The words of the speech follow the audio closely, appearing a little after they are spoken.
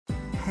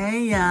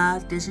Hey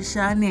y'all, this is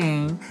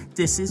Shanae,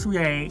 this is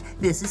Ray,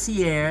 this is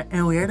Sierra,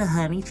 and we're the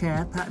Honey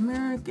Trap.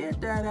 Man, get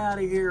that out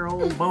of here,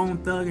 old Bone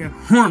Thug and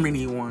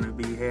Harmony wanna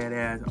be head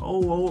ass.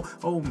 Old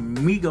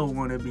Migo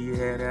wanna be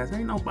head ass.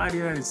 Ain't nobody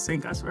that is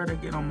sync. I swear they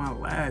get on my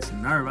last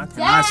nerve. What's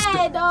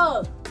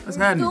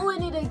happening? You're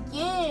doing it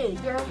again.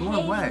 You're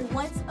hating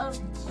once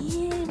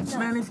again.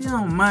 Man, if you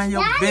don't mind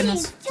your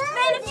business.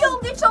 Man, if you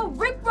don't get your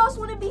Rick Ross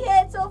wanna be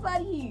head self out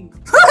of here.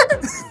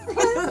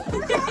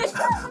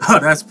 Oh,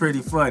 that's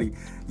pretty funny.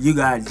 You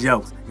got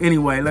jokes.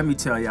 Anyway, let me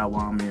tell y'all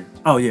why I'm here.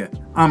 Oh, yeah.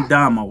 I'm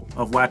Damo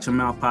of Watch Your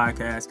Mouth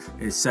Podcast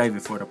and Save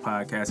It for the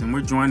Podcast. And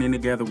we're joining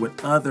together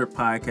with other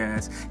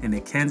podcasts in the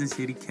Kansas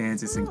City,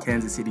 Kansas and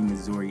Kansas City,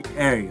 Missouri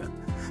area.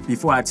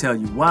 Before I tell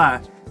you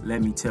why,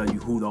 let me tell you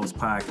who those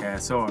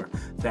podcasts are.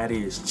 That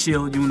is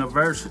Chill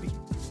University,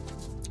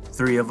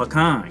 Three of a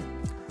Kind,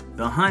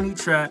 The Honey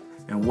Trap,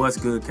 and What's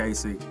Good,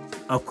 KC.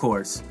 Of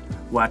course,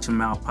 Watch Your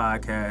Mouth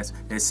Podcast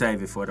and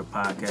Save It for the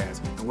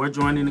Podcast. And we're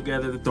joining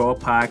together to throw a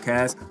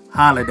podcast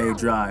holiday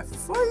drive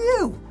for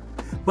you.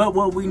 But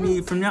what we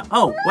need from y'all...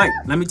 Oh, wait,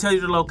 let me tell you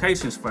the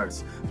locations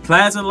first.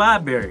 Plaza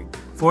Library,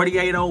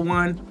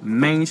 4801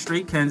 Main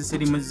Street, Kansas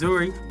City,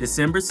 Missouri,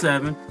 December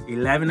 7th,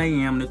 11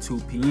 a.m. to 2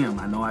 p.m.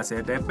 I know I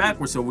said that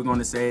backwards, so we're going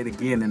to say it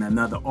again in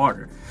another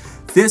order.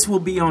 This will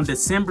be on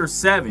December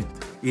 7th,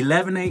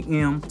 11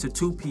 a.m. to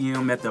 2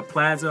 p.m. at the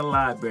Plaza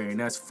Library, and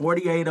that's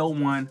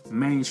 4801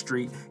 Main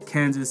Street,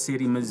 Kansas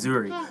City,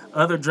 Missouri.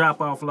 Other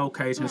drop-off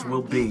locations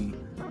will be...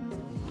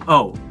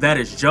 Oh, that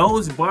is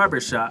Joe's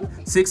Barbershop,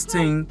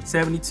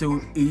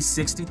 1672 East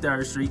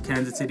 63rd Street,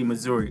 Kansas City,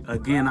 Missouri.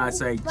 Again, I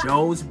say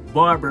Joe's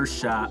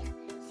Barbershop,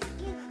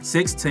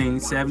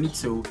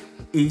 1672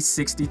 East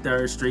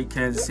 63rd Street,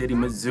 Kansas City,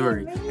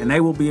 Missouri. And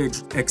they will be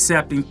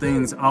accepting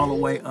things all the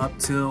way up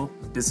till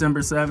December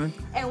 7th.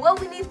 And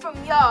what we need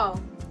from y'all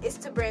is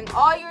to bring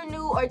all your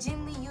new or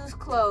gently used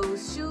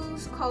clothes,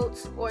 shoes,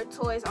 coats, or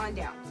toys on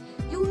down.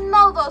 You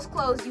know those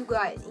clothes you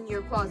got in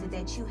your closet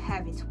that you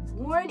haven't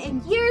worn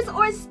in years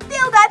or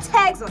still got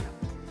tags on them.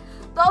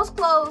 Those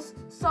clothes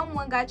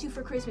someone got you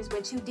for Christmas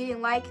but you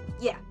didn't like,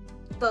 yeah,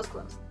 those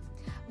clothes.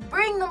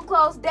 Bring them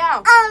clothes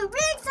down.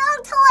 Bring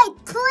some toy,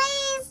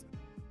 please.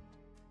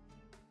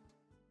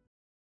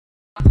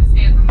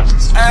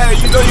 Hey,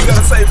 you know you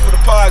gotta save for the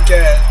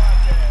podcast.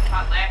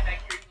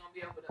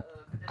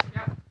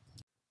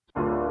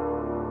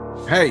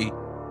 Hey.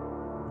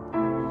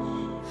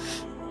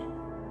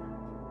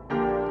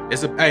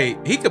 Hey,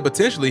 he could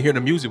potentially hear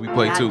the music we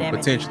play too.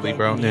 Potentially,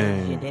 bro.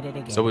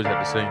 Yeah. So we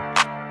have to see.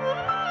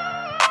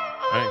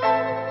 Hey.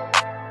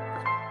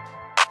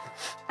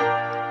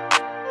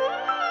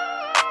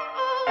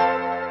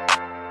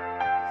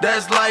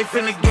 That's life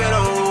in the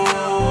ghetto.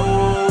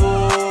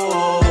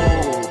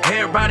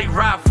 Everybody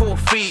ride 4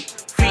 feet.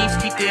 Fiends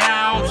keep their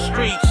eye on the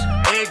streets.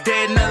 Every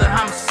day another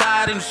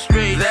homicide in the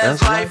street.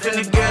 That's life in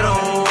the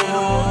ghetto.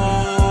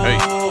 Hey.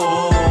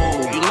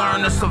 You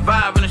learn to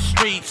survive in the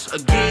streets. Or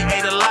get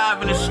ate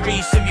alive in the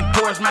streets. If you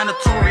poor, it's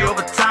mandatory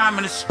over time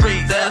in the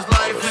streets. That's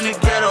life in the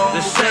ghetto.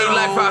 The same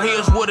life out here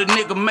is what a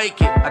nigga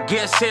make it. I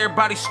guess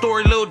everybody's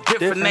story a little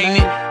different, ain't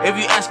it? If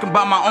you asking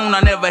about my own,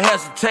 I never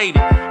hesitated.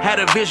 Had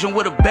a vision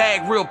with a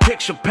bag, real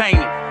picture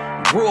painted.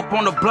 Grew up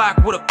on the block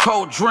with a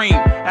cold dream.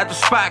 At the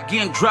spot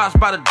getting dropped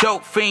by the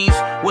dope fiends.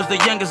 Was the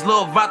youngest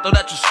little vato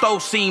that your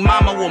stove seen.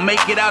 Mama will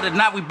make it out and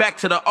now we back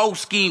to the old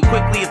scheme.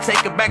 Quickly and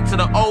take it back to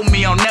the old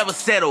me, I'll never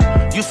settle.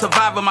 You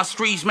survive in my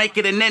streets, make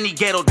it in any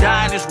ghetto.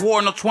 Die in this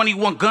war, no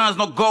 21 guns,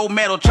 no gold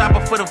medal. Chopper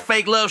for the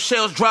fake love,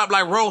 shells drop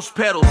like rose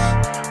petals.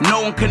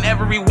 No one can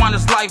ever rewind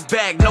his life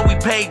back. No, we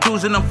paid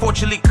dues and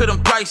unfortunately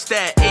couldn't price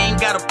that. It ain't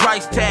got a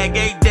price tag,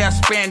 every day I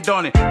spend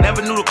on it.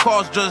 Never knew the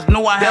cost, just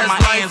knew I had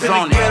my hands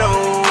on it.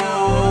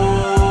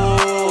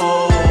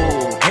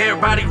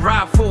 Everybody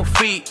ride 4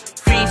 feet.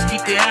 Fiends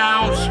keep their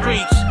eye on the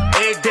streets.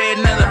 Every day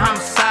another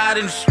homicide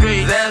in the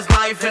streets. That's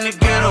life in the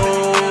ghetto.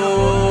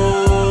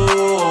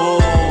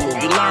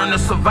 You learn to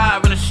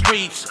survive in the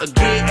streets. Or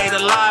get ate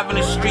alive in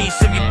the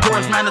streets. If you poor,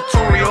 it's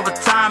mandatory over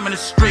time in the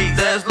streets.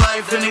 That's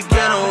life in the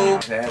ghetto.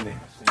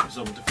 What's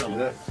up with the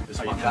fella? This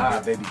is my guy,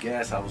 Baby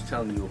Gas, I was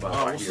telling you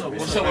about right here.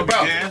 What's up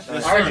about?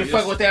 I heard you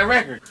fuck with that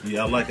record.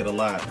 Yeah, I like it a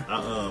lot.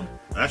 I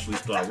actually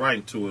started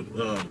writing to it,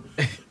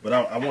 but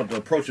I wanted to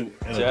approach it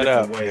in a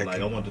different way.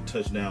 Like I wanted to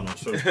touch down on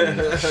certain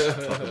things,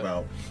 talk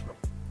about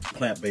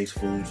plant-based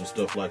foods and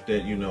stuff like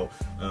that. You know,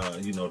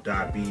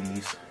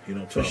 diabetes. You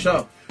know, for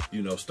sure.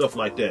 You know, stuff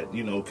like that.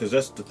 You know, because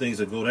that's the things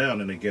that go down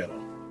in the ghetto.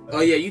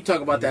 Oh yeah, you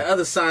talk about that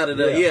other side of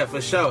the yeah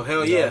for sure.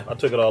 Hell yeah. I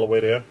took it all the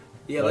way there.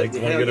 Yeah, like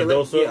you want to get a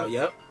dose of? Yeah,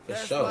 yep, for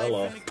sure.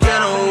 Hello.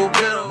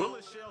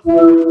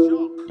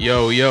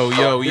 Yo.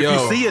 If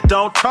you see it,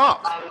 don't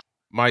talk.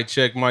 Mic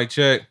check, mic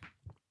check.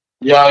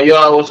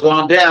 Yo, what's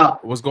going down?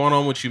 What's going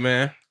on with you,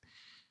 man?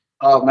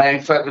 Oh,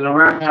 man, fucking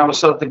around.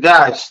 What's up, the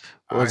guys?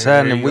 What's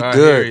happening? We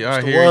good.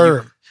 What's the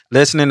word?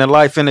 Listening to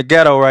Life in the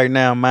Ghetto right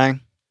now, man.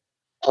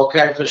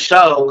 Okay, for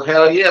sure.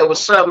 Hell yeah.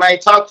 What's up, man?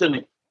 Talk to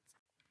me.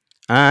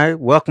 All right,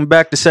 welcome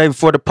back to Save It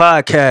for the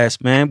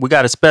Podcast, man. We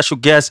got a special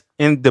guest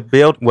in the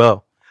build.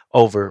 Well,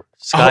 over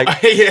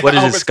Skype. Yeah, what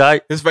is it,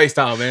 Skype? It's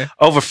FaceTime, man.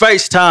 Over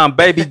FaceTime,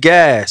 baby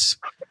gas.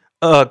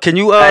 Can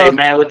you Hey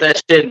man, what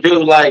that shit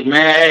do, like,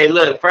 man? Hey,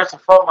 look, first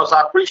and foremost,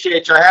 I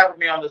appreciate y'all having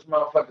me on this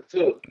motherfucker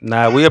too.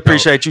 Nah, we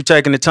appreciate you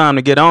taking the time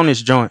to get on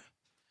this joint.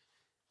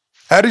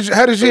 How did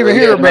you even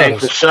hear about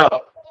us? For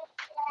sure.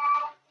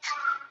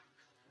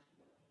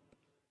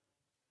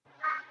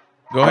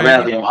 Go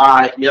ahead. All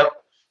right, yep.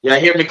 Y'all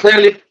hear me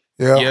clearly?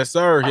 Yeah. Yes,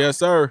 sir. Yes,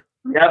 sir.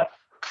 Yep.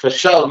 For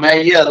sure,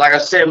 man. Yeah, like I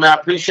said, man, I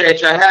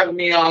appreciate y'all having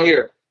me on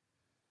here.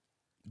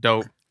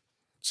 Dope.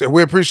 So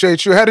we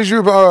appreciate you. How'd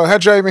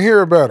y'all even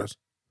hear about us?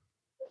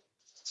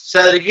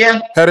 Say it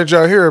again. How did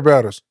y'all hear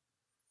about us?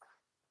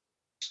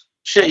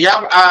 Shit,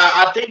 y'all.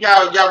 I think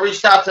y'all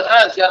reached out to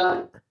us.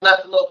 Y'all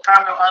left a little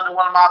comment under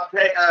one of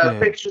my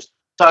pictures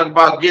talking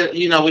about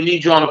we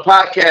need you on the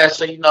podcast.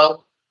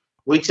 So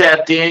we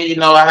tapped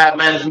in. I had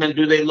management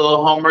do their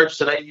little homework,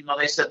 so they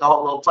set the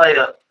whole little play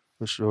up.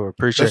 For sure,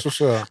 appreciate it.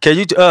 Sure. Can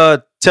you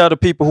tell the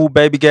people who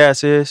Baby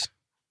Gas is,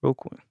 real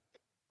quick?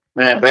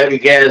 Man, Baby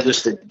Gas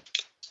is the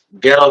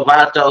ghetto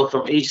vato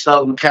from East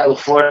Oakland,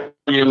 California,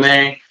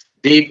 man.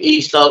 Deep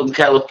East Oakland,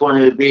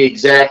 California to be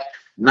exact.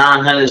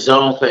 900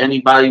 zone for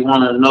anybody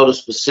want to know the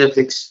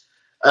specifics.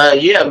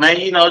 Yeah,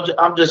 man,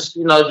 I'm just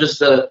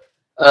a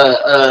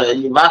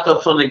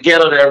vato from the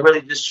ghetto that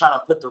really just trying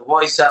to put the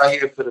voice out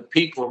here for the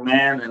people,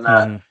 man.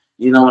 And,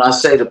 when I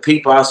say the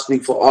people, I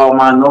speak for all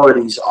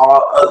minorities,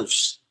 all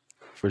others.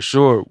 For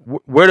sure.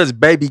 Where does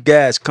Baby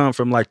Gas come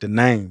from, like the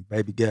name,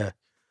 Baby Gas?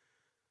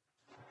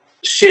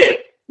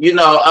 Shit, in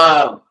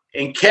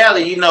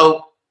Cali,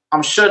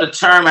 I'm sure the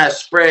term has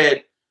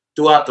spread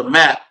throughout the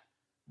map.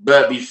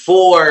 But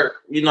before,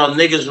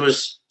 niggas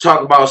was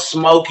talking about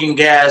smoking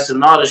gas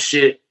and all the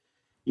shit,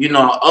 in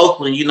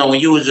Oakland, when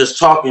you was just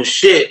talking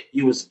shit,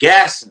 you was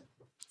gassing.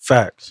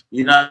 Facts.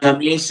 You know what I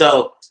mean?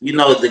 So,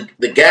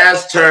 the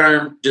gas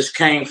term just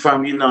came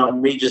from,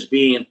 me just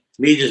being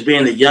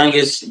the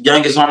youngest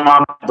on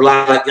my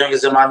block,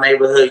 youngest in my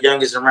neighborhood,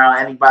 youngest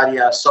around anybody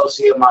I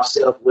associate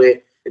myself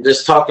with, and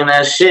just talking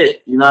that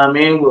shit. You know what I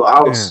mean? Well,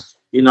 I was,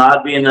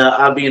 I'd be in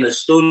the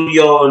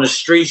studio in the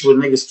streets with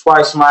niggas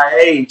twice my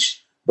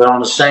age, but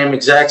on the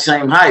exact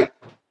same height.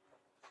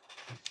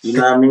 You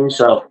know what I mean?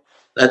 So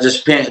that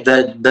just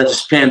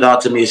pinned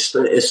onto me.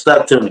 It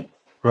stuck to me.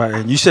 Right.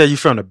 And you said you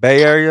from the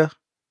Bay Area?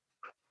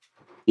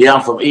 Yeah,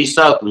 I'm from East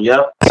Oakland.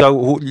 Yep.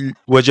 So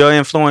was your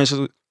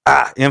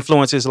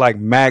influences like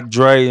Mac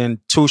Dre and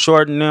Too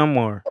Short and them,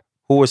 or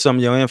who were some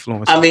of your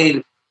influences? I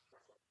mean,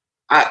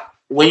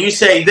 when you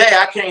say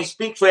that, I can't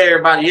speak for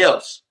everybody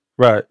else.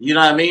 Right. You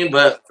know what I mean?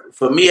 But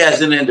for me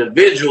as an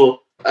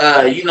individual,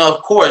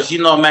 of course,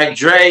 Mac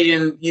Dre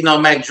and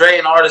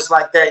artists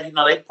like that,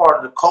 they part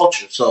of the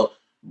culture. So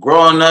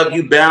growing up,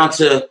 you bound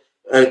to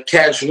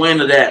catch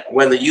wind of that,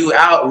 whether you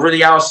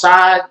really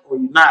outside or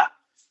you're not.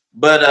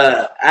 But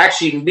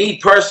actually, me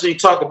personally,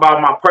 talk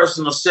about my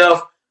personal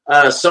self.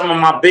 Some of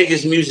my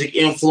biggest music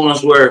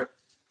influence were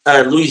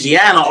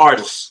Louisiana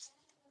artists.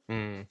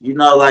 I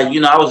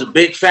was a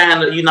big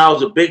fan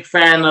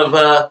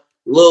of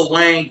Lil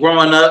Wayne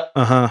growing up.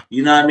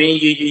 You know what I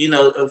mean?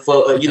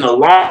 For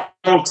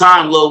long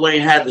time, Lil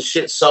Wayne had the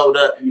shit sold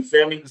up. You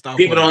feel me?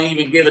 People don't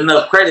even give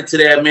enough credit to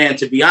that man,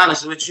 to be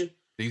honest with you.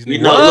 Lil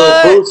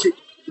Boosie.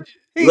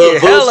 Lil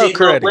Boosie,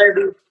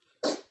 credit.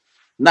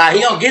 Nah,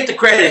 he don't get the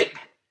credit.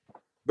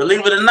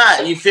 Believe it or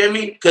not, you feel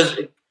me? Because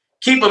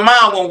keep in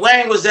mind, when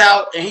Wayne was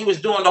out and he was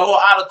doing the whole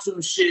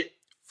auto-tune shit,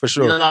 for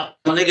sure,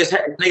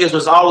 niggas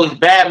was always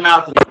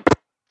bad-mouthing.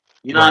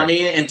 You know what I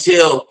mean?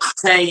 Until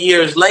 10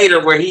 years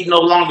later, where he no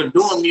longer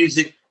doing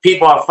music,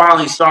 people are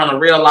finally starting to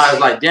realize,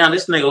 like, damn,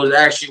 this nigga was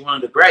actually one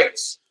of the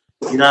greats.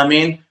 You know what I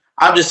mean?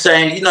 I'm just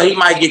saying, he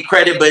might get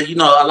credit, but, a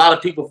lot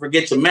of people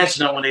forget to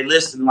mention him when they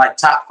listen like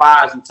top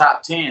 5s and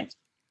top 10s.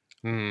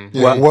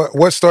 Yeah,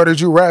 what started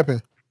you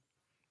rapping?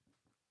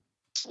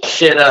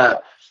 Shit,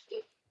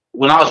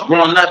 when I was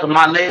growing up in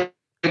my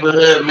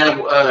neighborhood, man,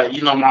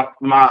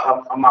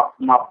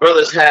 my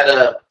brothers had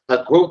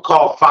a group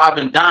called 5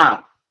 and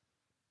Dime.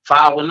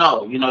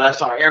 510,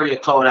 that's our area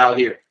code out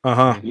here.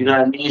 You know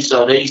what I mean?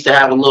 So they used to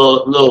have a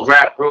little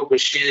rap group and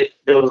shit.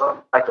 There was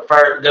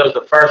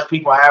the first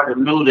people I ever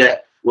knew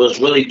that was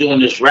really doing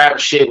this rap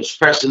shit, was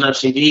pressing up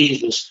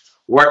CDs, was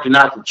working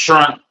out the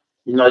trunk.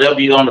 They'll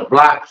be on the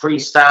block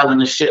freestyling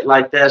and shit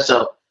like that.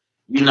 So,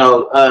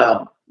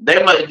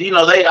 they might,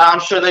 I'm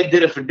sure they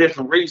did it for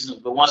different reasons.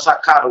 But once I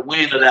caught a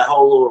wind of that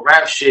whole little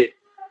rap shit,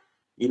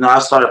 I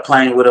started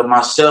playing with it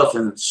myself,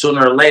 and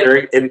sooner or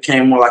later it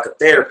became more like a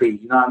therapy.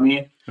 You know what I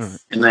mean?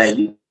 And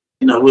then,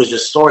 it was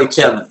just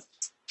storytelling.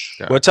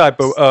 What type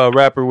of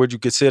rapper would you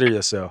consider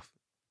yourself?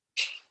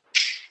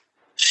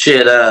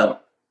 Shit, I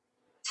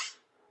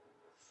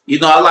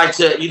like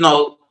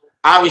to,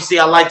 obviously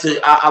I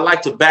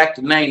like to back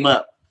the name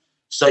up.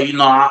 So,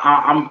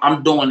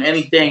 I'm doing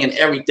anything and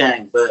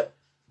everything, but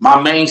my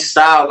main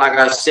style, like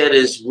I said,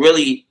 is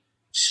really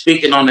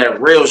speaking on that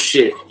real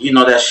shit.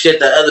 That shit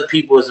that other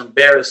people is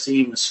embarrassed to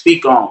even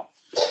speak on.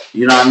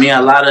 You know what I mean?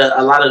 A lot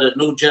of the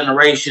new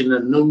generation, the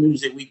new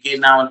music we get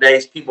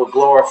nowadays, people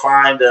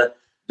glorifying the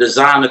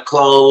designer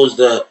clothes,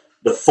 the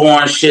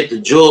foreign shit, the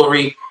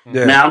jewelry.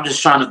 Yeah. Man, I'm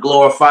just trying to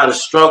glorify the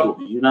struggle.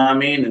 You know what I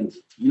mean? And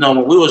you know,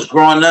 when we was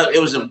growing up, it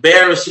was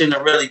embarrassing to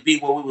really be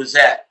where we was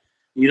at.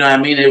 You know what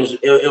I mean?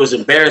 It was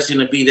embarrassing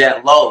to be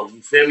that low.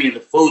 You feel me? In the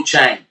food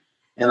chain.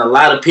 And a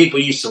lot of people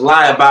used to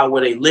lie about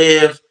where they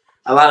live.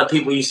 A lot of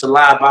people used to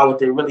lie about what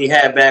they really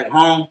had back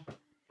home.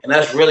 And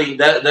that's really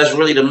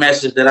the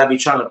message that I be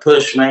trying to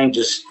push, man.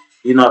 Just,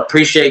 you know,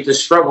 appreciate the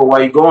struggle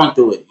while you're going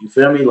through it. You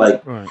feel me?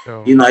 Like,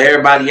 you know,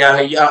 everybody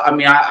out here. I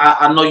mean,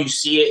 I know you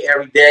see it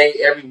every day,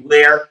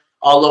 everywhere,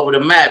 all over the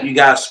map. You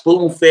got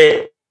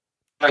spoon-fed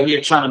out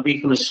here trying to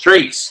be from the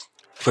streets.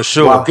 For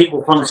sure. While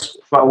people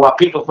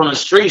from the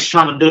streets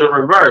trying to do the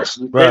reverse.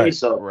 You feel me?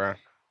 So,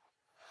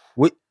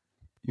 you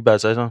about to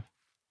say something?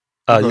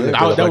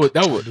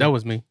 That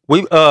was me.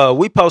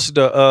 We posted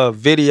a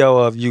video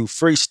of you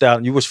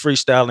freestyling. You was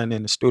freestyling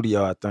in the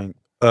studio, I think.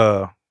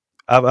 I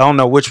don't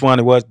know which one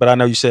it was, but I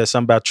know you said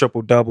something about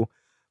triple double,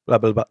 blah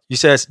blah blah. You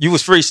said you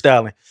was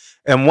freestyling,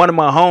 and one of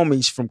my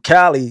homies from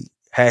Cali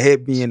had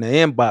hit me in the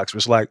inbox.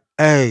 Was like,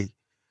 "Hey,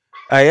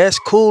 that's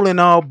cool and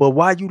all, but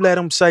why you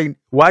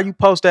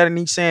post that and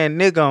he's saying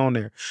nigga on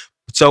there?"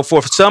 So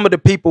for some of the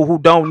people who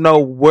don't know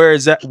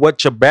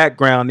what your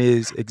background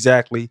is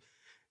exactly,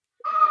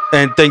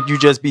 and think you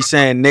just be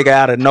saying nigga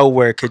out of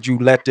nowhere, could you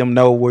let them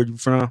know where you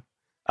from?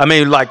 I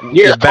mean, like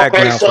your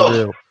background for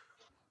real.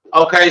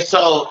 Okay,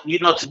 so, you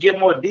know, to get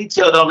more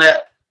detailed on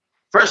that,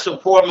 first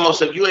and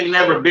foremost, if you ain't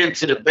never been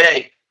to the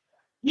Bay,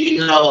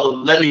 you know,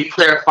 let me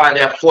clarify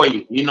that for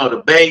you. You know,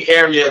 the Bay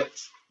Area,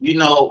 you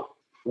know,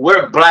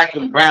 we're black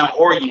and brown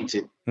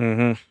oriented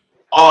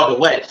all the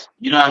way.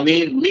 You know what I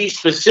mean? Me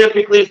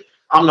specifically,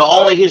 I'm the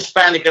only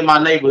Hispanic in my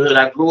neighborhood.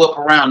 I grew up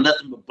around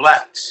nothing but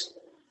blacks.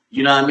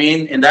 You know what I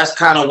mean? And that's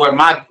kind of where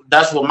my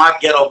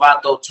ghetto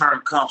vato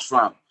term comes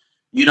from.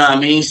 You know what I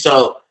mean?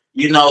 So,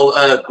 you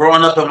know,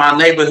 growing up in my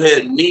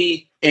neighborhood,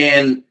 me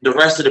and the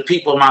rest of the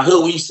people in my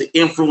hood, we used to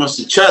influence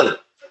each other.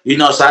 You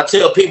know, so I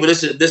tell people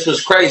this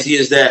was crazy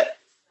is that,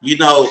 you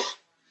know,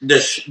 the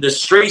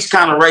streets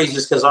kind of raised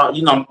us because,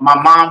 you know, my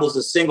mom was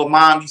a single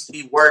mom, used to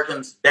be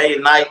working day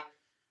and night.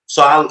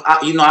 So, I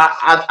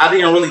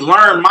didn't really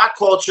learn my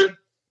culture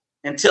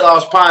until I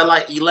was probably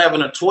like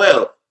 11 or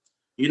 12.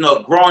 You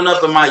know, growing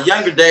up in my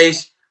younger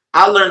days,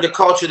 I learned the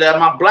culture that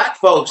my black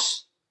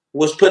folks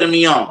was putting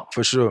me on.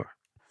 For sure.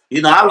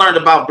 You know, I learned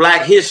about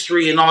black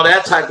history and all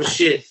that type of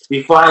shit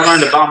before I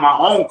learned about my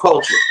own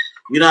culture.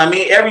 You know what I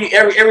mean?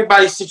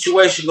 Everybody's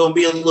situation gonna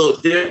be a little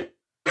different,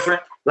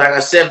 like I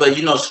said. But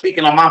you know,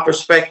 speaking on my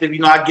perspective, you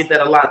know, I get that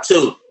a lot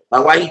too.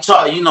 Like, why you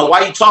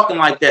talking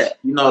like that?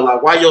 You know,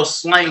 like why your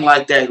slang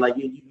like that? Like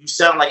you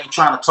sound like you're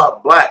trying to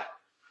talk black.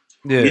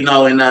 Yeah. You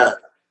know, and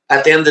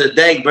at the end of the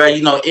day, bro,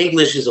 you know,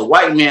 English is a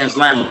white man's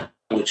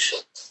language.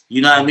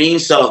 You know what I mean?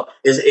 So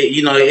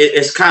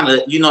it's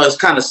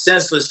kind of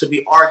senseless to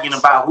be arguing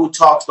about who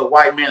talks the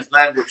white man's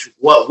language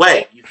what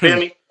way. You feel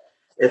me?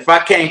 If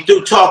I came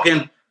through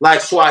talking like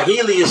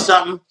Swahili or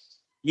something,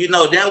 you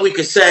know, then we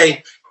could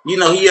say, you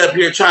know, he up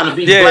here trying to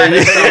be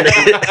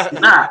black.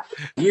 Nah,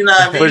 you know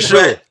what I mean? For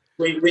sure.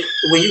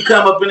 When you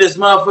come up in this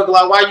motherfucker,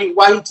 like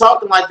why you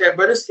talking like that,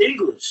 bro? It's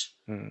English.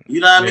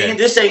 You know what I mean?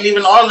 This ain't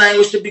even our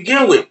language to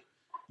begin with.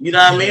 You know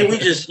what I mean? We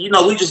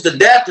just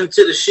adapting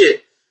to the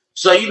shit.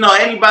 So, you know,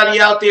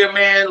 anybody out there,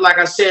 man, like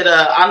I said,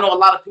 I know a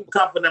lot of people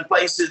come from them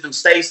places, them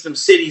states, them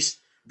cities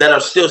that are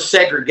still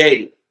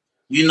segregated.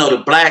 You know, the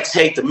blacks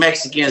hate the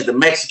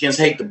Mexicans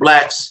hate the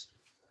blacks.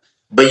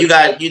 But you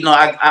got, you know,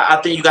 I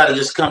think you got to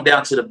just come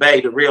down to the Bay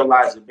to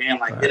realize it, man.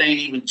 Like, it ain't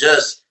even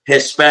just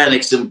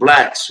Hispanics and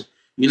blacks.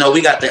 You know,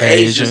 we got the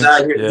Asians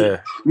out here.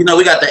 Yeah. You know,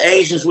 we got the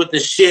Asians with the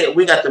shit.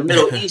 We got the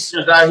Middle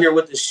Easterns out here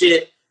with the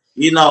shit.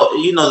 You know,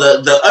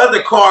 the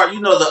other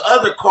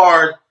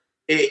card,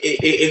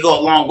 it go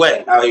a long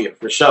way out here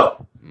for sure.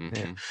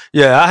 Mm-hmm.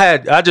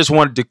 Yeah, I just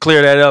wanted to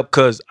clear that up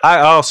because I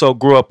also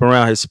grew up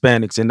around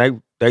Hispanics,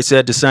 and they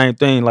said the same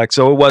thing. Like,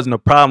 so it wasn't a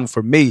problem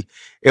for me;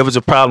 it was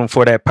a problem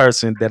for that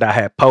person that I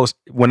had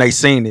posted when they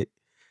seen it.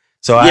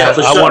 So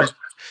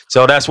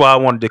so that's why I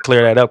wanted to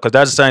clear that up because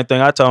that's the same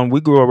thing I told them. We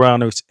grew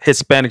around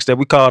Hispanics that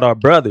we called our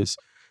brothers,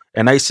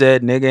 and they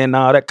said nigga and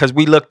all that because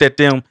we looked at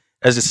them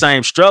as the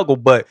same struggle.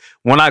 But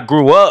when I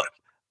grew up,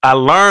 I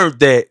learned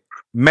that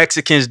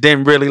Mexicans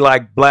didn't really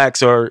like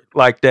blacks or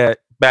like that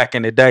back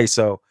in the day.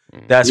 So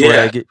that's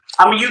where I get.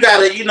 I mean, you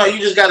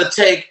just gotta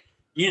take,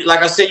 like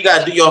I said, you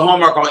gotta do your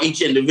homework on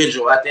each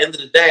individual. At the end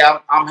of the day,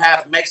 I'm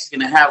half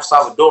Mexican and half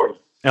Salvadorian.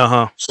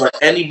 So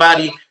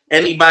anybody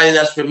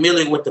that's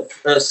familiar with the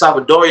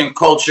Salvadorian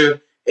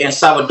culture and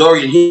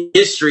Salvadorian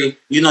history,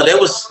 you know, they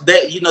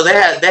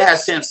had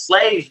sent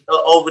slaves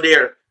over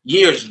there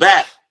years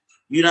back.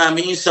 You know what I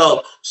mean?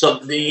 So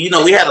you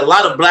know, we had a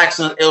lot of blacks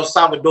in El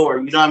Salvador.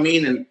 You know what I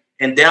mean?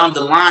 And down the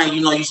line,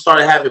 you know, you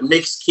started having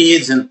mixed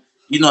kids, and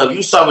you know, if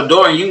you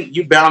Salvadorian,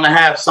 you bound to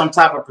have some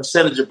type of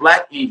percentage of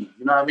black in you.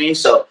 You know what I mean?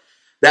 So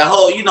that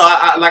whole, you know,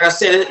 like I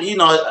said, you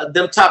know,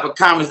 them type of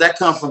comments that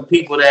come from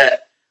people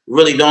that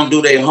really don't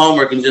do their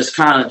homework and just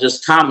comment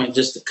just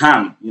to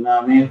comment. You know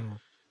what I mean?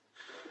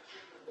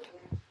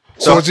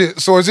 So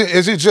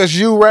is it just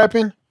you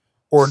rapping,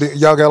 or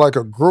y'all got like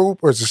a group,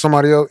 or is it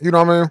somebody else? You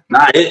know what I mean?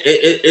 Nah,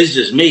 it's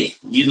just me.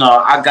 You know,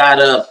 I got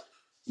I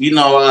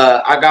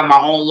got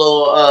my own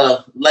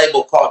little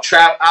label called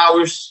Trap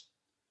Hours.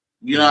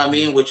 You know what I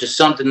mean, which is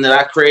something that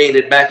I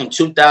created back in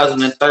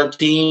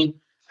 2013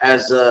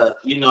 as a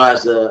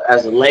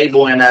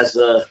label and as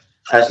a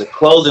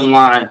clothing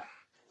line.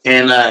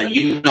 And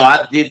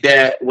I did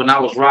that when I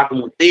was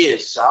rocking with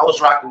Thiz. So I was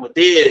rocking with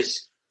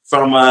Thiz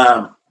from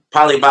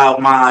probably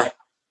about my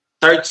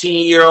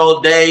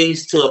 13-year-old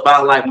days to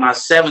about like my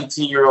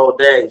 17-year-old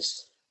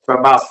days for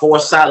about 4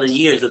 solid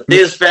years. The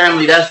Thiz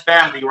family, that's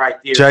family right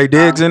there. Jay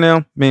Diggs in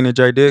them? Meaning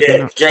Jay Diggs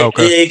in them? Jay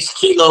Diggs,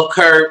 Kilo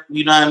Kurt,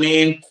 you know what I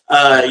mean?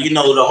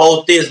 The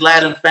whole Thiz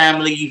Latin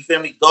family, you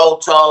feel me?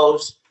 Gold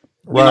Toes,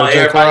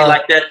 everybody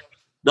like that.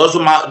 Those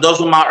were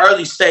my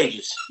early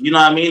stages. You know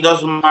what I mean?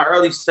 Those were my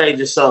early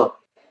stages. So,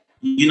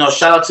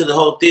 shout out to the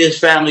whole Thiz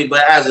family.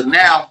 But as of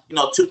now,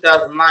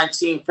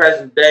 2019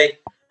 present day,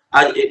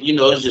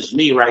 it's just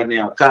me right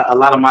now. A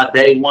lot of my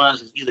day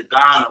ones is either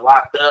gone or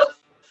locked up.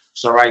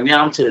 So right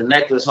now I'm to the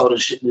necklace holding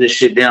this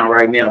shit down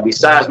right now.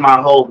 Besides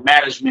my whole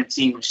management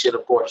team and shit,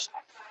 of course.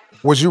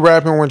 Was you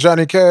rapping when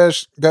Johnny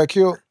Cash got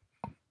killed?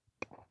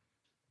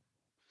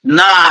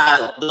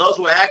 Nah, those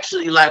were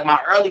actually like my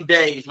early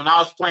days when I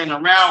was playing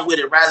around with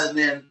it rather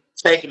than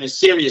taking it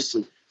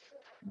seriously.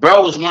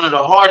 Bro was one of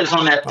the hardest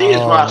on that Thiz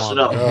roster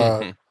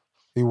though.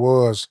 He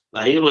was.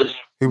 Like he was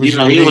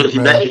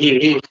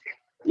unique,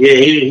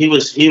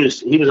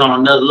 he was on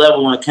another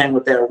level when it came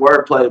with that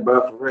wordplay,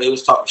 bro. For real, he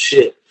was talking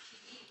shit.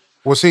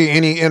 Was he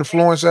any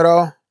influence at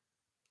all?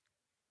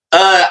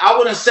 I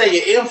wouldn't say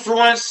an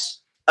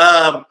influence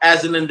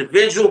as an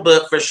individual,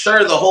 but for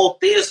sure the whole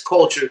Thiz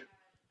culture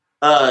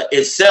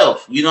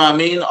itself. You know what I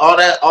mean? All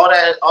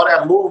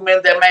that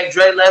movement that Mac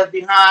Dre left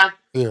behind.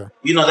 Yeah.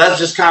 That's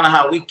just kind of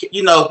how we.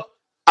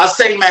 I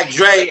say Mac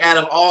Dre out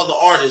of all the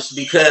artists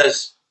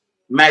because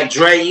Mac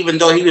Dre, even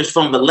though he was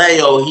from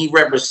Vallejo, he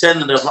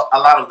represented a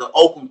lot of the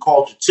Oakland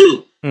culture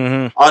too.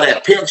 Mm-hmm. All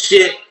that pimp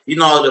shit,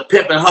 the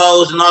pimping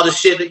hoes and all the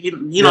shit that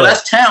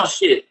that's town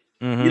shit.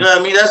 Mm-hmm. You know what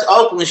I mean? That's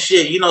Oakland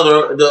shit.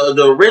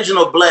 The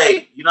original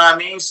Blade. You know what I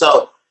mean?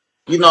 So,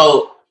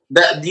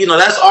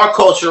 that's our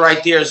culture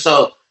right there.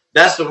 So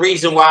that's the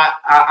reason why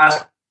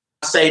I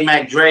say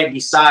Mac Dre.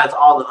 Besides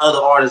all the other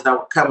artists that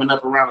were coming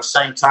up around the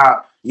same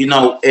time, in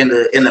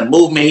the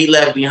movement he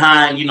left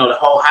behind. The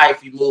whole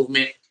hyphy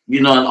movement.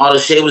 And all the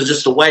shit, it was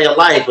just a way of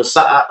life.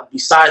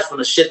 Besides from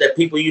the shit that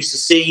people used to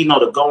see,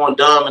 the going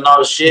dumb and all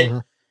the shit,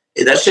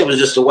 that shit was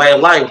just a way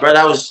of life, bro.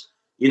 That was,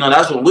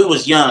 that's when we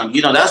was young.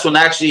 That's when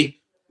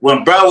actually,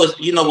 when bro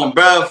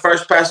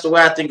first passed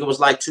away, I think it was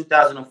like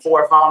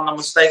 2004, if I'm not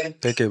mistaken.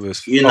 I think it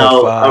was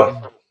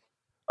 04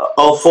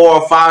 or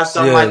 05,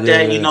 something like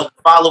that. Yeah. The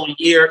following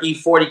year,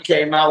 E40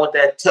 came out with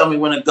that Tell Me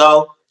When to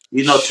Go,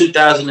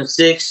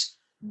 2006.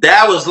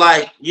 That was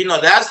like,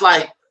 that's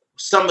like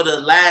some of the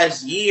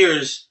last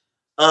years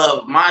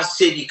of my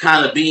city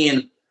kind of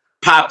being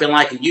popping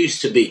like it used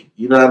to be.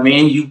 You know what I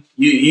mean? You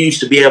used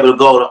to be able to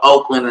go to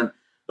Oakland and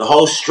the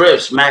whole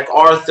strips,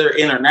 MacArthur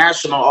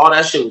International, all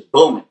that shit was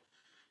booming.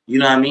 You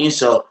know what I mean?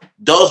 So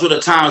those were the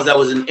times that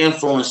was an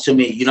influence to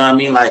me. You know what I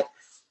mean? Like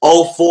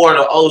 04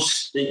 to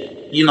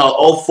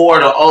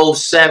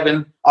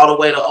 07, all the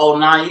way to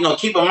 09.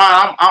 Keep in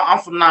mind, I'm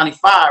from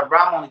 95, bro.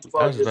 I'm only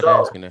 12 years old.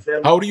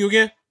 How old are you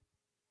again?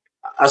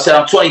 I said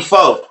I'm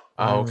 24.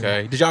 Oh,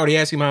 okay. Did you already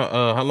ask him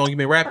how long you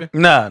been rapping?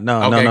 No.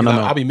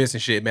 I'll be missing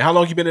shit, man. How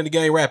long you been in the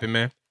game rapping,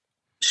 man?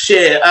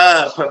 Shit,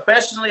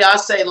 professionally, I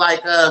say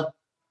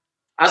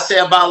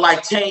about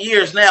like 10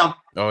 years now.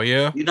 Oh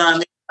yeah. You know what I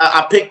mean?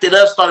 I picked it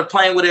up, started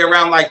playing with it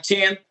around like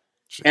 10,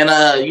 and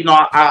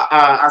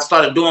I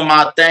started doing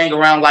my thing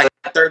around like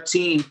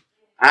 13.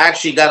 I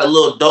actually got a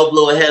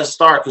little head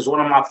start because one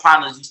of my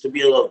partners used to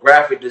be a little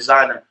graphic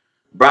designer,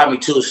 brought me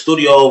to a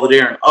studio over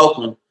there in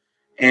Oakland.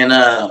 And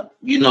the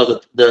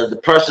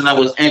person that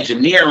was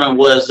engineering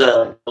was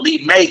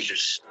Lee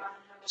Majors.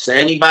 So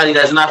anybody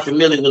that's not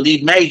familiar with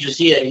Lee Majors,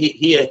 he a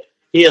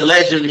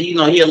legend.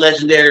 He a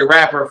legendary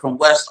rapper from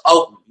West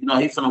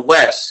Oakland. He from the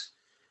West.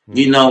 And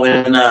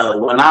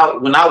when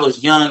I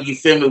was young, you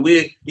feel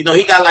me? He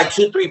got like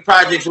 2-3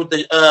 projects with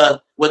the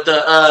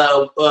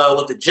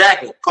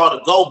jacket called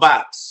the Go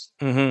Box.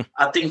 Mm-hmm.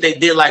 I think they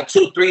did like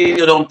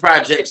 2-3 of them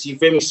projects. You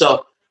feel me?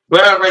 So. Bro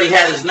already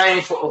had his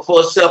name for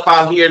himself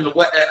out here in the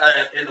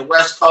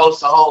West Coast,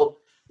 the whole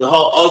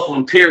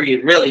Oakland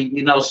period, really.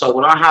 So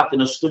when I hopped in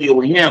the studio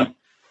with him,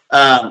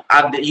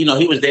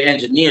 he was the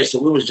engineer,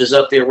 so we was just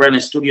up there running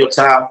studio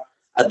time.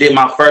 I did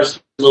my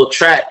first little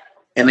track,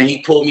 and then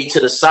he pulled me to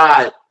the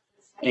side,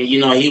 and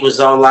he was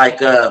all like,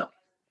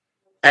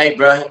 "Hey,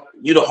 bro,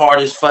 you the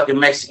hardest fucking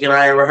Mexican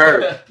I ever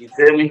heard." You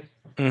feel me?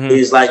 Mm-hmm.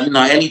 He's like,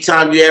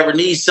 anytime you ever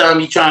need something,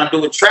 you trying to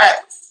do a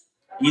track,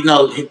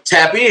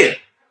 tap in.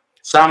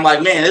 So I'm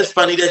like, man, it's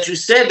funny that you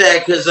said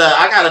that because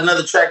I got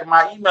another track in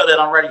my email that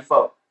I'm ready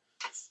for.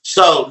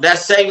 So that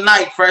same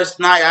night, first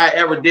night I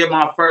ever did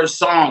my first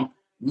song,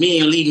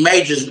 me and Lee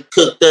Majors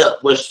cooked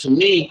up, which to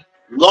me,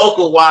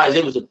 local-wise,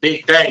 it was a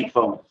big thing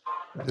for me.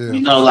 Yeah,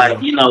 You know,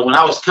 like, you know, when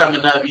I was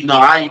coming up, you know,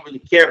 I didn't really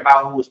care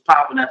about who was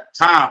popping at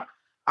the time.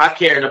 I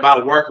cared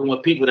about working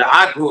with people that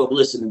I grew up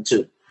listening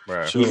to.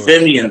 Right. You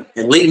feel me? And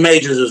Lee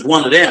Majors was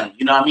one of them.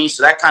 You know what I mean?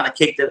 So that kind of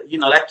kicked it, you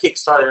know, that kick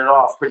started it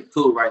off pretty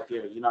cool right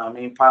there. You know what I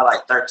mean? Probably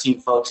like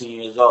 13,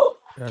 14 years old.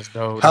 That's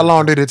dope. How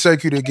long did it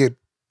take you to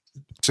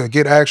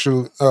get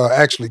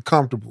actually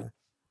comfortable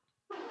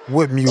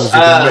with music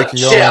and making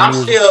your own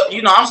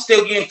music? I'm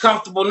still getting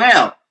comfortable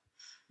now.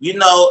 You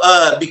know,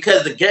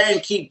 because the game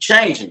keep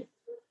changing.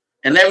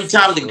 And every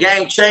time the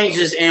game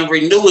changes and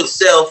renew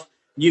itself,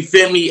 you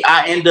feel me?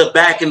 I end up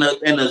back in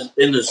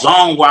the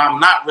zone where I'm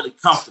not really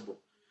comfortable.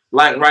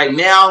 Like right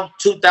now,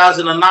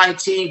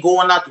 2019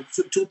 going out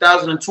to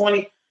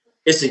 2020,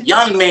 it's a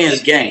young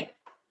man's game.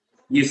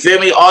 You feel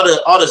me? All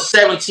the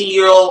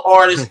 17-year-old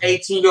artists,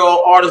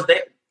 18-year-old artists,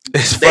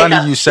 it's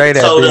funny you say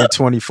that being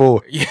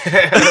 24.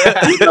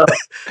 Yeah.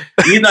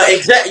 you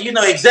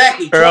know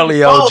exactly.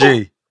 Early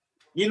OG.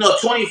 You know,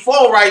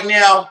 24 right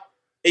now,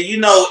 and you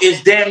know,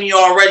 it's damn near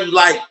already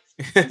like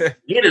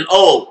getting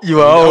old.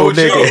 You an old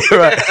nigga,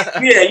 right?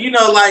 Yeah, you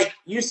know, like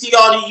you see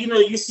all these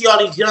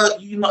young,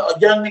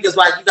 young niggas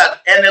like you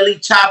got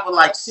NLE Chopper,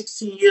 like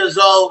 16 years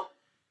old.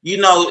 You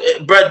know,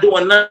 bro,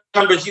 doing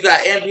numbers. You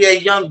got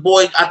NBA young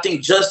boy, I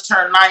think just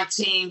turned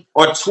 19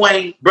 or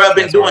 20. Bro,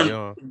 been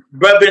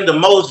been the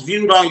most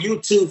viewed on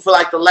YouTube for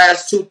like the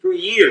last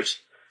 2-3 years.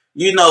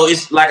 You know,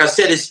 it's like I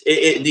said,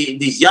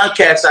 these young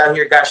cats out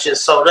here got shit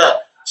sold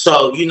up.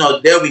 So, you know,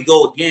 there we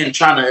go again,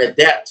 trying to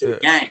adapt to the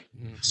game.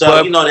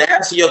 So, you know, to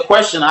answer your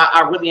question,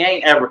 I really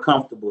ain't ever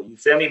comfortable. You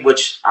feel me?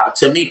 Which,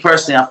 to me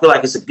personally, I feel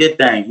like it's a good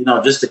thing, you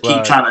know, just to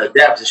keep trying to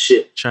adapt to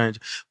shit. Change.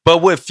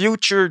 But with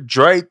Future,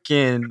 Drake,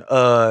 and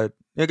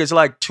niggas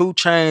like 2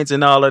 Chainz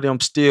and all of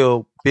them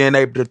still being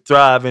able to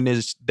thrive in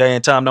this day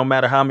and time, no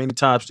matter how many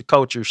times the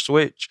culture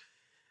switch.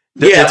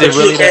 Yeah, but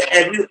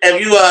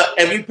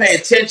if you pay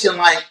attention,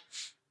 like,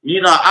 you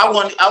know,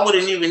 I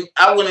wouldn't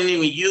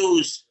even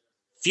use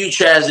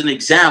Future as an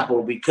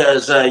example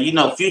because you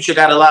know, Future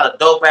got a lot of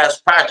dope ass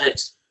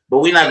projects, but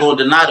we're not gonna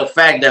deny the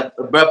fact that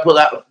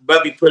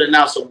bro be putting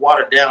out some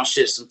watered down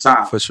shit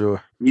sometimes. For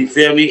sure. You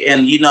feel me?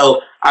 And you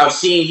know, I've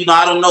seen, you know,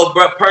 I don't know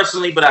bro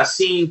personally, but I've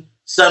seen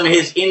some of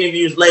his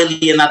interviews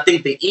lately, and I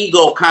think the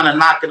ego kind of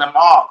knocking him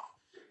off.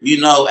 You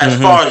know, as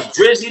far as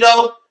Drizzy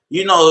though,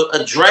 you know,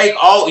 Drake,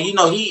 you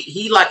know,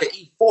 he like an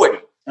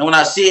E40, and when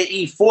I see an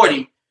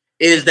E40.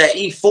 Is that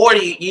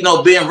E40, you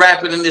know, been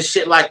rapping in this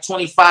shit like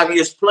 25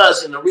 years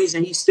plus, and the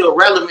reason he's still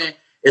relevant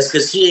is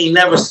because he ain't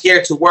never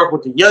scared to work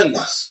with the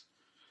youngest.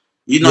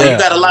 You know, you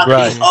got a lot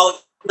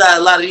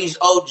of these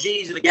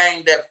OGs in the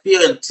game that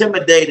feel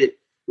intimidated,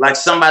 like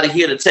somebody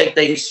here to take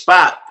their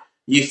spot.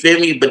 You feel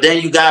me? But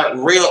then you got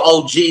real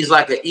OGs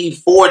like an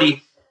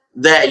E40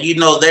 that, you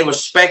know, they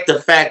respect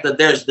the fact that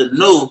there's the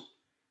new,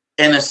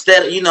 and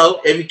instead, you know,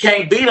 if you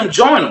can't beat them,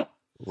 join them.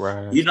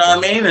 Right. You know what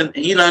I mean? And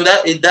you know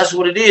that's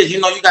what it is. You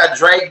know, you got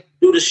Drake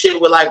do the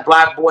shit with like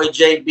Block Boy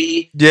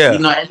JB. Yeah. You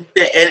know,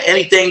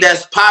 anything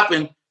that's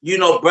popping, you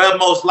know, bruh,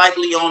 most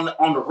likely on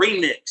the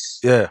remix.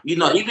 Yeah. You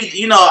know,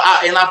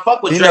 I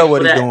fuck with you Drake know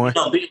what for that. Doing.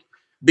 You know,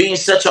 being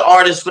such an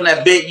artist from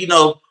that bit, you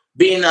know,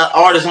 being an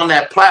artist on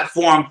that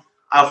platform,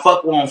 I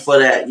fuck with him for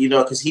that, you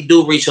know, because he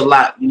do reach a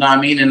lot. You know what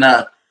I mean? And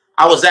I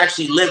was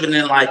actually living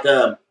in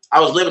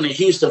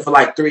Houston for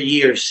like 3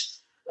 years.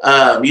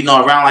 You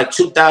know, around like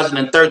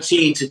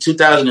 2013 to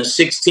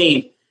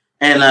 2016.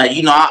 And,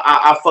 you know,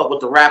 I fuck with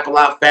the Rap A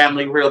Lot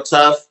family real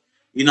tough.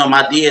 You know,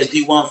 my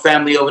DSD1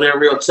 family over there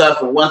real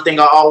tough. And one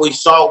thing I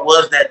always saw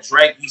was that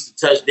Drake used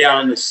to touch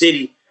down in the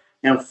city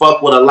and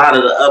fuck with a lot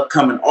of the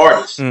upcoming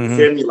artists. You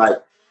feel me? Like,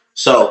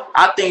 so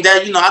I think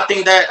that, you know,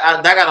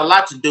 that got a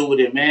lot to do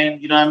with it, man.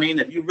 You know what I mean?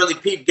 If you really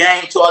peep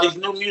game to all these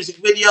new music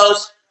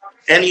videos,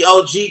 any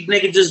OG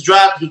nigga just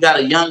dropped, he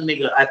got a young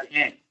nigga at the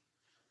end.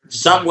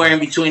 Somewhere in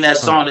between that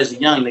song, there's a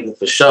young nigga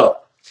for sure.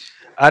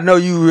 I know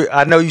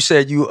you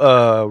said you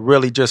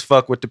really just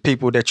fuck with the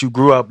people that you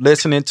grew up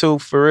listening to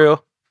for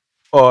real,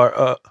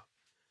 or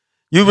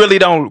you really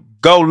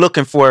don't go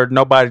looking for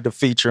nobody to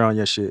feature on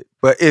your shit.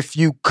 But if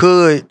you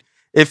could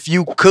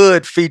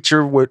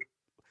feature with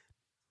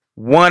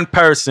one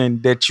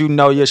person that you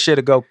know your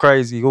shit'll go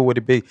crazy, who would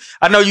it be?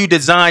 I know you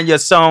design your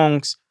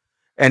songs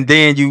and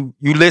then you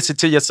listen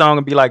to your song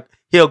and be like,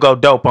 he'll go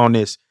dope on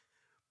this.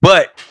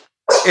 But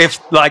if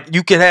like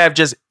you could have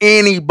just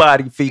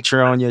anybody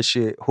feature on your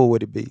shit, who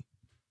would it be?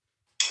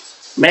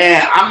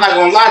 Man, I'm not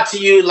gonna lie to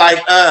you. Like,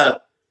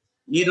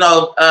 you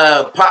know,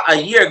 a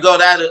year ago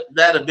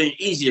that'd have been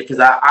easier because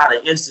I'd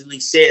have instantly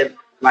said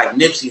like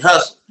Nipsey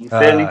Hussle. You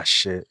feel me?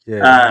 Shit,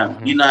 yeah.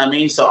 You know what I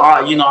mean?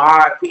 So, you know,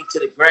 R.I.P. to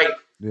the great.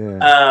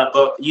 Yeah.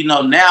 But you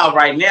know,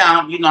 right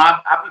now, you know,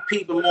 I be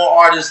peeping more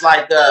artists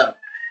like,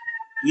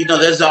 you know,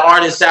 there's an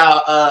artist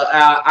out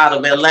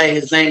of LA.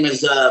 His name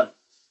is,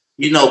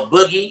 you know,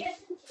 Boogie.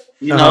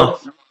 You know,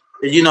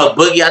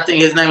 Boogie. I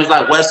think his name is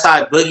like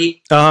Westside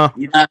Boogie.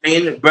 You know what I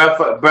mean?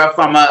 Bruh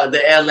from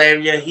the L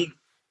area.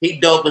 He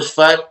dope as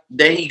fuck.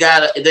 Then you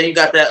got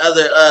that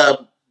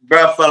other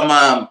bruh from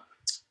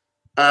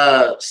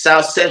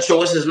South Central.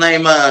 What's his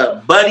name?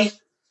 Buddy.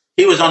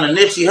 he was on the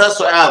Nipsey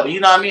Hussle album.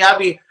 You know what I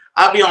mean?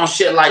 I be on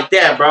shit like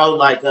that, bro.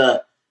 Like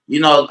you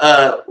know,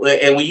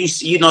 and when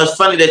you know, it's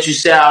funny that you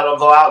say I don't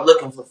go out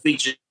looking for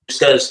features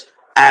because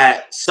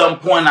at some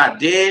point I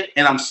did,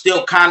 and I'm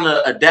still kind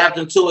of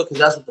adapting to it because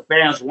that's what the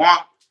fans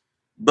want.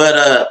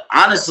 But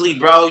honestly,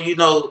 bro, you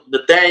know,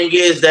 the thing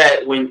is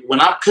that when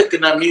I'm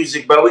cooking up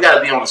music, bro, we got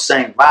to be on the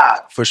same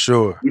vibe. For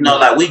sure. You know,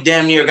 like we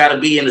damn near got to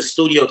be in the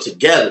studio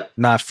together.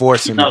 Not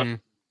forcing it.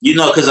 You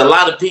know, because a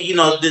lot of people, you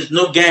know, this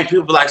new game,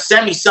 people like,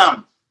 send me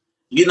something.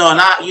 You know, and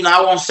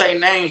I won't say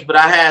names, but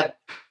I had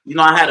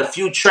a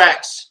few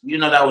tracks, you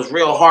know, that was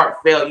real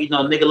heartfelt. You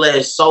know, nigga let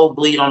his soul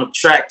bleed on the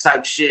track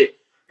type shit.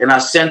 And I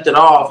sent it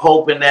off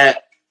hoping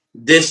that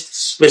this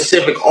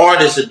specific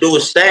artist would do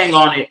his thing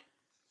on it.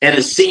 And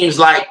it seems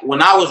like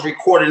when I was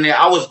recording it,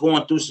 I was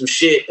going through some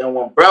shit. And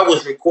when bro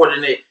was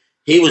recording it,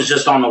 he was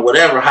just on the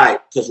whatever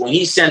hype. Because when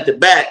he sent it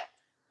back,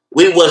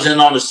 we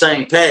wasn't on the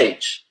same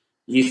page.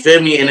 You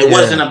feel me? And it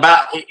wasn't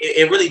about,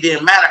 it really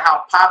didn't matter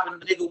how popping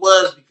the nigga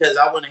was because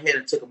I went ahead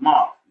and took him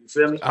off. You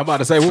feel me? I'm about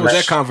to say, what was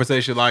that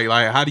conversation like?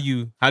 Like, how do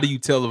you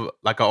tell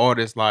like an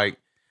artist, like,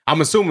 I'm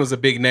assuming it's a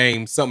big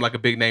name, something like a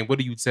big name. What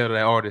do you tell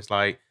that artist?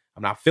 Like,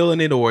 I'm not feeling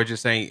it, or it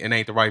just ain't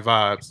the right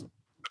vibes?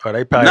 Or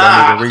they probably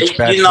don't need to reach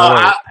back. You know,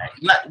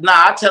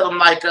 I tell them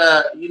like,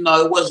 you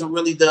know, it wasn't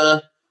really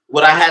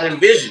what I had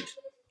envisioned.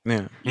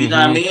 Yeah. You know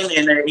what I mean?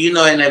 And you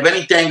know, and if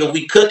anything, if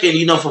we cooking,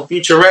 you know, for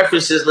future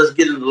references, let's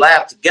get in the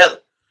lab together.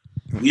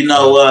 You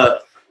know,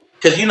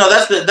 because you know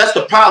that's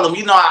the problem.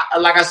 You know,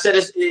 like I said,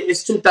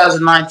 it's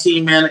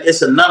 2019, man.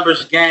 It's a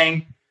numbers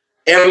game.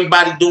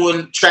 Everybody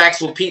doing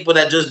tracks with people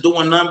that just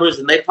doing numbers,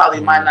 and they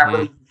probably might not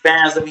really be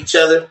fans of each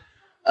other.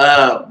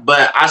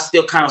 But I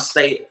still kind of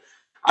stay.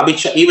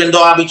 Even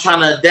though I be trying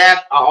to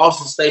adapt, I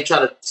also try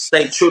to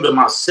stay true to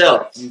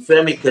myself. You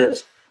feel me?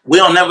 Because we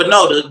don't never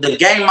know. The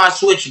game might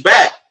switch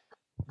back.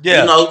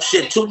 Yeah. You know,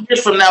 shit. 2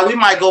 years from now, we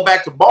might go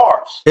back to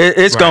bars.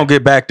 It's gonna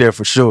get back there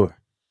for sure.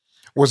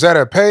 Was that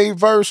a paid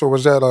verse or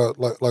was that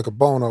like a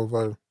Bono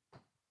verse?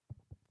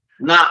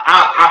 Nah,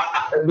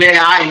 man,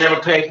 I ain't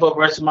never paid for a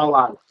verse in my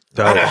life.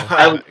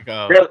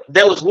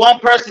 There was one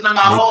person in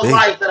my whole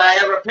life that I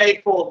ever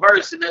paid for a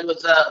verse, and it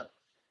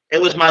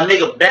was my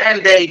nigga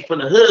Band-Aid from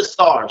the Hood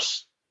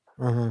Stars.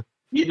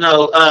 You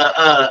know,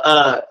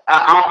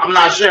 I'm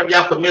not sure if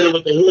y'all familiar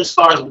with the Hood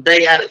Stars, but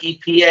they had an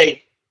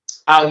EPA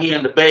out here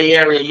in the Bay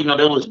Area. You know,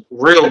 that was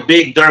real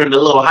big during the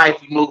little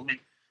hyphy movement.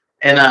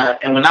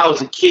 And when I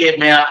was a kid,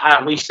 man,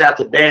 I reached out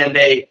to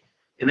Band-Aid,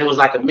 and it was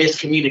like a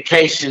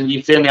miscommunication.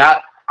 You feel me?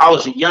 I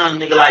was a young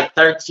nigga, like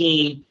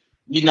 13,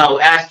 you know,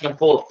 asking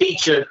for a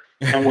feature.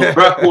 And when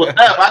bro pulled up,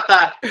 I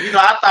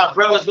thought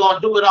bro was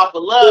gonna do it off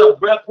of love.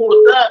 Bro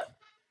pulled up,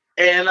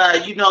 and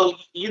you know,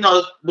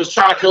 was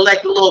trying to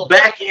collect a little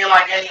back end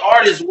like any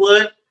artist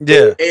would.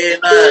 Yeah.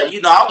 And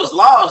you know, I was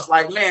lost.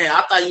 Like, man,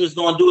 I thought he was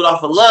gonna do it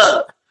off of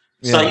love.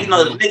 Yeah. So you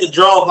know, the nigga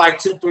drove like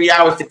 2-3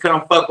 hours to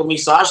come fuck with me.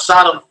 So I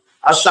shot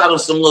him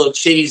some little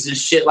cheese and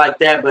shit like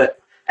that. But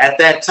at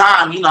that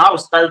time, you know, I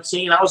was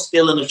 13. I was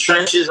still in the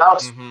trenches. I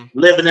was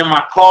living in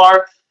my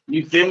car.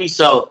 You feel me?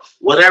 So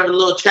whatever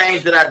little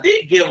change that I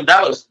did give him,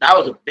 that was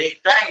a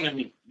big thing to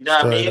me. You know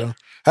what I mean?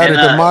 How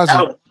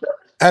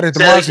did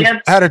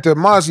the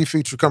Mozzie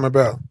feature come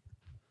about?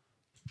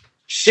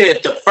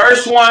 Shit, the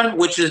first one,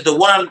 which is the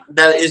one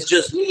that is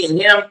just me and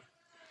him,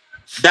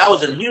 that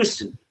was in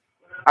Houston.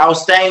 I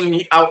was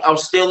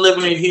still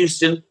living in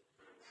Houston.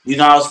 You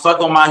know, I was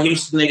fucking with my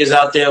Houston niggas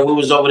out there. We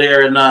was over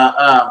there in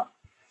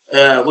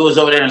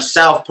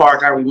South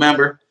Park, I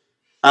remember.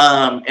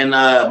 And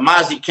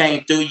Mozzie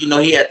came through. You know,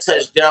 he had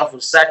touched down from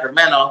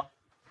Sacramento,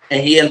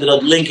 and he ended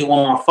up linking with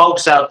my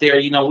folks out there.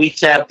 You know, we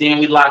tapped in,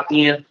 we locked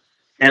in,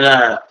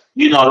 and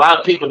you know, a lot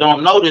of people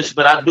don't know this,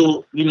 but I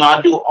do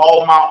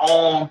all my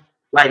own.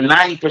 Like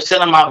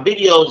 90% of my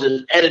videos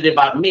is edited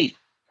by me.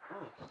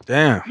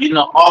 Damn. You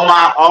know, all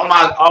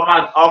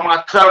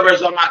my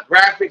covers, all my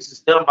graphics is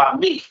done by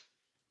me.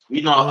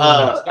 You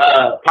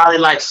know, probably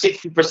like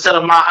 60%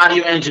 of my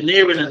audio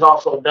engineering is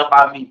also done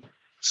by me.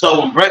 So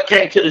when Brett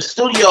came to the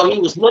studio, he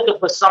was looking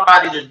for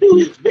somebody to do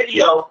his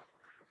video.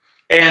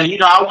 And, you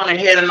know, I went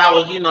ahead and I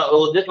was, you know, it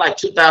was just like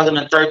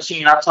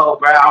 2013. I told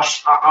Brett,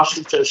 I'll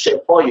shoot your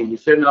shit for you. You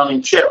feel me? On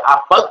the trip,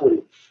 I fuck with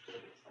it.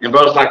 And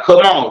bro's like, come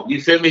on.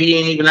 You feel me? He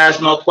ain't even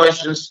asked no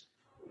questions.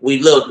 We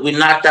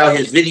knocked out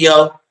his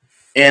video.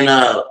 And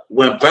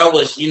when bro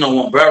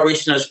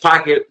reached in his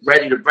pocket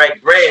ready to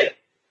break bread,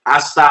 I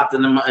stopped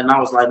him and I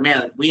was like,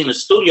 man, we in the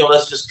studio,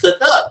 let's just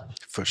cook up.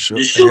 For sure.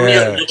 Just shoot me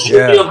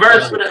a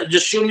verse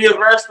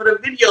for the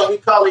video. We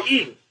call it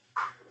even.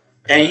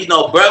 And you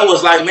know, bro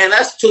was like, man,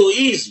 that's too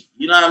easy.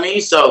 You know what I mean?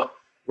 So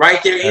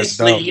right there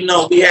instantly, you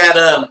know, we had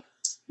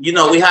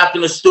we hopped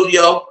in the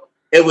studio.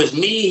 It was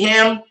me,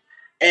 him,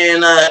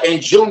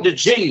 and June the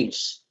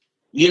Genius.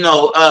 You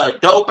know,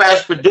 dope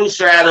ass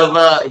producer out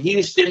of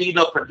Houston, you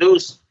know,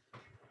 produced.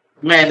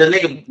 Man, the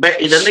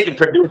nigga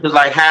produces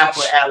like half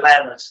of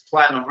Atlanta's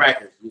platinum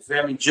records. You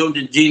feel me? June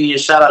the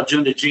Genius, shout out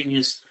June the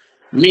Genius.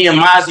 Me and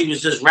Mozzie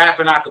was just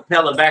rapping a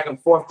cappella back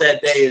and forth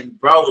that day, and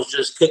bro was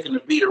just cooking the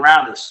beat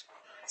around us.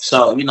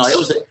 So it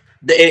was and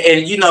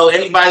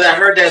anybody that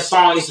heard that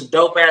song, it's a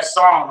dope ass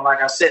song.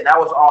 Like I said, that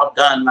was all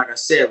done. Like I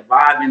said,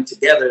 vibing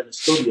together in the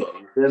studio.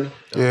 You feel me?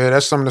 Yeah,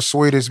 that's some of the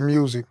sweetest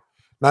music.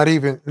 Not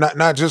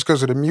not just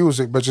because of the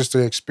music, but just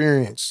the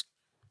experience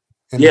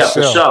in Yeah, for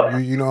itself. sure.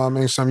 You know what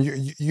I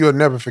mean? You'll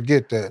never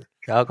forget that.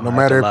 No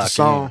matter if the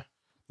song,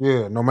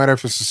 no matter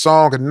if it's a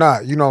song or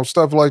not.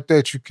 Stuff like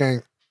that you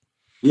can't.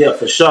 Yeah,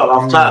 for sure.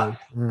 Off top.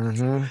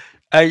 Mm-hmm.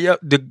 Hey, yo,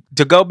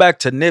 to go back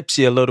to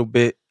Nipsey a little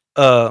bit,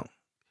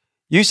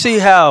 you see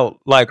how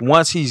like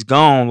once he's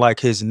gone, like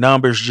his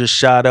numbers just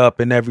shot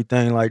up and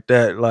everything like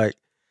that. Like,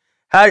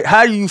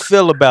 how do you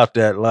feel about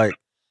that? Like,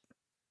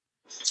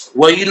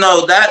 well,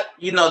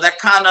 that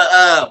kind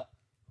of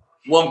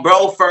when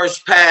bro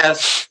first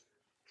passed,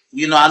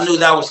 I knew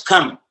that was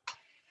coming.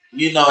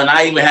 And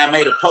I even had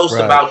made a post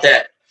about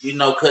that.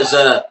 Because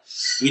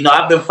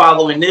I've been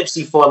following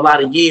Nipsey for a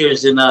lot of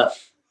years, and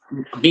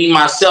being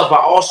myself, I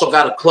also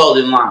got a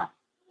clothing line.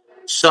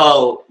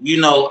 So,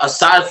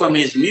 aside from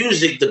his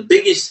music, the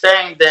biggest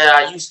thing that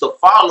I used to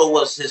follow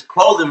was his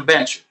clothing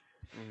venture.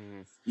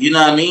 You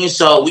know what I mean?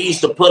 So we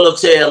used to pull up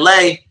to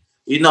LA,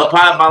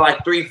 probably about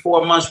like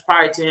 3-4 months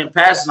prior to him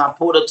passing. I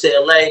pulled up to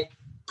LA,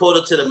 pulled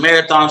up to the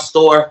Marathon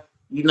store,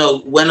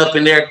 went up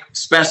in there,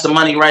 spent some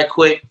money right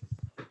quick.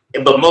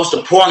 But most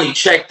importantly,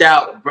 checked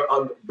out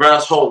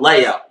bro's whole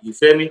layout. You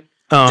feel me?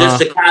 Just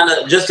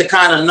to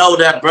kind of know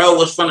that bro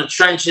was from the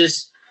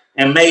trenches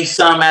and made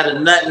some out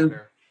of nothing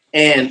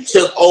and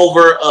took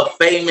over a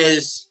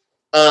famous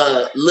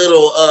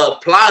little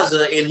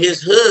plaza in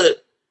his hood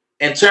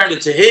and turned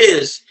it to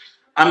his.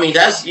 I mean,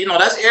 that's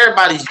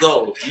everybody's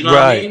goal. You know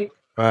what I mean?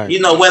 Right.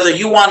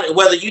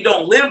 Whether you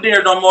don't live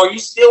there no more, you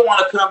still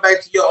want to come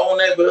back to your own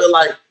neighborhood.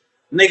 Like,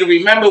 nigga,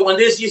 remember when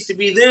this used to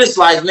be this?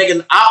 Like,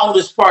 nigga, I own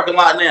this parking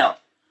lot now.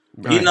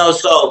 Right.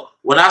 So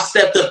when I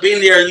stepped up in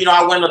there,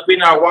 I went up in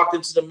there, I walked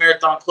into the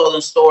Marathon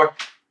clothing store.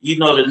 The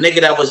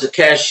nigga that was a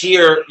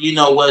cashier,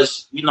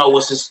 was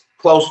his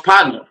close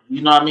partner.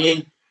 You know what I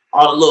mean?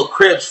 All the little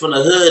crips from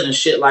the hood and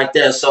shit like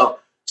that. So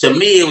to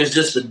me, it was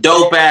just a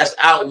dope ass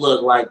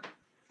outlook. Like,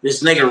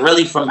 this nigga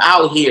really from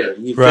out here.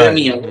 You feel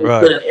me? And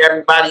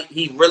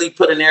he really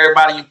putting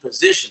everybody in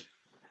position.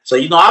 So,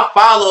 I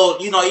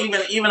followed,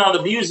 even on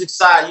the music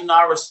side,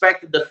 I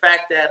respected the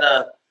fact that,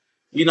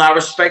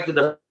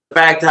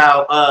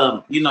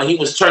 how, he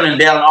was turning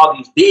down all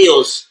these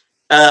deals,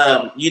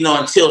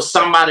 until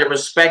somebody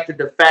respected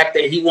the fact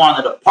that he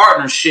wanted a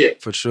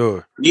partnership. For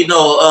sure.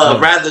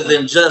 Rather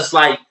than just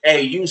like,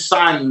 hey, you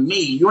signing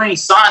me. You ain't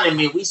signing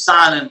me. We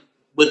signing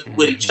with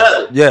each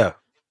other. Yeah.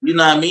 You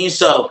know what I mean?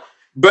 So,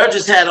 bro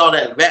just had all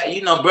that,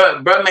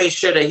 bro made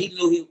sure that he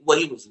knew what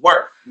he was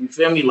worth. You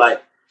feel me?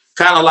 Like,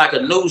 kind of like a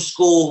new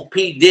school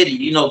P.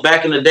 Diddy,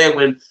 back in the day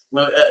when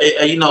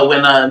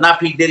not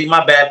P. Diddy,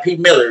 my bad, P.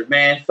 Miller,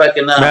 man,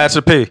 fucking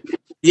Master P.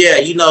 Yeah,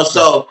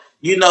 so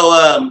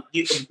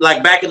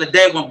like back in the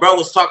day when bro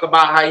was talking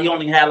about how he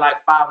only had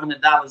like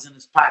 $500 in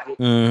his pocket,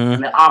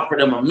 and they offered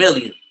him $1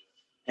 million,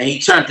 and he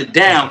turned it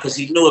down because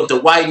he knew if the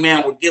white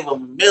man would give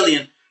him $1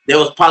 million, they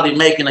was probably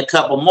making a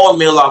couple more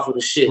mil off of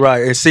the shit.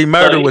 Right, and see,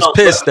 Murder was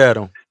pissed at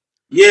him.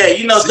 Yeah,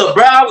 so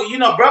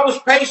bro was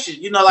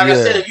patient. Like I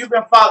said, if you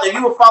were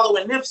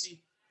following Nipsey,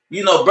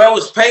 bro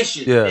was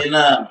patient. Yeah.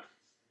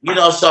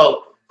 And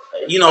so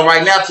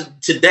right now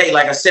today,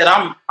 like I said,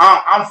 I'm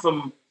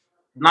from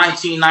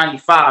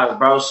 1995,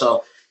 bro.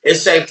 So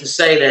it's safe to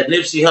say that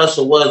Nipsey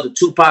Hussle was the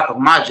Tupac of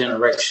my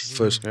generation.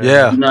 For sure.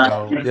 Yeah.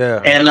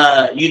 Yeah. And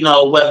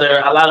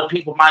whether a lot of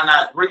people might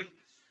not agree,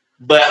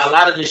 but a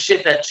lot of the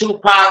shit that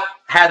Tupac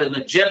had an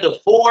agenda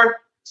for,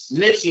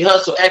 Nipsey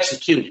Hussle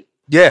executed.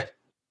 Yeah.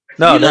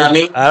 No, what I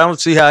mean? I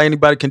don't see how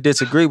anybody can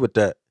disagree with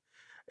that.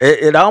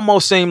 It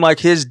almost seemed like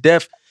his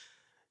death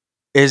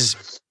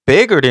is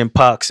bigger than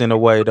Pac's in a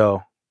way,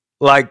 though.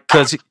 Like,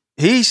 because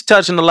he's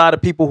touching a lot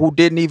of people who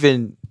didn't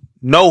even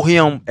know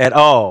him at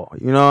all.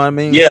 You know what I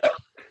mean? Yeah.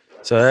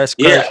 So that's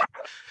crazy. Yeah.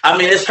 I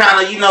mean, it's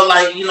kind of,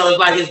 it's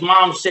like his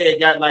mom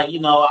said,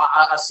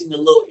 I seen a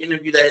little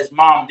interview that his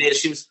mom did.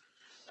 She was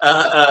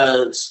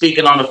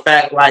speaking on the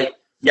fact, like,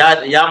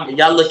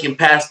 y'all looking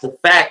past the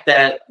fact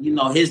that,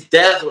 his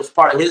death was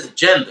part of his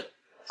agenda.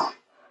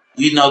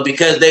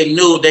 Because they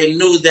knew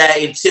that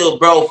until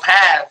bro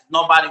passed,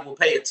 nobody will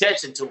pay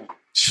attention to him.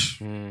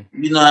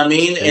 You know what I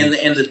mean?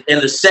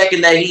 And the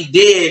second that he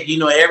did,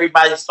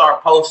 everybody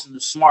started posting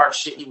the smart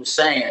shit he was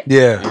saying.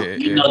 Yeah.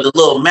 The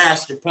little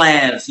master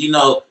plans,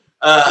 the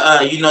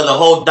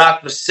whole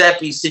Dr.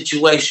 Seppi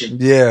situation.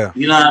 Yeah.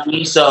 You know what I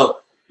mean? So,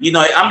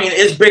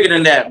 it's bigger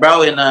than that,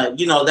 bro. And,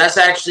 that's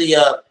actually,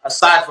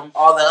 aside from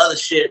all the other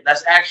shit,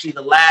 that's actually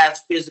the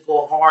last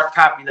physical hard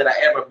copy that I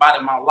ever bought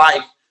in my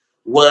life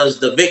was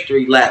the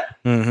Victory Lap.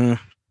 Mm-hmm.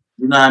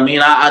 You know what I mean?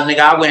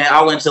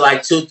 I went to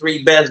like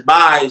 2-3 Best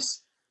Buys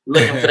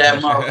looking for that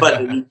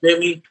motherfucker. You feel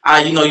me?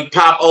 You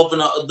pop open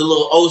the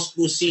little old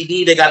school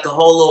CD. They got the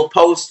whole little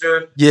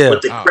poster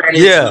with the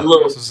credits and the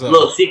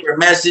little secret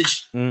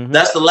message. Mm-hmm.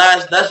 That's the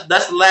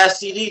last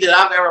CD that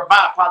I've ever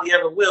bought, probably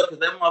ever will, because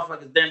that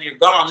motherfucker's damn near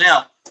gone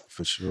now.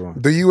 For sure.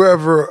 Do you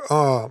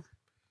ever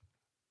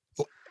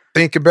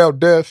think about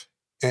death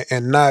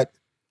and not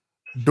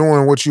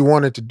doing what you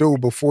wanted to do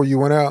before you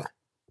went out?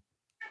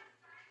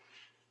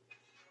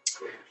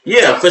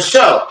 Yeah, for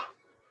sure.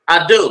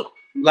 I do.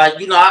 Like,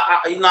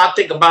 I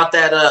think about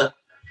that.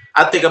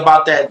 I think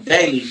about that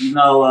daily.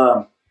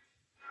 Right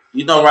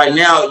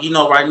now,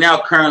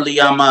 currently,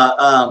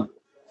 I'm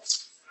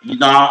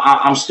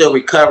still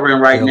recovering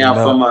right now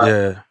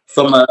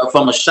from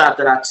a shot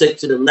that I took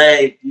to the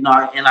leg. And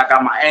I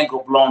got my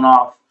ankle blown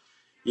off.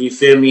 You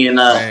feel me? And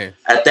at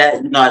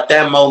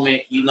that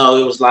moment,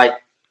 it was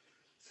like,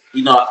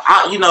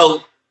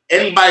 anybody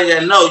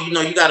that know,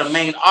 you got a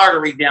main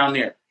artery down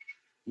there.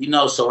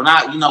 So when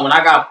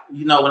I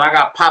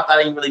got popped, I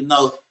didn't really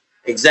know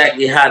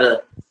exactly how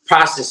to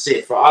process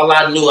it. For all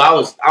I knew, I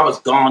was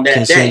gone that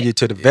day. Send you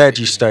to the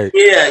veggie state.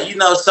 Yeah,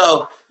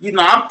 so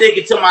I'm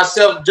thinking to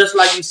myself, just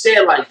like you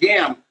said, like,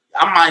 damn,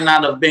 I might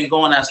not have been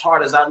going as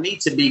hard as I need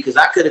to be, because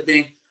I could have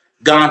been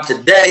gone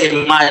today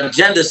and my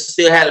agenda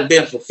still hadn't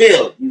been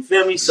fulfilled. You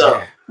feel me?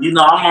 So I'm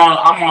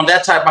on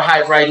that type of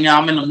hype right now.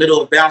 I'm in the middle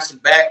of bouncing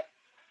back.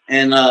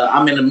 And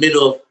I'm in the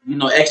middle of,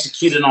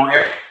 executing on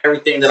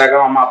everything that I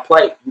got on my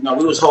plate.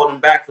 We was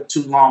holding back for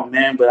too long,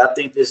 man. But I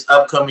think this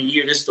upcoming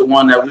year, this is the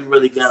one that we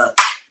really gonna,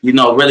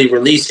 really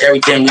release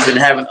everything we've been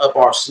having up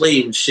our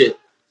sleeve and shit.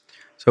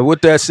 So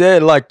with that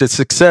said, like the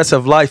success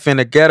of Life in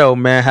the Ghetto,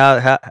 man,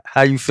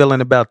 how you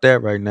feeling about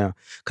that right now?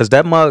 Because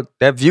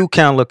that view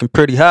count looking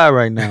pretty high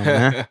right now,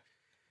 man.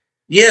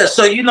 Yeah,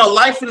 so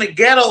Life in the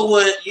Ghetto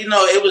was, it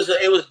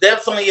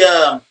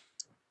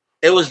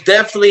was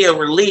definitely a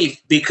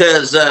relief,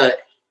 because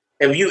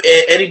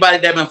anybody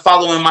that been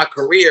following my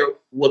career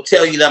will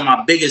tell you that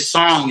my biggest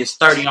song is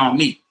 30 on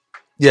Me.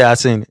 Yeah, I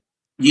seen it.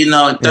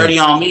 And 30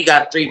 on Me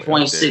got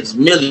 3.6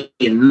 million.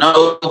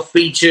 No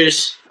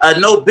features,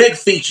 no big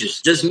features,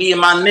 just me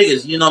and my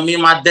niggas, me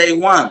and my day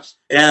ones.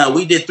 And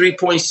we did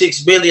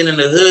 3.6 billion in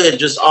the hood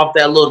just off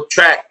that little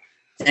track.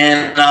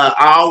 And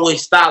I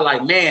always thought,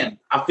 like, man,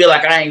 I feel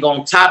like I ain't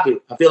gonna top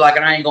it. I feel like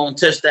I ain't gonna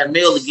touch that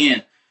mill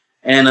again.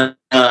 And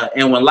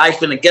when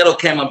Life in the Ghetto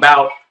came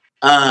about,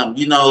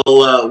 we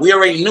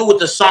already knew what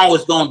the song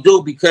was gonna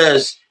do,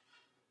 because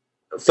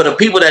for the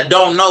people that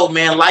don't know,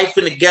 man, Life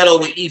in the Ghetto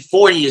with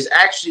E40 is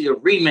actually a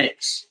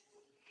remix.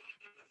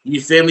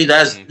 You feel me?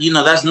 That's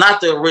that's not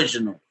the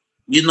original.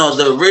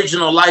 The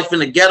original Life in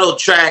the Ghetto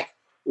track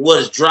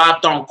was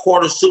dropped on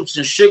Quarter Soups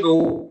and Sugar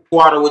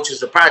Water, which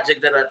is a project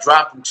that I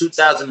dropped in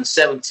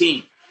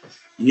 2017.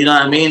 You know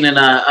what I mean? And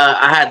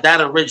I had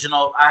that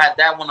original. I had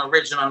that one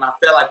original, and I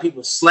felt like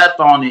people slept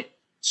on it.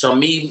 So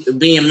me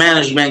being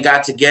management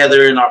got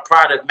together, and our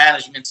product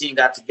management team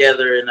got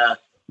together, and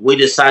we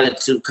decided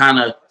to kind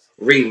of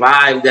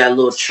revive that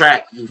little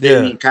track. You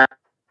feel me? Kind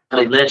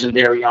of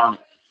legendary on it.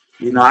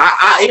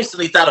 I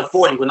instantly thought of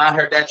 40 when I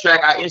heard that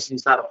track. I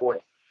instantly thought of 40.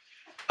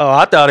 Oh,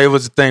 I thought it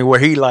was a thing where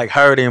he like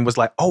heard it and was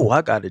like, "Oh,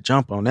 I got to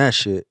jump on that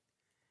shit."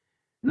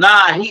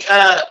 Nah, he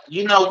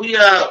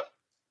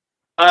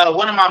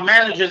one of my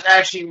managers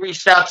actually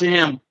reached out to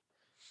him,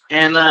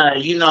 and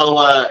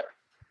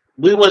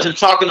we wasn't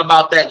talking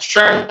about that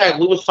track.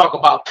 We was talking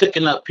about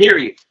Cooking Up,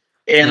 period.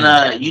 And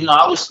I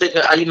was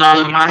thinking, in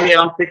my head,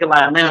 I'm thinking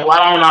like, man, why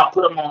don't I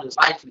put him on this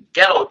Life in the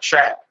Ghetto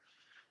track?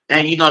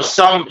 And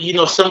some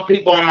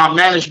people on my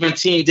management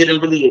team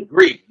didn't really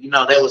agree.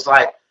 They was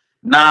like,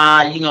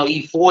 nah,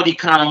 E40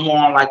 kind of more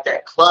on like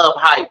that club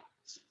hype.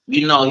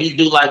 He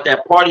do like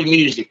that party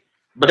music.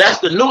 But that's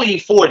the new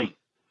E40.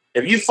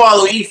 If you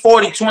follow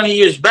E40 20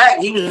 years back,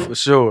 he was for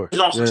sure. He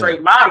was on some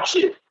straight mob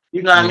shit.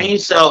 You know what I mean?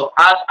 So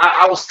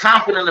I was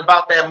confident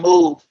about that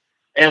move.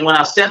 And when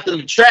I sent him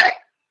the track,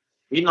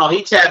 he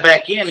tapped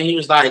back in and he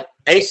was like,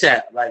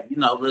 ASAP, like,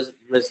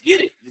 let's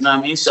get it. You know what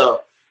I mean?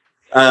 So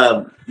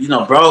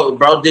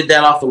bro did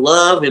that off of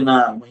love. And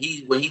when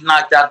he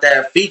knocked out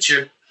that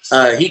feature,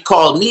 he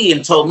called me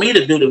and told me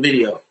to do the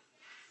video.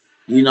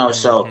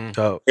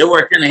 So it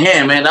worked in the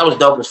hand, man. That was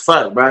dope as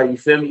fuck, bro. You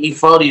feel me?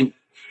 E40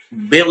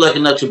 been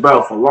looking up to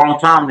bro for a long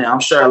time now. I'm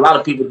sure a lot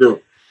of people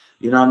do.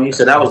 You know what I mean?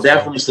 So that was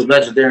definitely some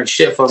legendary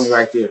shit for me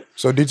right there.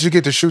 So did you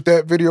get to shoot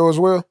that video as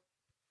well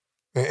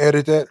and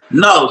edit that?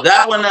 No,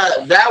 that one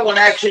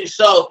actually.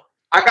 So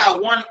I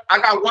got one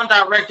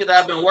director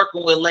that I've been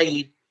working with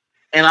lately,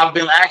 and I've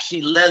been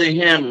actually letting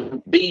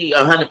him be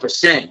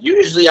 100%.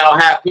 Usually I'll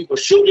have people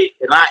shoot it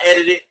and I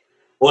edit it,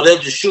 or they'll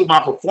just shoot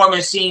my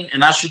performance scene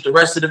and I shoot the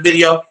rest of the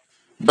video.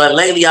 But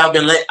lately I've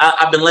been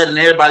letting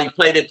everybody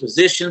play their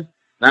position.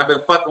 And I've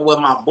been fucking with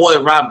my boy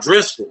Rob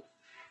Driscoll.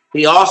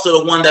 He also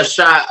the one that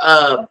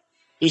shot.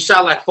 He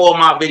shot like 4 of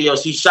my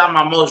videos. He shot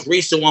my most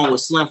recent one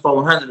with Slim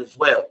 400 as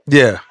well.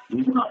 Yeah,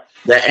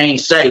 that ain't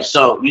safe.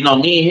 So me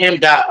and him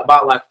got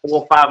about like 4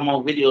 or 5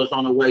 more videos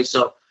on the way.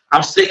 So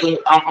I'm sticking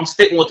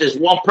with this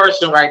one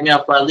person right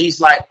now for at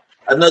least like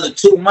another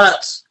 2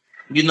 months.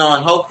 And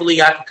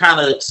hopefully I can kind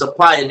of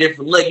supply a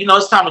different look.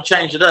 It's time to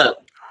change it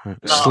up.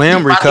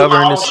 Slim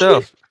recovering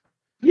itself.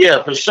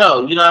 Yeah, for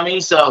sure. You know what I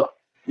mean? So.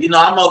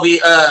 I'm gonna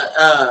be.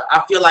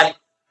 I feel like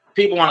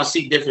people want to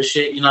see different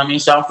shit. You know what I mean?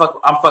 So I'm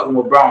fucking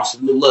with bro on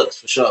some new looks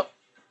for sure.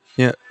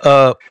 Yeah.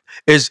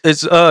 Is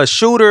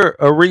Shooter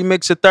a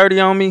remix of 30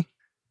 on Me?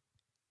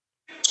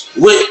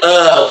 With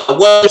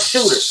what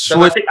shooter?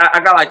 So I think I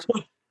got like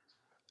two.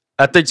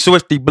 I think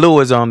Swifty Blue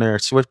is on there.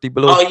 Swifty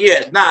Blue. Oh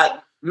yeah,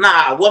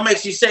 nah. What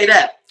makes you say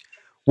that?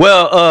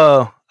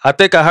 Well, I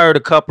think I heard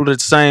a couple of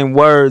the same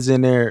words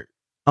in there.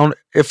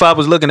 If I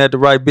was looking at the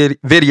right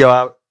video,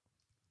 I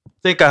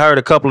think I heard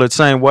a couple of the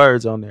same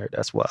words on there.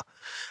 That's why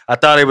I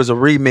thought it was a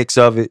remix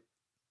of it.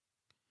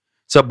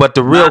 So, but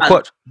the real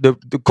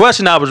the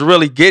question I was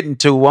really getting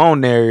to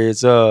on there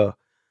is, I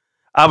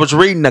was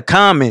reading the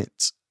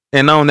comments,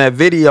 and on that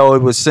video,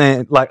 it was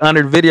saying, like,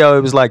 under the video,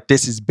 it was like,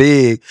 this is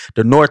big.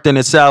 The North and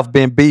the South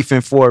been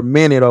beefing for a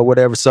minute or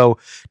whatever. So,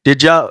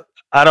 did y'all?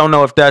 I don't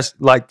know if that's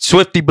like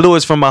Swifty Blue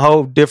is from a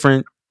whole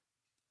different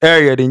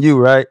area than you,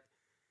 right?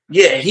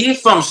 Yeah, he's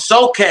from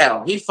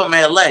SoCal. He's from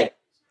LA.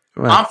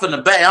 Right. I'm from the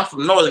Bay. I'm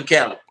from Northern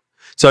Cali.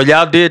 So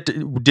y'all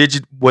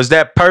was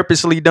that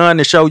purposely done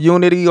to show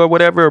unity or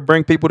whatever, or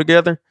bring people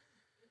together?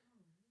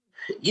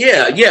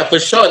 Yeah, for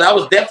sure. That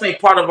was definitely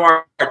part of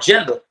our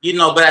agenda,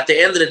 but at the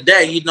end of the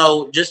day,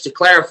 just to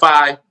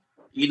clarify,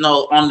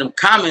 on the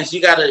comments,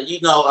 you gotta, a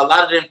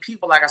lot of them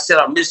people, like I said,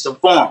 are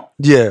misinformed.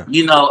 Yeah.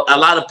 A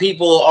lot of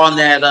people on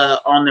that,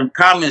 on them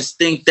comments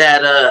think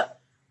that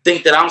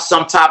I'm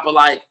some type of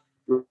like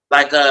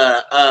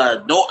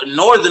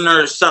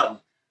northerner or something.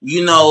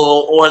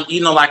 Or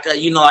like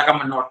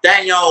I'm a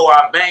Norteño or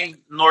I bang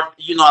North,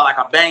 like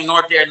I bang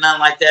North there, nothing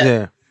like that.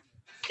 Yeah.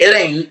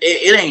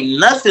 It ain't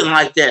nothing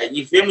like that.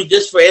 You feel me?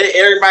 Just for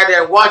everybody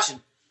that watching,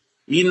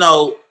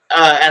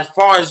 as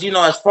far as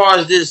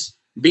this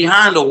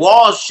behind the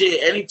wall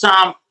shit,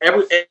 anytime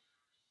if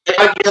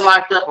I get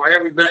locked up or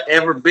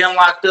ever been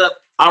locked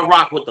up, I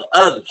rock with the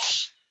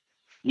others.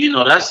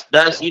 That's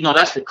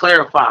to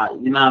clarify.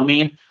 You know what I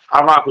mean?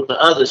 I rock with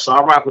the others. So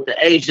I rock with the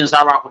Asians.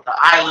 I rock with the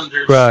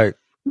Islanders. Right.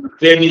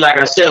 Feel me? Like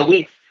I said,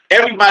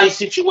 everybody's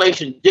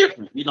situation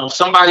different.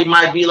 Somebody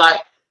might be like,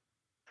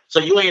 so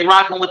you ain't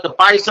rocking with the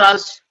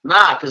paisas?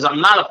 Nah, because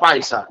I'm not a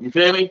paisa. You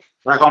feel me?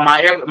 Like on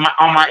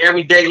my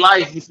everyday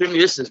life, you feel me?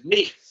 This is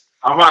me.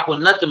 I rock with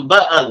nothing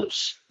but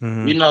others.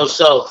 Mm-hmm.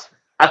 So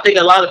I think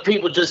a lot of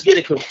people just get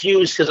it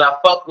confused because I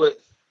fuck with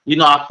a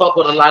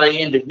lot of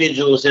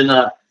individuals, and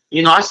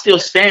I still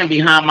stand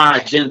behind my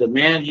agenda,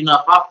 man. If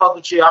I fuck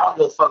with you, I don't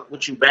give a fuck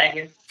with you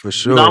banging. For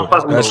sure. I'm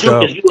fucking with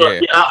you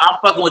because I'm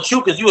fucking with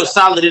you because you're a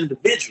solid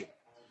individual.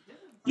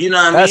 You know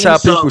what I mean? That's how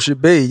people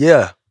should be,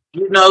 yeah.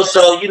 Because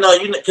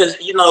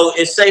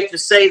it's safe to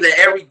say that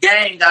every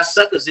gang got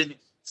suckers in it,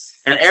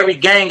 and every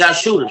gang got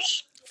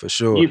shooters. For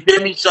sure. You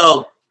feel me?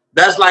 So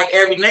that's like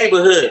every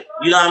neighborhood.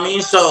 You know what I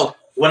mean? So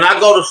when I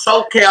go to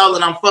SoCal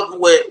and I'm fucking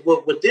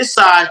with this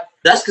side,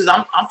 that's because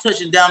I'm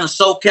touching down in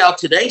SoCal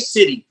to their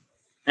city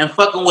and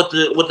fucking with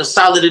the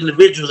solid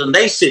individuals in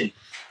their city.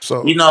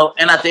 So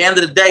and at the end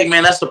of the day,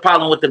 man, that's the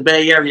problem with the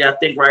Bay Area. I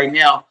think right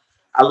now,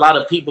 a lot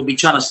of people be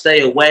trying to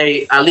stay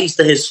away. At least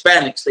the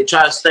Hispanics, they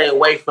try to stay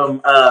away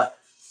from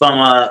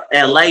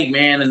LA,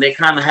 man, and they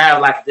kind of have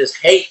like this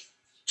hate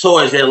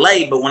towards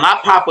LA. But when I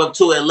pop up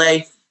to LA,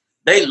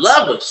 they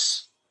love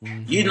us.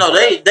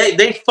 Mm-hmm.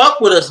 They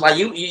fuck with us. Like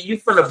you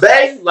from the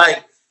Bay,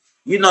 like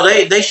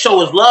they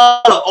show us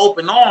love,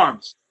 open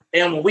arms.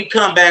 And when we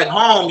come back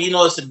home,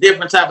 it's a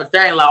different type of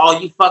thing. Like, oh,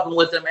 you fucking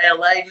with them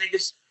LA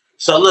niggas.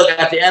 So look,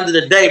 at the end of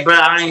the day, bro,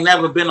 I ain't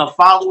never been a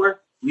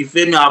follower. You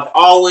feel me? I've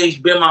always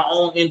been my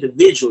own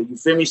individual. You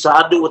feel me? So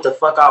I do what the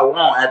fuck I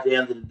want at the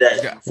end of the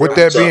day. With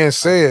that being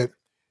said,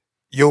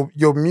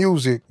 your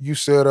music, you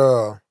said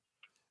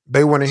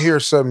they want to hear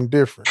something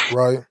different,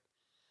 right?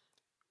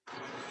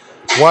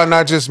 Why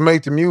not just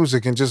make the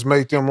music and just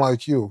make them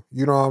like you?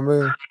 You know what I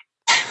mean?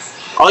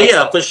 Oh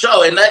yeah, for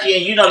sure. And that's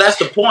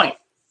the point.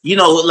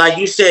 Like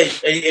you said,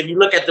 if you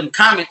look at them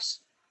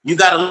comments, you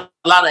got a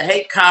lot of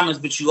hate comments,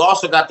 but you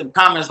also got them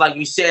comments, like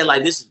you said,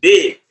 like this is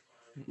big.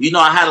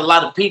 I had a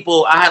lot of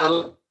people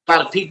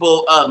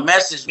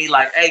message me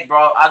like, hey,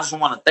 bro, I just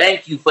want to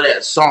thank you for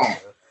that song.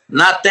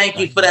 Not thank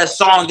you for that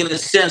song in the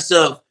sense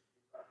of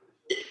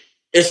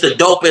it's the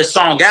dopest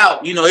song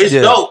out. It's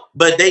dope,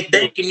 but they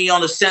thanking me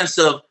on the sense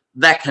of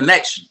that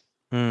connection.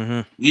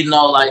 Mm-hmm.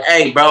 Like,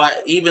 hey, bro,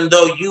 even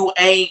though you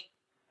ain't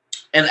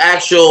an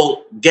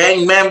actual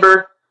gang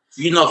member,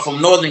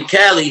 from Northern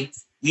Cali,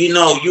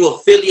 you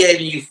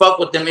affiliated, you fuck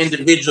with them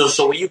individuals.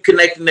 So when you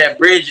connecting that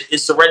bridge,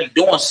 it's already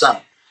doing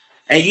something.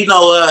 And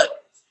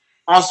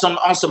on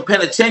some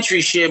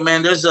penitentiary shit,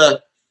 man, there's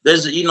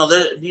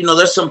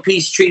some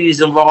peace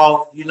treaties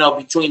involved,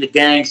 between the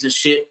gangs and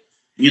shit.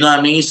 You know what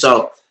I mean?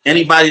 So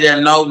anybody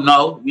that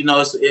know,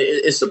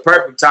 it's the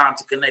perfect time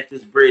to connect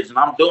this bridge, and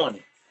I'm doing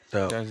it.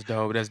 That's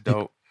dope. That's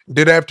dope.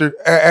 Did after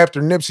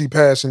Nipsey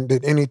passing,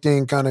 did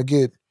anything kind of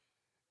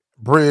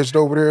bridged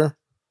over there?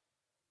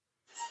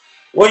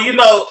 Well,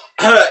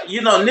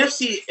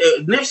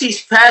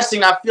 Nipsey's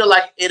passing, I feel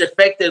like it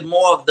affected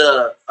more of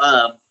the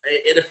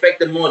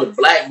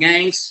black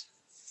gangs,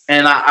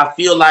 and I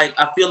feel like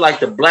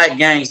the black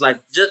gangs,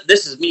 like, just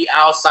this is me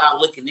outside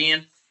looking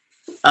in.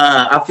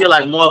 I feel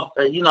like more,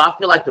 I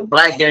feel like the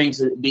black gangs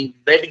they be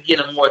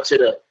getting more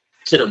to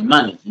to the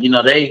money. You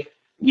know, they,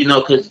 you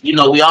know, because, you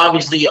know, we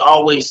obviously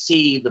always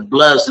see the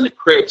Bloods and the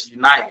Crips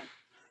united.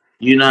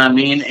 You know what I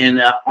mean? And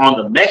on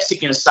the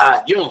Mexican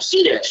side, you don't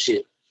see that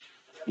shit.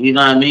 You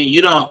know what I mean?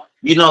 You don't,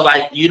 you know,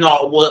 like, you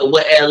know,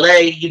 what LA,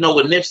 you know,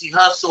 what Nipsey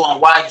Hussle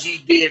and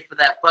YG did for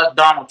that Fuck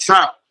Donald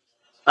Trump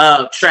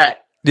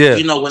track. Yeah.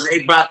 You know, when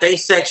they brought their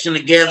section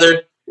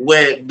together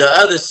with the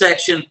other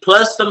section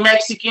plus the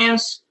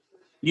Mexicans,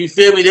 you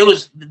feel me?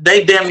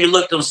 They damn near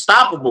looked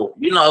unstoppable.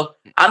 You know,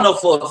 I know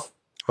for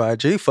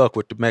YG fuck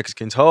with the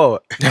Mexicans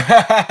hard.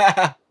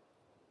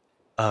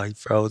 Oh, he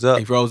froze up.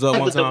 He froze up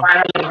one time.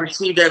 I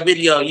received that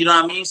video, you know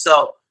what I mean?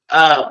 So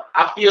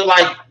I feel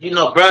like, you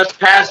know, bruh's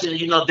passion,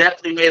 you know,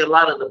 definitely made a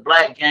lot of the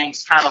black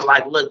gangs kind of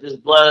like, look, this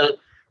Blood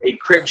and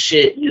Crip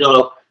shit, you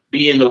know,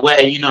 be in the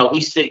way. You know, we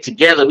stick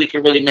together, we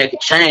can really make a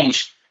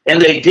change. And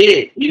they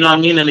did, you know what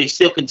I mean? And they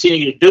still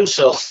continue to do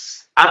so.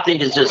 I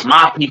think it's just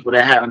my people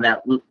that having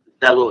that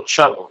little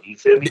trouble. You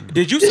feel me?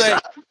 Did you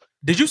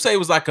say it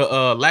was like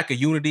a lack of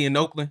unity in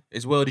Oakland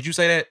as well? Did you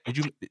say that?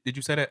 Did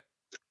you say that?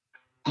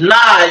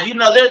 Nah, you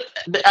know,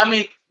 I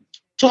mean,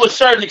 to a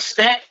certain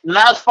extent,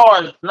 not as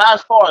far as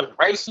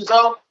races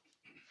though.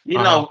 You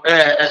know,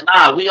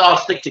 nah, we all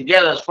stick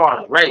together as far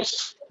as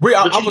race.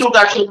 But you do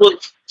got your little,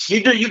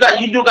 you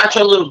do got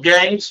your little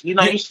gangs. You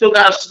know, you still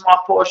got a small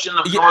portion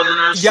of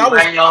Northerners,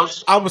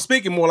 I was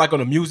speaking more like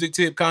on a music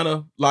tip, kind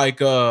of like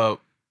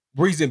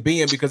reason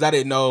being because I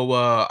didn't know.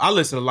 I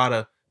listen to a lot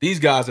of these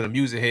guys in the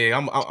music head.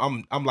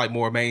 I'm like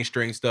more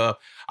mainstream stuff.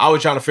 I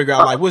was trying to figure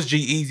out like what's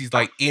G-Eazy's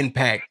like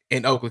impact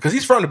in Oakland because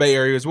he's from the Bay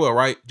Area as well,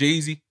 right?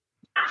 G-Eazy.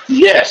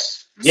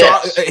 Yes.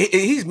 Yes. So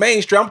he's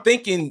mainstream. I'm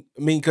thinking.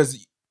 I mean,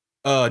 because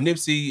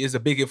Nipsey is a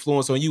big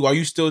influence on you. Are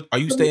you staying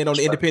on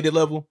the independent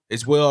level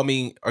as well? I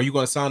mean, are you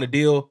going to sign a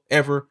deal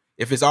ever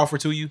if it's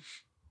offered to you?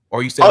 Or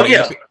are you staying? Oh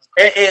yeah.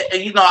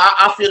 And, you know,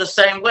 I feel the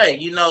same way.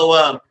 You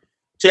know,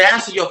 to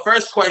answer your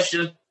first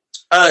question.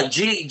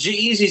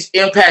 G-Eazy's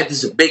impact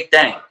is a big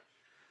thing,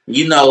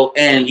 you know,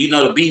 and, you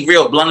know, to be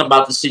real blunt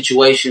about the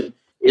situation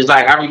is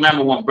like, I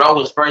remember when bro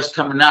was first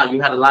coming out, you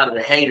had a lot of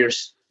the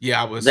haters.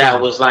 Yeah, was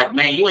like,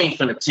 man, you ain't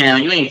from the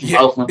town. You ain't from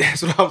Oakland.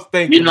 That's what I was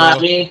thinking. You know what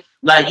I mean?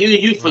 Like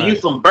you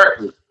from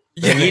Berkeley.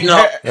 Yeah. You know,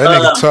 that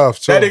nigga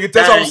tough. That nigga,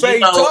 that's what I'm saying, you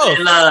know, tough.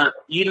 And,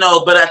 you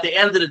know, but at the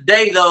end of the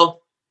day, though,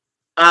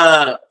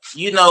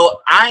 you know,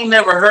 I ain't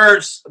never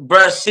heard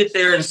bruh sit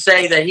there and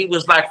say that he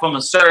was like from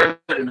a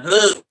certain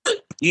hood.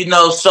 You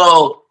know,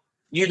 so,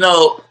 you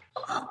know.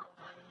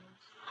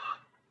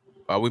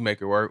 We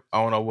make it work.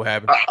 I don't know what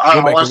happened.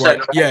 We'll make it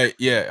work.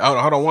 Yeah.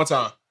 Hold on one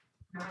time.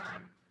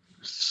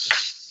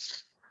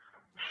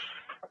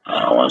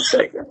 1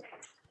 second.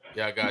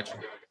 Yeah, I got you.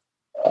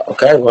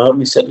 Okay, well, let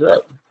me set it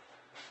up.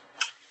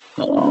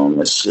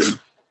 Let's see.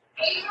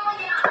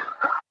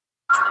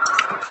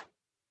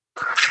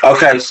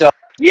 Okay, so,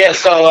 yeah,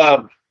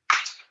 so,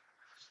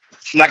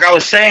 like I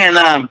was saying,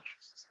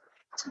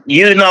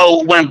 you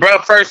know, when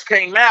bruh first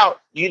came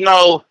out, you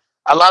know,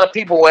 a lot of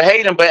people were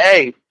hating, but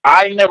hey,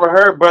 I never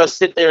heard bruh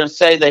sit there and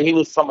say that he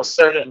was from a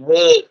certain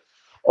hood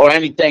or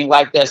anything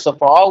like that. So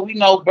for all we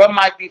know, bruh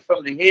might be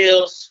from the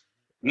hills.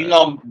 You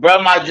know,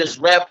 bruh might just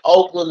rep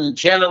Oakland in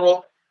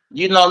general.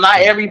 You know,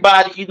 not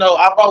everybody, you know,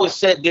 I've always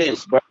said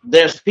this, bro.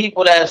 There's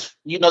people that's,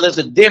 you know, there's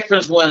a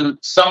difference when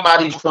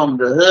somebody's from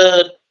the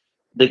hood,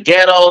 the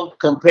ghetto,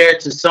 compared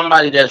to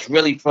somebody that's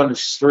really from the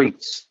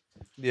streets.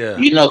 Yeah.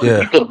 You know,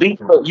 you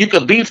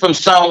could be from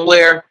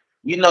somewhere,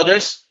 you know,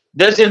 there's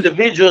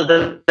individuals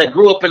that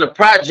grew up in the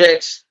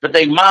projects, but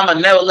their mama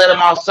never let them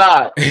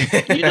outside.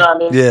 You know what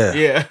I mean?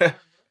 Yeah.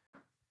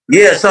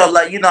 Yeah, so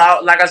like, you know,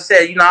 like I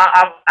said, you know,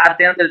 I at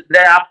the end of the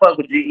day, I fuck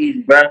with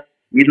G-Eazy, bro.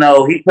 You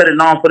know, he put it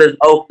on for this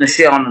Oakland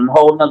shit on a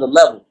whole nother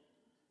level.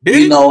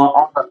 You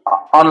know,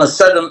 on a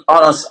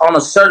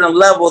certain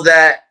level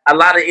that a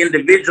lot of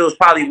individuals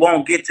probably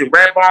won't get to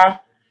rap on,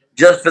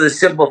 just for the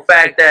simple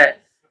fact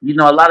that, you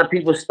know, a lot of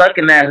people stuck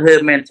in that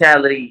hood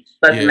mentality,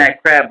 stuck in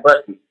that crab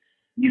bucket.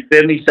 You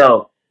feel me?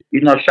 So,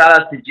 you know, shout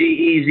out to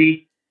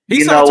G-Eazy.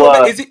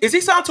 Is he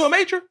signed to a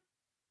major?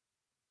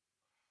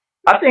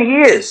 I think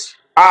he is.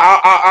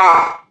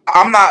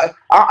 I'm not.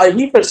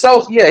 He for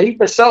sure. Yeah, he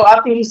for sure.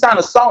 I think he signed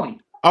to Sony.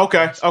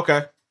 Okay.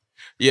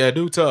 Yeah,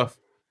 dude, tough.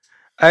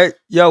 Hey,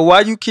 yo, why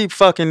you keep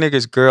fucking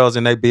niggas girls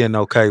and they being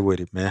okay with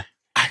it, man?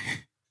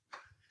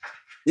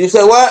 You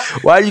say what?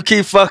 Why you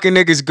keep fucking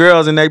niggas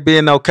girls and they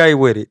being okay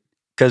with it?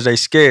 Cause they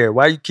scared.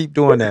 Why you keep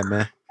doing that,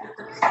 man?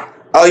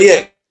 Oh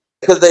yeah,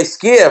 cause they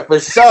scared for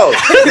sure.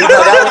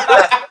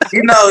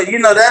 You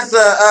know that's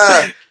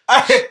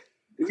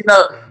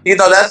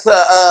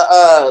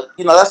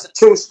that's a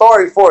true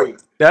story for you.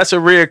 That's a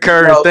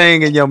reoccurring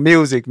thing in your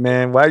music,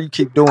 man. Why you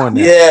keep doing that?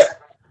 Yeah,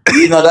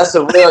 you know that's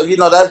a real. You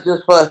know that's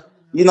just for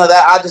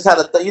that I just had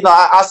a.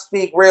 I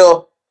speak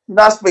real. You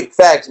know, I speak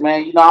facts,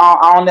 man. You know,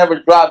 I don't never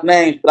drop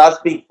names, but I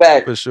speak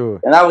facts for sure.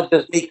 And that was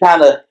just me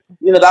kind of.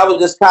 You know, that was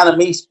just kind of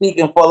me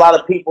speaking for a lot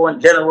of people in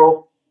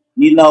general.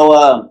 It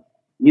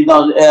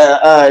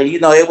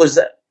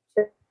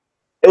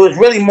was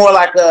really more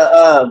like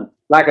a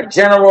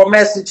general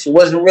message. It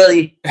wasn't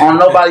really on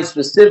nobody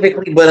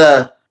specifically,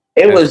 but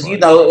It was, you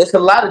know, it's a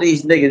lot of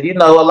these niggas. You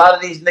know, a lot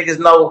of these niggas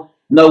know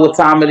what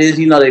time it is.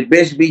 You know, they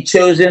bitch be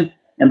choosing,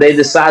 and they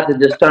decide to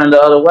just turn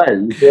the other way.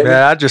 You feel me?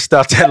 Man, I just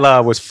thought that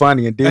line was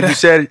funny, and then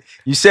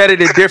you said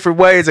it in different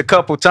ways a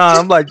couple times.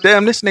 I'm like,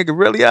 damn, this nigga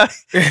really out.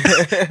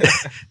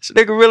 This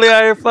nigga really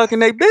out here fucking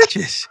they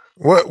bitches.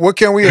 What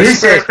can we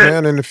expect,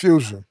 man, in the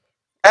future?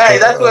 Hey,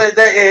 that's what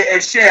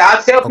and shit. I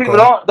tell people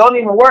don't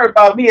even worry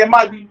about me. It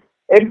might be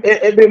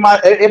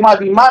it might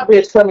be my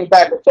bitch coming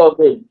back with your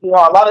bitch. You know,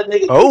 a lot of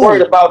niggas be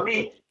worried about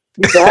me.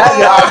 You can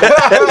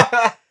have your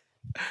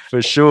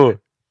for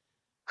sure.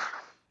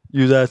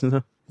 You was asking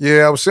something?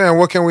 Yeah, I was saying,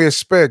 what can we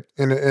expect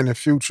in the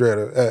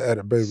future at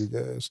a Baby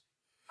Gas?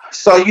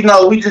 So you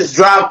know, we just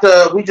dropped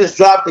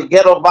the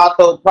Ghetto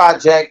Vato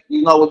project.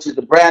 You know, which is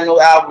the brand new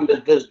album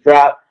that just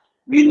dropped.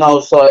 You know,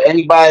 so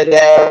anybody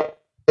that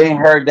ain't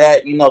heard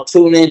that, you know,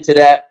 tune into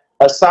that.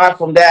 Aside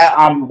from that,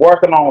 I'm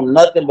working on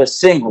nothing but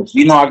singles.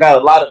 You know, I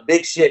got a lot of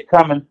big shit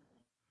coming.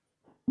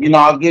 You know,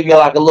 I'll give you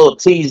like a little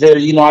teaser.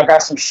 You know, I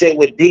got some shit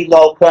with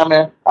D-Lo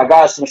coming. I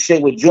got some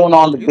shit with June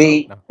on the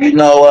beat. You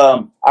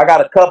know, I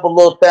got a couple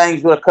little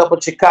things with a couple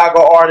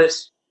Chicago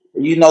artists,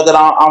 you know, that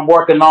I'm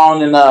working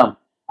on. And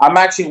I'm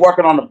actually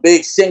working on a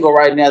big single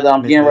right now that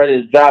I'm getting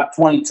ready to drop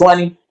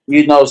 2020.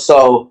 You know,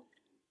 so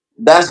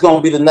that's going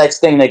to be the next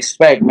thing to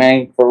expect,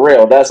 man. For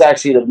real. That's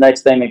actually the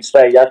next thing to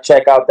expect. Y'all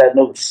check out that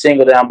new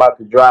single that I'm about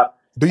to drop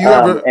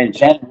in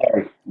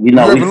January. You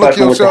know,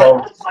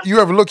 you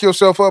ever look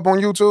yourself up on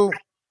YouTube?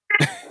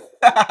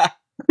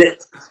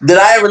 Did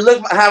I ever look?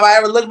 Have I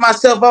ever looked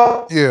myself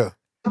up? Yeah.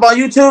 On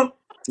YouTube?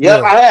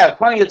 Yep, I have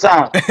plenty of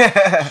time.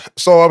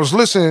 So I was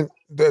listening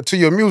to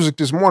your music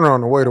this morning on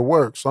the way to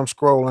work. So I'm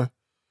scrolling,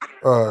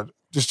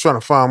 just trying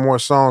to find more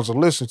songs to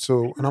listen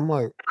to, and I'm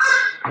like,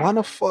 why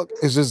the fuck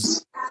is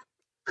this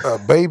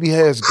Baby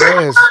Has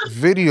Gas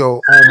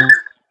video on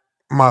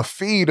my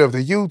feed of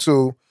the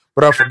YouTube?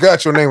 But I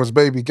forgot your name was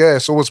Baby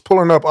Gas, so it's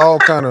pulling up all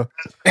kind of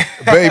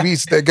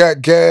babies that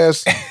got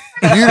gas.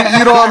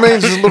 You know what I mean?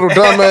 Just a little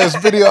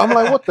dumbass video. I'm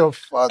like, what the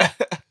fuck?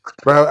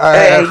 Bro,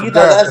 that's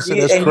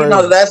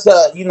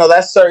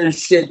certain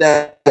shit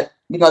that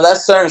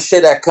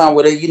come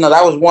with it. You know,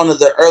 that was one of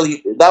the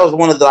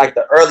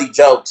early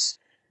jokes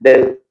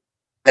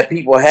that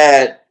people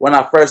had when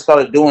I first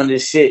started doing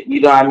this shit.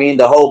 You know what I mean?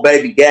 The whole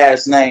Baby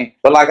Gas name.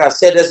 But like I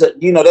said, there's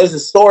a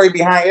story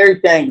behind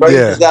everything, bro. Yeah.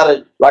 You just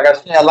gotta, like I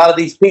said, a lot of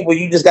these people,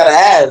 you just gotta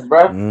ask,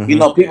 bro. Mm-hmm. You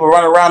know, people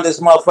run around this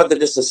motherfucker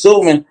just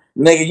assuming,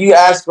 nigga, you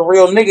ask a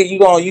real nigga, you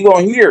gonna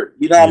hear.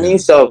 You know what I mean?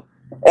 So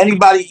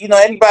anybody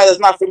that's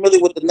not familiar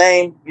with the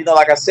name, you know,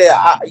 like I said,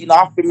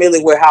 I'm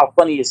familiar with how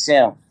funny it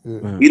sounds.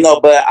 Mm-hmm. You know,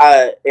 but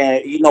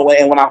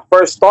when I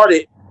first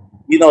started,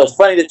 you know, it's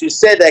funny that you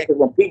said that, because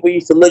when people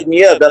used to look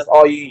me up, that's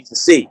all you used to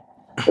see.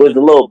 It was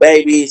the little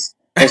babies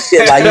and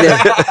shit like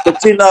that. But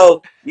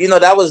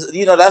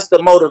that's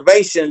the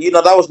motivation. You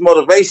know, that was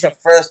motivation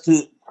for us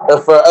to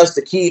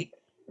keep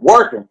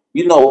working.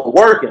 You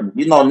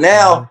know,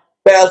 now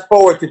fast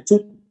forward to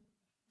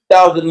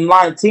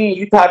 2019,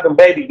 you typing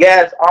Baby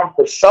Gas, I'm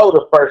for sure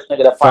the first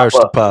nigga that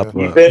pop up.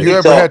 You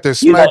ever had to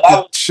smack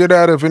the shit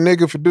out of a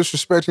nigga for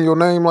disrespecting your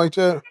name like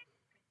that?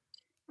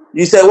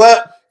 You said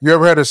what? You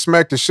ever had to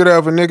smack the shit out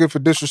of a nigga for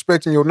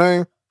disrespecting your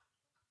name?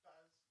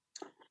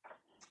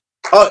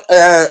 Or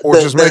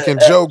just making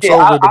jokes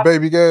over the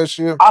Baby Gas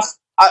shit? I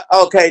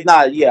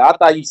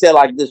thought you said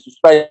like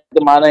disrespecting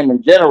my name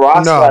in general.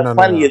 I saw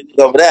plenty of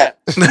over that.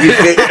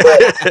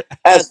 But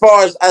as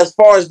far as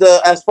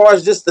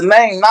just the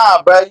name,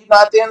 nah, bro. You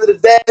know, at the end of the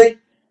day,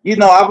 you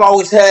know, I've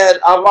always had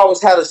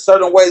a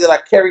certain way that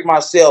I carry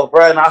myself,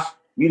 bro, and I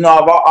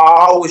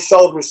always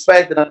showed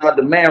respect and I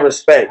demand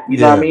respect. You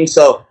know what I mean?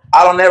 So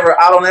I don't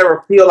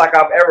ever feel like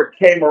I've ever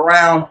came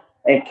around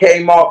and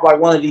came off like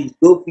one of these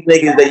goofy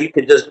niggas that you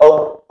could just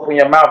open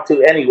your mouth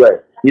to anyway.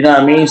 You know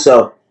what I mean?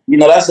 So, you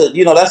know, that's a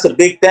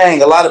big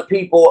thing. A lot of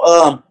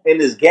people in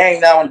this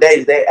game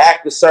nowadays, they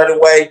act a certain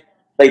way,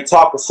 they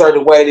talk a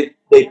certain way,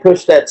 they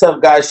push that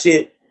tough guy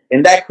shit,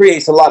 and that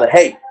creates a lot of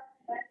hate.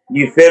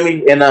 You feel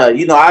me? And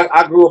you know,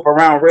 I grew up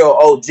around real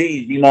OGs,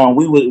 you know, and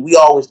we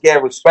always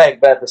gave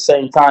respect, but at the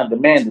same time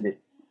demanded it.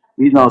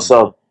 You know,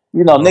 so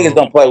you know, niggas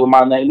don't play with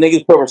my name.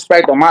 Niggas put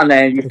respect on my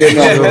name. You feel me?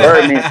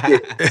 Heard me and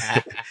shit.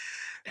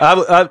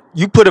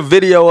 You put a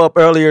video up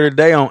earlier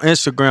today on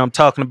Instagram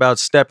talking about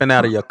stepping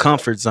out of your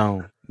comfort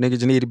zone.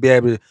 Niggas need to be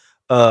able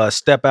to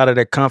step out of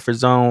their comfort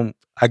zone.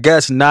 I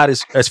guess not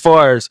as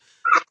far as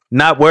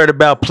not worried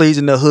about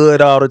pleasing the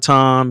hood all the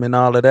time and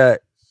all of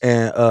that,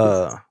 and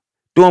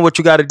doing what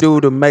you got to do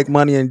to make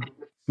money and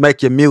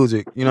make your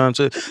music. You know what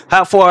I'm saying?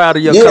 How far out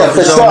of your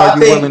comfort zone are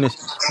you willing to?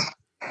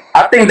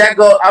 I think that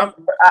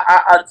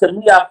to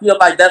me, I feel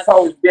like that's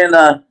always been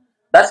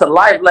that's a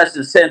life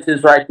lesson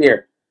sentence right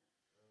there.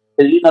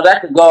 You know,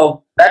 that could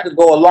go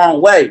a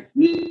long way.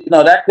 You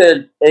know, that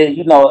could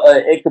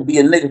it could be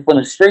a nigga from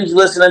the streets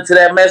listening to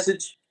that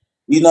message.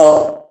 You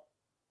know,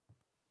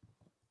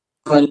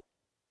 when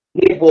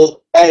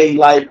people,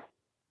 like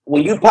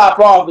when you pop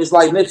off, it's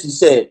like Nipsey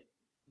said.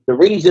 The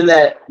reason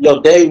that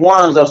your day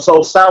ones are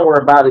so sour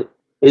about it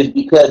is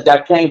because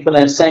that came from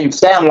that same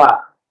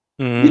sandlot.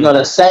 You know,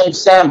 the same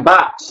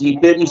sandbox. You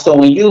feel me? So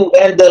when you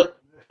end up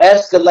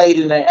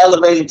escalating and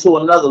elevating to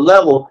another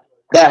level,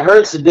 that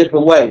hurts a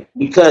different way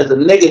because the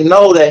nigga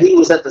know that he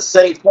was at the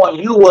same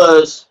point you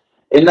was,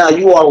 and now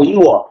you are where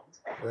you are.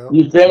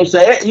 You feel me?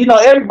 So you know,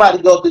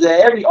 everybody go through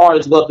that. Every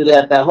artist go through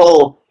that. That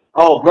whole,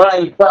 oh, bro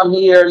ain't from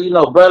here. You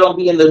know, bro don't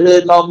be in the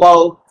hood no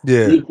more.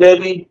 Yeah. You feel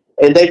me?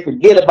 And they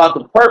forget about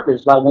the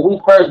purpose. Like when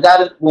we first got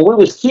it, when we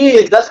was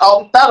kids, that's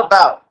all we thought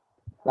about.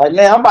 Like,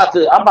 man, I'm about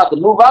to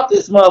move out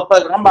this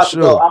motherfucker. I'm about to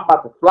go. I'm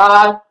about to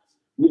fly.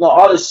 You know,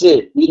 all this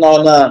shit. You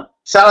know, and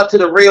shout out to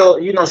the real.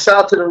 You know,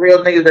 shout out to the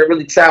real niggas that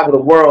really travel the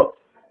world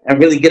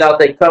and really get out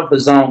their comfort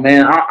zone,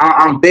 man.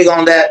 I'm big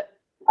on that.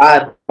 I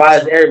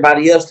advise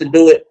everybody else to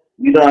do it.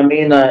 You know what I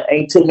mean?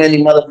 Ain't too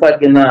many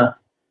motherfucking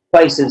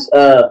places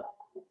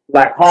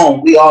like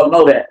home. We all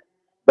know that.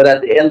 But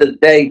at the end of the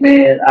day,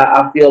 man,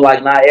 I feel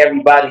like not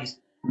everybody's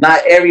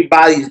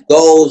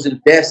goals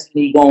and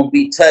destiny gonna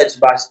be touched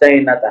by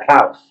staying at the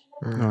house.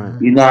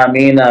 You know what I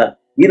mean?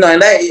 You know,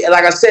 and that,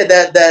 like I said,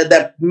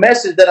 that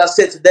message that I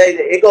said today,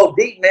 it go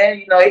deep, man.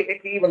 You know,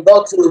 it can even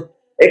go to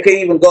a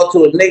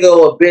nigga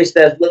or a bitch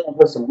that's looking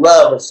for some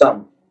love or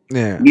something.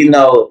 Yeah. You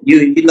know,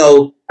 you get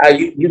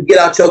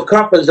out your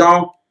comfort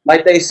zone.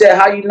 Like they said,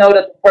 how you know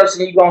that the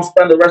person you gonna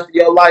spend the rest of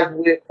your life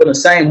with from the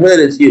same hood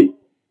as you?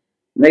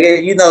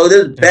 Nigga, you know,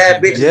 there's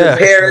bad bitches in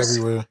Paris,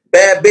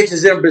 bad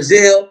bitches in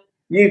Brazil.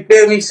 You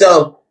feel me?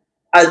 So,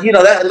 you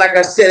know, that, like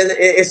I said,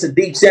 it's a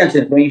deep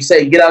sentence when you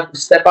say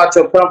step out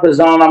your comfort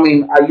zone. I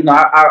mean, you know,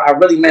 I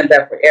really meant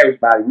that for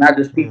everybody, not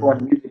just people in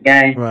the music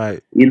game.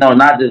 Right. You know,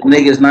 not just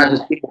niggas, not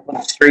just people from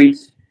the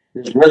streets.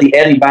 Just really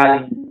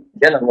anybody in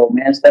general,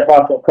 man. Step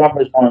out your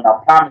comfort zone, and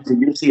I promise you,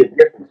 you'll see a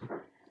difference.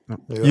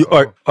 You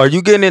are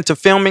you getting into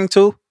filming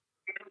too?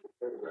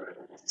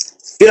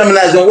 Filming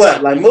as in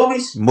what? Like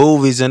movies?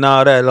 Movies and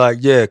all that. Like,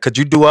 yeah. Could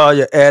you do all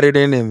your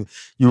editing and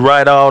you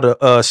write all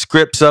the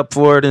scripts up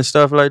for it and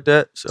stuff like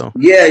that? So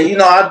yeah, you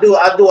know, I do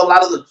a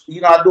lot of the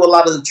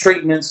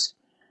treatments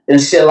and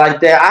shit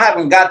like that. I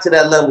haven't got to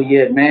that level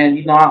yet, man.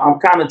 You know, I'm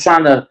kind of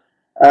trying to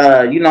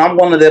you know, I'm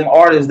one of them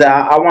artists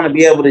that I want to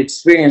be able to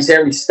experience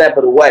every step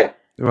of the way.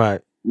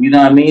 Right. You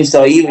know what I mean?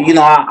 So even, you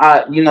know,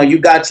 I you know, you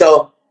got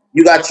your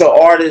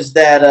artists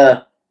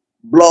that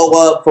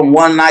blow up from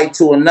one night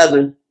to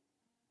another,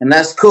 and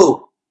that's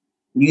cool.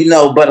 You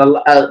know,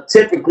 but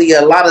typically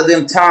a lot of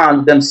them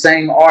times, them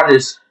same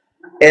artists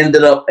end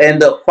up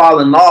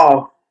falling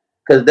off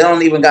because they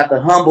don't even got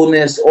the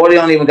humbleness or they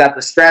don't even got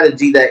the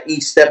strategy that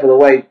each step of the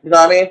way. You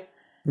know what I mean?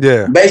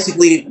 Yeah.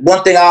 Basically,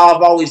 one thing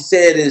I've always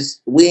said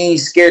is we ain't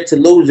scared to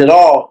lose at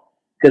all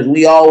because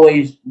we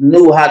always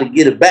knew how to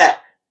get it back.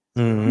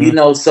 Mm-hmm. You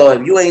know, so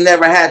if you ain't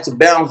never had to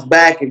bounce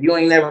back, if you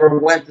ain't never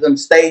went through them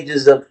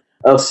stages of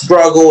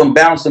struggle and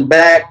bouncing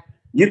back,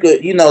 you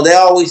could, you know, they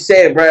always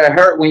say, bro, it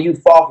hurt when you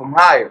fall from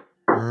higher.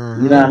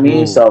 You know what I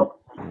mean? So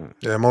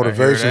yeah,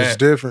 motivation is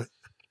different.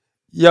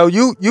 Yo,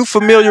 you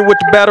familiar with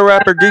the battle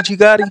rapper Geechee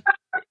Gotti?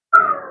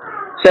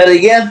 Say it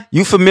again.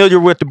 You familiar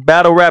with the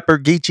battle rapper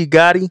Geechee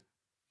Gotti?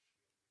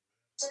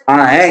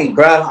 I ain't,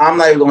 bro. I'm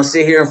not even gonna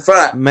sit here in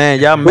front. Man,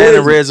 y'all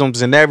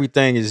mannerisms and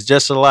everything is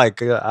just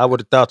alike. I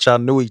would have thought y'all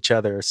knew each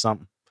other or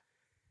something.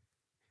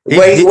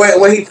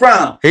 Where he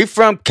from? He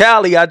from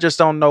Cali. I just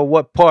don't know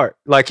what part.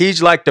 Like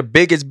he's like the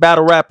biggest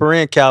battle rapper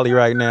in Cali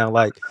right now.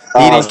 Like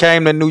he done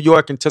came to New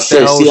York and took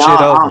that whole shit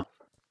over.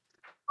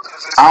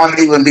 I don't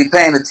even be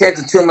paying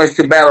attention too much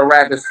to battle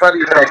rap. It's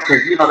funny though,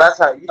 because you know that's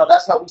how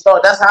we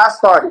started. That's how I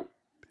started.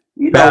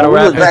 You know, we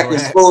was back in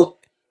school.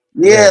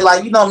 Yeah,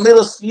 like, you know,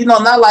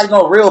 not like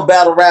no real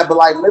battle rap, but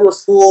like middle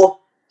school,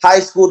 high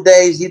school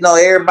days, you know,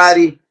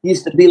 everybody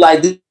used to be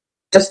like, this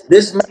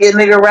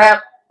nigga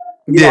rap.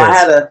 You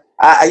know,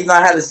 I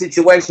had a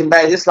situation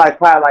back, just like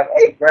probably like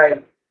 8th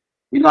grade.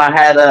 You know, I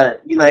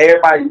had you know,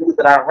 everybody knew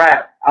that I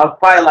rap. I was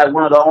probably like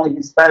one of the only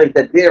Hispanics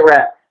that did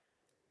rap.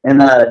 And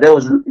there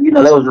was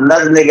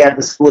another nigga at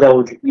the school that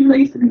was, you know,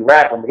 used to be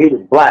rapping, but he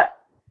was black.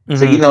 Mm-hmm.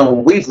 So, you know,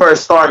 when we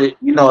first started,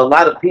 you know, a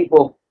lot of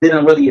people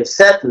didn't really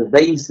accept us.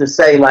 They used to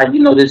say, like, you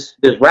know, this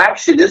rap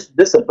shit,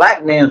 this a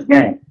black man's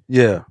game.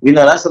 Yeah. You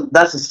know,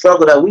 that's a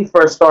struggle that we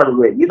first started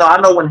with. You know, I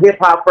know when hip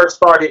hop first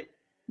started,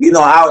 you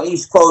know, out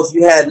East Coast,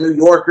 you had New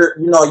Yorker,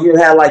 you know, you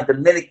had like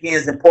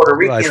Dominicans and Puerto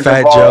Ricans like Fat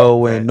involved.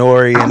 Joe and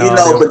Nori and you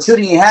know, but you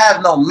didn't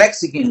have no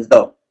Mexicans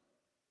though.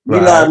 You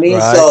know what I mean?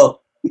 Right.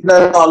 So, you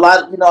know, a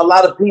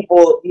lot of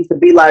people used to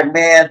be like,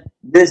 man,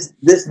 this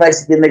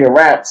Mexican nigga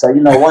rap. So, you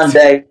know, one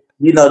day,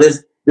 you know,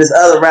 this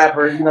other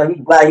rapper, you know,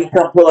 he black, he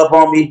come pull up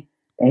on me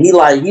and he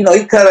like, you know,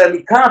 he come at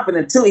me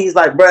confident too. He's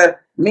like, bruh,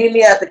 meet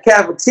me at the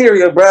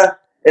cafeteria, bruh,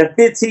 in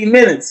 15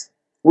 minutes.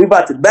 We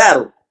about to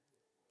battle.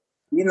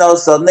 You know,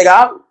 so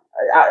nigga,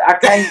 I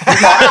can't,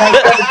 you know, I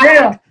can't turn it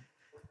down.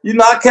 You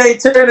know, I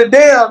can't turn it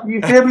down.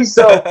 You feel me?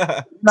 So, you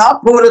know, I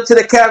pulled up to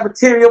the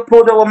cafeteria,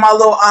 pulled up with my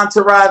little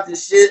entourage and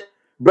shit.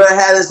 Bruh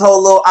had his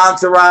whole little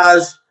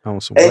entourage.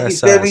 On some and you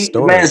feel me?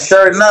 Story. Man,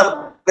 sure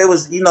enough, it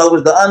was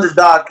the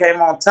underdog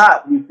came on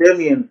top. You feel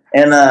me?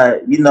 And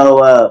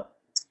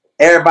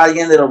everybody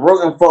ended up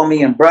rooting for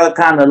me, and bruh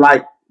kind of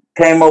like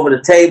came over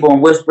the table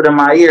and whispered in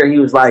my ear. He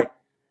was like,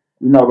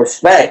 you know,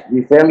 respect.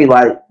 You feel me?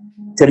 Like,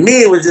 to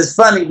me, it was just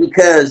funny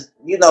because,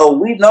 you know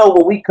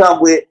what we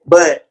come with,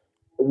 but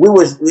it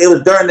was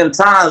during them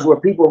times where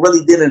people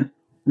really didn't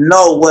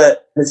know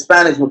what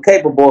Hispanics were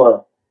capable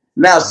of.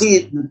 Now,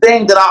 see, the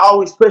thing that I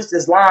always push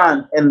this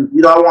line, and,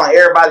 you know, I want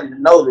everybody to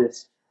know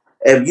this.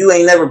 If you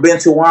ain't never been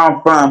to where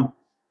I'm from,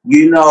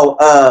 you know,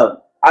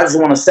 I just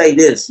want to say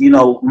this. You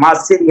know, my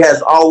city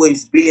has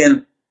always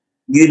been,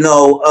 you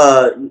know,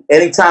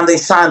 anytime they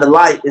shine the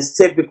light, it's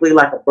typically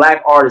like a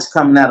black artist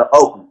coming out of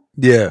Oakland.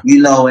 Yeah.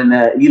 You know, and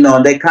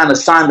they kind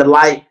of shine the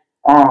light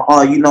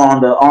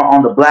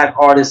on the black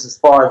artists as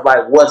far as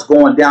like what's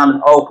going down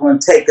in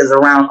Oakland, take us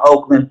around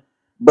Oakland.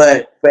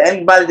 But for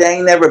anybody that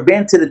ain't never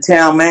been to the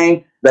town,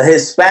 man, the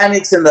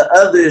Hispanics and the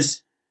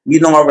others, you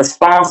know, are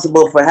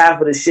responsible for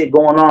half of the shit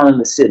going on in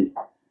the city.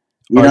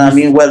 You know what I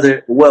mean?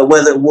 Whether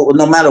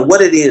no matter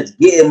what it is,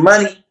 getting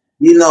money,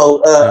 you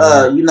know,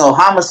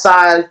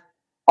 homicide,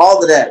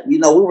 all of that. You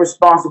know, we're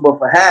responsible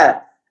for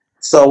half.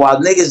 So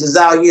while niggas is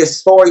out here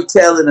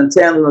storytelling and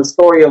telling the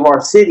story of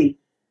our city,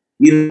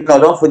 you know,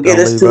 don't forget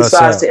there's two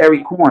sides to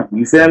every coin.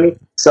 You feel me?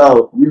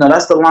 So, you know,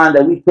 that's the line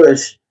that we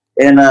push.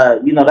 And,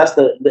 you know, that's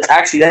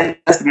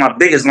that's my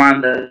biggest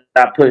line that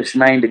I push,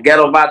 man. The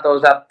ghetto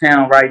vatos out of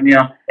town right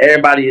now.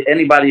 Anybody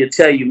will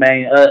tell you,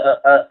 man,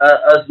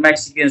 us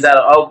Mexicans out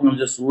of Oakland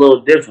just a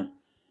little different.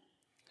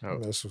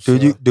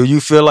 Do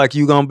you feel like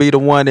you gonna be the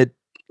one that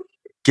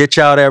get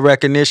y'all that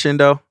recognition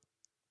though?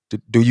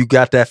 Do you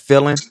got that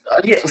feeling?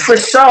 Yeah, for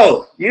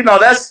sure. You know,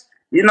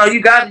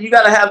 you got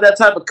to have that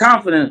type of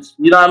confidence.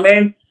 You know what I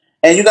mean?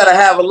 And you got to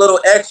have a little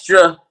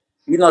extra.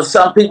 You know,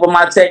 some people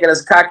might take it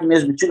as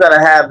cockiness, but you got to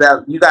have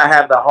that. You got to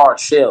have the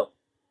hard shell.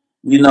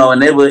 You know,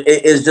 and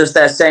it's just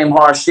that same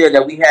hard shell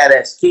that we had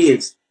as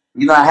kids.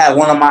 You know, I had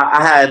one of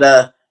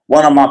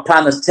my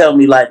partners tell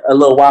me like a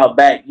little while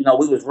back. You know,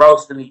 we was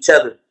roasting each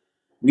other.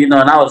 You know,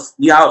 and I was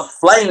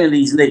flaming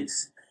these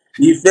niggas.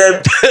 You feel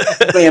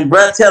me? And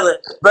bruh telling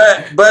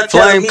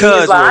me, he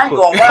was like, I ain't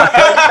gonna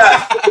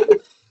lie.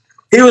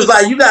 He was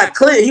like, you got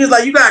clear. He was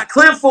like, you got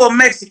clear for a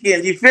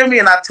Mexican. You feel me?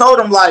 And I told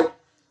him, like,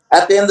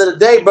 at the end of the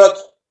day, bro,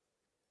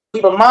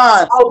 keep in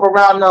mind, I was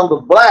around number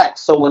black.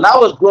 So when I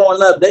was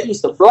growing up, they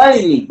used to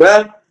flame me,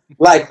 bro.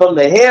 Like from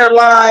the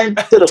hairline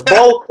to the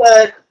bowl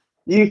cut.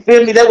 You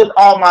feel me? That was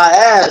on my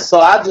ass.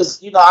 So I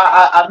just, you know,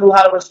 I knew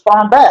how to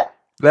respond back.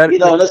 You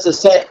know, and it's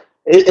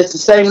the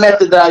same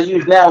method that I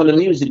use now in the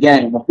music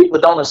game. When people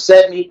don't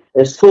accept me,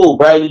 it's cool,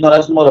 bro. You know,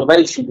 that's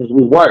motivation because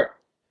we work.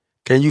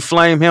 Can you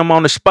flame him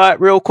on the spot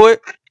real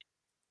quick?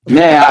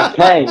 Man, I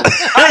can't.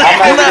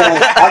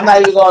 I'm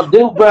not even gonna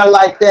do bro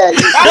like that.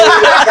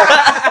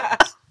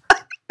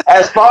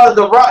 As far as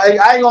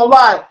I ain't gonna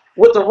lie.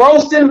 With the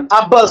roasting,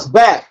 I bust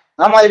back.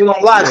 I'm not even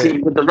gonna lie to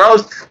you. With the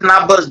roasting,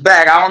 I bust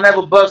back. I don't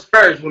ever bust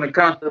first when it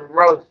comes to the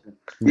roasting.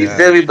 You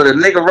feel me? But a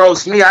nigga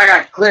roast me, I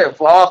got clip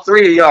for all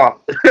three of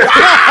y'all.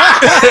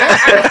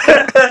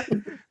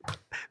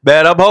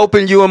 Man, I'm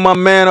hoping you and my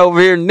man over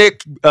here,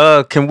 Nick,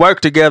 can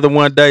work together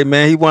one day,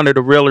 man. He one of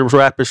the realest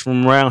rappers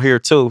from around here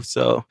too.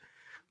 So,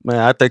 man,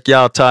 I think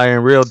y'all tie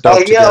in real dope. Oh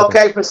yeah, together.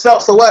 Okay, for sure.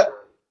 So what?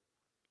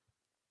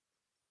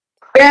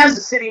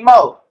 Kansas City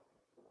Mo.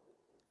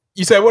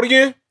 You said what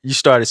again? You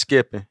started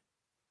skipping.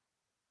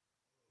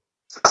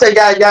 I said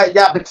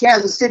y'all, but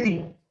Kansas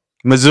City,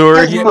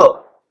 Missouri.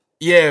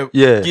 Yeah,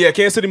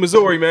 Kansas City,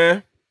 Missouri,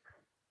 man.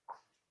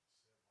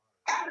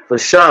 For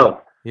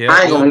sure. Yeah,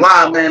 I ain't gonna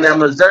lie, man. That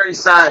Missouri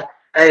side,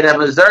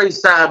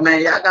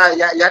 man.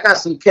 Y'all got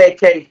some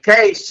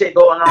KKK shit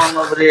going on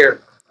over there.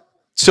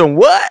 Some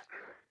what?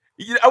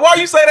 Why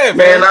you say that,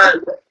 man?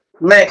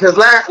 Because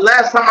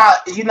last time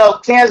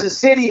Kansas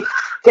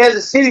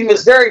City,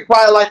 Missouri,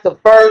 probably like the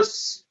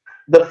first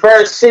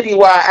city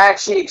where I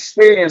actually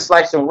experienced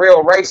like some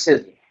real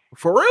racism.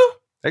 For real?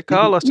 They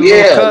call us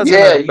yeah.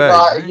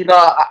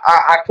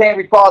 I can't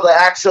recall the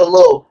actual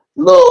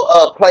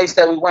little place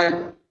that we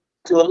went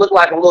to. It looked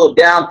like a little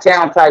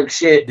downtown type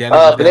shit.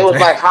 But it was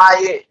like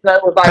Hyatt. It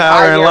was like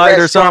Power and Light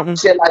or something.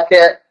 Shit like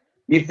that.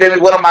 You feel me?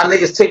 One of my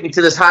niggas took me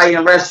to this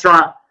high-end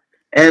restaurant,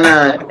 and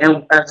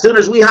as soon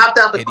as we hopped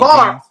out the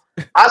car,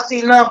 I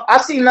see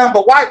none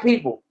but white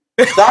people.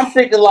 So I'm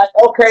thinking like,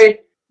 okay,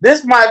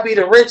 this might be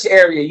the rich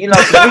area, you know,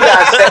 'cause we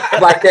got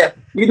sections like that.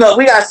 You know,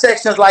 we got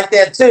sections like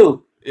that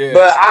too. Yeah.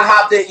 But I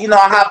hopped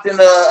in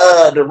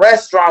the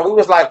restaurant. We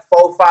was like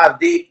 4 or 5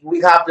 deep.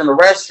 We hopped in the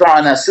restaurant,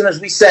 and as soon as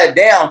we sat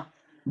down,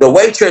 the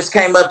waitress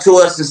came up to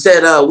us and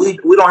said, we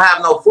don't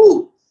have no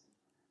food.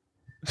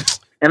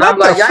 And I'm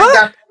like,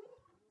 y'all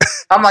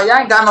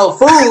ain't got no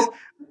food.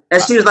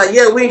 And she was like,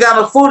 yeah, we ain't got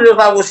no food. It was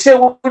like, well, shit,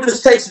 we'll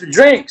just take some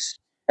drinks.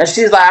 And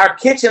she's like, our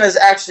kitchen is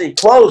actually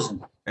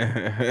closing.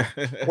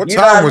 What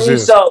time was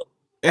this? So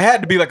it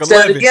had to be like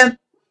 11. It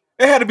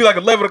had to be like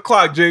 11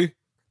 o'clock, G.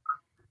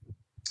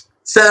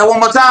 Say that one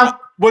more time.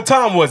 What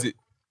time was it?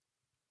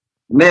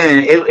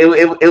 Man,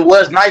 it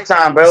was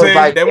nighttime, bro. It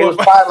was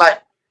probably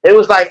like It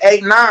was like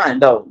 8, 9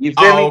 though. You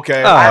feel me?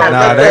 Okay.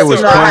 They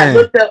was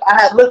playing. I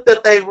had looked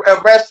up their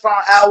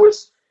restaurant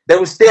hours. They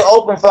were still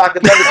open for like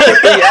another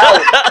 2-3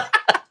 hours.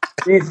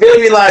 You feel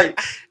me? Like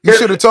you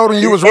should have told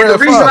him you was Red Fox.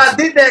 The reason I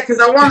did that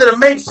because I wanted to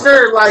make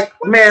sure, like,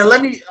 man,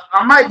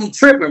 I might be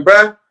tripping,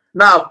 bro.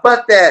 Nah,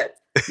 fuck that.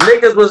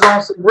 Niggas was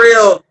on some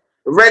real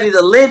ready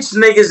to lynch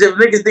niggas if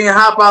niggas didn't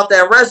hop out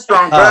that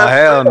restaurant, bro. Oh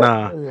hell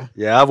nah.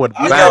 Yeah, I would.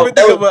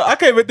 I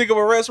can't even think of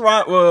a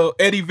restaurant with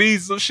Eddie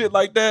V's or shit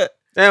like that.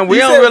 And we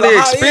don't really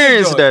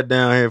experience that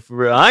down here for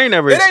real. I ain't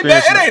never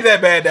experienced it. It ain't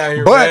that bad down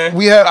here, but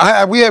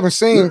man. we haven't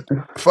seen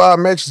 5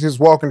 Mexicans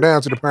walking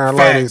down to the Parent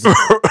Ladies.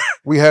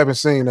 We haven't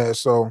seen that,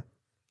 so.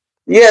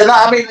 Yeah, no,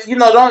 I mean, I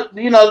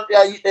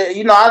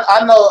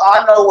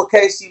know what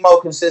KC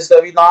Mo consists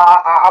of. You know,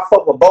 I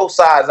fuck with both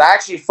sides. I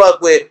actually fuck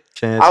with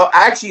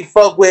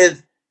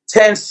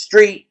 10th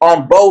Street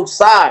on both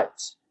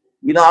sides.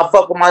 You know, I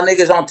fuck with my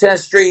niggas on 10th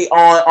Street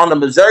on the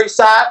Missouri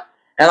side,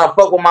 and I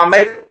fuck with my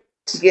Mexican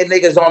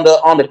niggas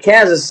on the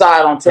Kansas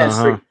side on 10th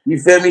Street. You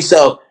feel me?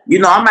 So, you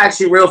know, I'm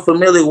actually real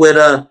familiar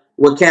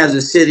with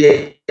Kansas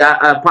City.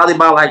 I probably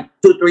about like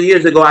 2-3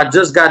 years ago, I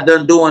just got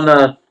done doing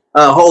a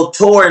whole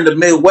tour in the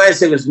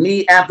Midwest. It was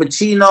me, Al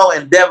Pacino,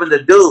 and Devin the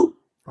Dude.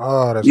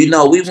 Oh, that's we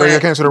so went. You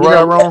came to the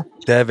Riot Room?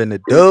 Devin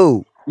the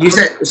Dude. You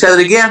said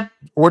it again?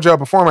 Where'd y'all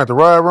perform at, the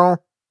Riot Room?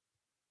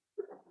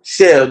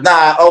 Shit,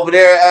 nah, over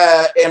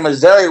there in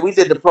Missouri, we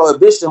did the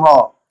Prohibition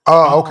Hall.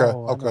 Oh,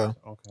 okay.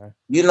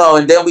 You know,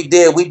 and then we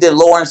did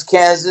Lawrence,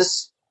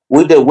 Kansas.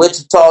 We did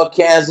Wichita,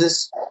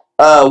 Kansas.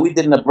 We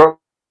did Nebraska.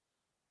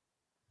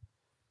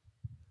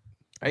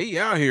 Hey,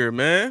 out here,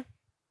 man.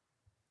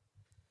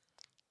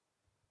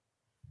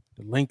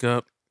 The link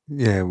up.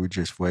 Yeah, we're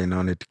just waiting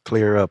on it to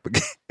clear up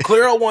again.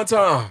 Clear up one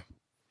time.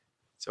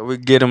 So we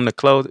get him to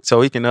close it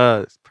so he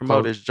can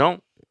promote his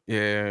junk.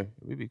 Yeah,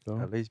 we be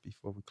going. At least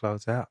before we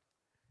close out.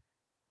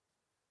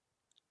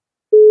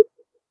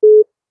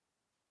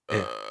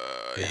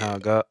 It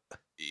hung up.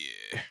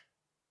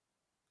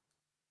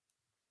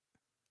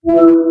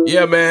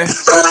 Yeah, man.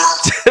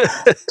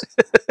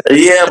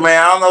 Yeah, man.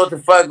 I don't know what the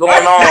fuck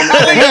going on,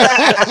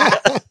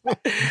 man.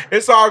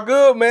 It's all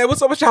good, man.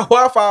 What's up with y'all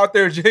Wi-Fi out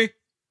there, G?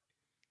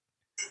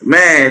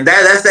 Man,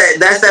 that's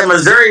that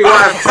Missouri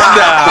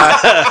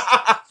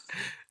Wi-Fi.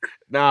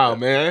 Nah,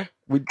 man.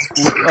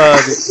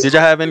 Did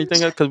y'all have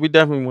anything else? Because we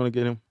definitely want to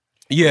get him.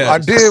 Yeah, I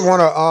did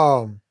want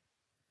to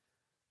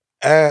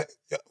add.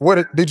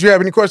 Did you have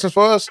any questions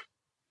for us?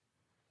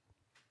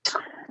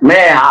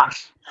 Man,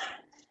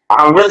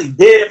 I really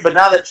did, but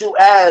now that you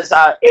asked,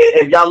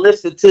 if y'all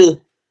listen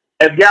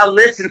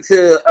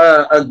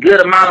to a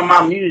good amount of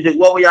my music,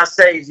 what would y'all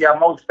say is your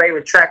most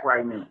favorite track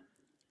right now?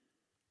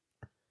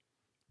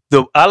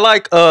 I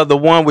like the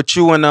one with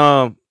you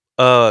and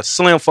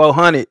Slim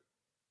 400.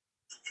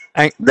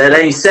 That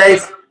ain't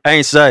safe.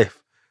 Ain't safe.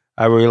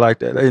 I really like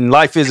that. And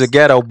Life is a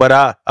Ghetto, but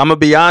I'm gonna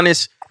be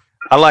honest.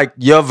 I like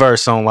your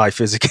verse on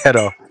Life is a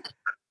Ghetto.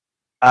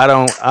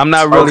 I'm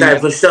not really okay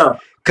for sure.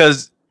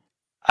 Cause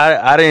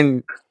I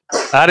didn't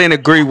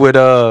agree with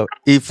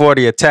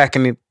E40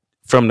 attacking it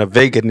from the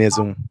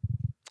veganism.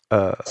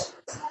 I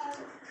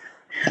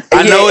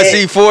know it's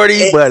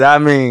E40, but I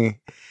mean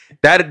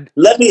that.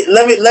 Let me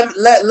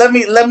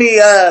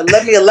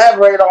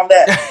elaborate on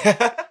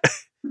that.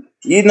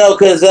 You know,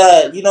 because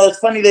it's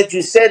funny that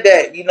you said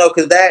that. You know,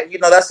 because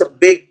that's a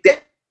big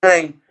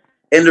thing.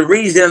 And the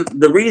reason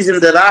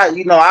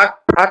that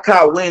I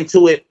caught wind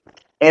to it,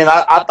 and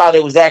I thought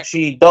it was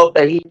actually dope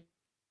that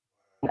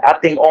I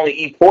think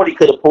only E40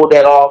 could have pulled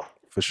that off.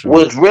 For sure. It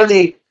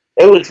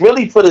was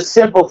really for the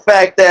simple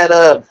fact that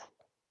that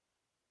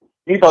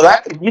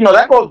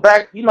goes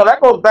back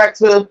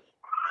to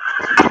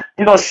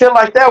shit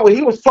like that. What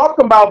he was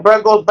talking about,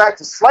 bro, goes back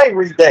to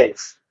slavery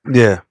days.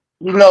 Yeah.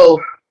 You know,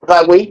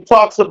 like when he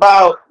talks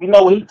about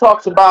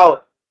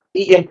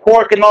eating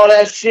pork and all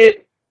that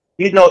shit,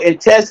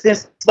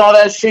 intestines and all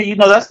that shit,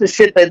 that's the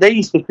shit that they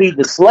used to feed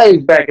the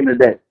slaves back in the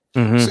day.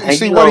 Mm-hmm.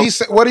 See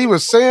what he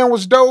was saying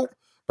was dope,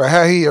 but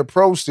how he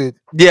approached it,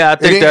 yeah, I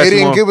think it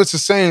didn't give us the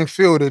same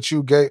feel that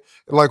you gave.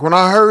 Like when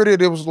I heard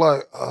it, it was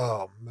like,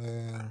 oh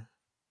man.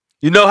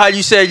 You know how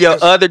you said your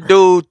other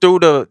dude threw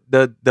the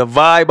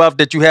vibe off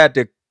that you had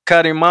to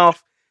cut him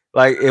off?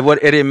 Like it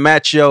didn't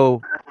match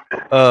your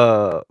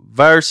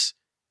verse.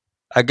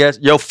 I guess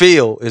your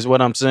feel is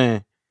what I'm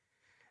saying.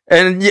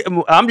 And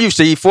I'm used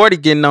to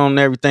E40 getting on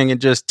everything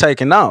and just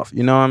taking off.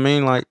 You know what I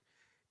mean? Like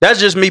that's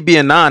just me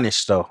being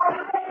honest, though.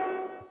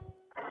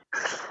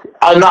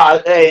 Oh no,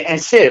 and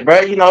shit,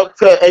 bro.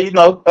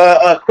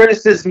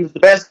 Criticism is the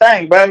best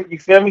thing, bro. You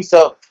feel me?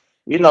 So,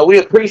 we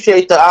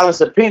appreciate the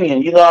honest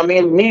opinion. You know what I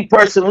mean? Me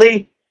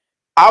personally,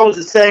 I was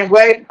the same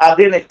way. I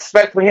didn't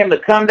expect for him to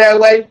come that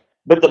way,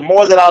 but the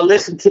more that I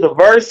listened to the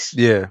verse,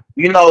 yeah,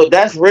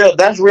 that's real.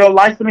 That's real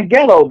life in the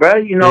ghetto,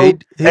 bro.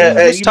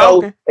 That's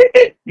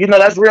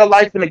real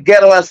life in the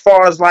ghetto as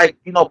far as like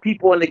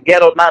people in the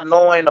ghetto not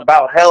knowing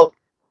about health.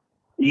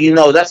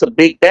 That's a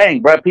big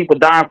thing, bro. People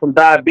dying from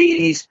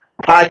diabetes,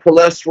 high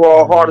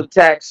cholesterol, heart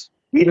attacks.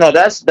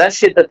 That's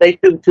shit that they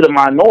do to the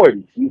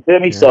minorities. You feel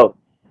me? Yeah. So,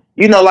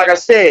 you know, like I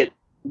said,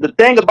 the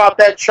thing about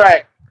that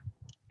track,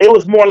 it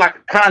was more like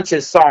a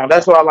conscious song.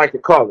 That's what I like to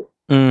call it.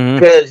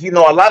 Because you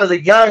know, a lot of the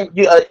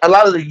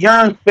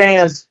young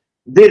fans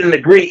didn't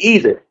agree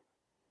either.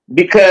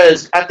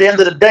 Because at the end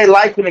of the day,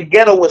 life in the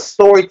ghetto was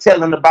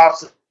storytelling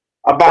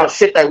about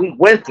shit that we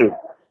went through.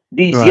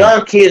 These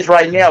young kids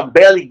right now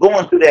barely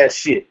going through that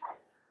shit.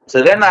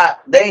 So they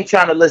ain't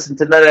trying to listen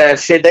to none of that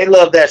shit. They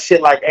love that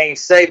shit like Ain't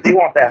Safe. They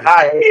want that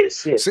high head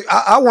shit. See,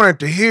 I wanted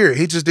to hear it.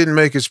 He just didn't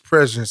make his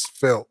presence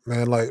felt,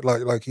 man,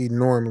 like he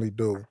normally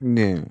do.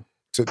 Yeah.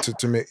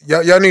 To me.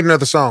 Y'all need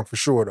another song for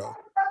sure though.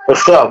 For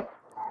sure.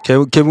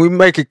 Can we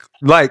make it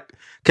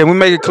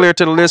clear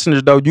to the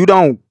listeners though? You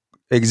don't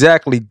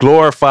exactly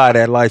glorify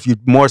that life. You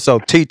more so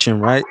teaching,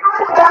 right?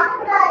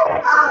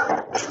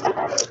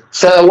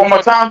 Say that one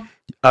more time.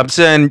 I'm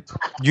saying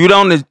you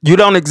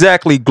don't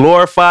exactly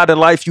glorify the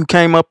life you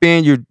came up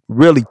in. You're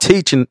really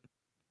teaching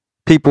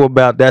people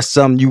about that's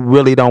something you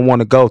really don't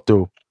want to go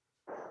through.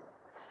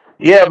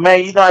 Yeah,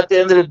 man. You know, at the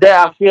end of the day,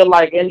 I feel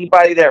like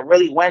anybody that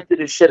really went through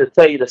this shit will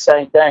tell you the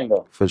same thing,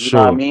 though. For you know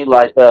what I sure. mean?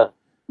 Like,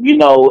 you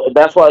know,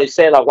 that's why they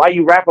say like, why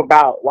you rap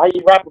about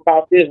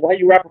this? Why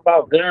you rap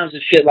about guns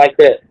and shit like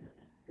that?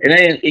 And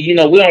then, you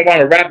know, we don't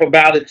want to rap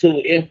about it to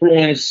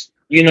influence,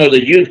 you know,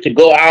 the youth to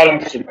go out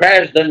on some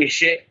crash dummy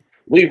shit.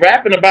 We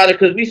rapping about it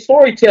because we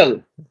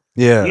storytelling.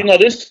 Yeah. You know,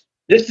 this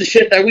the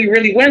shit that we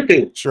really went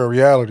through. Sure,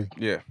 reality.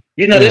 Yeah.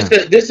 You know, this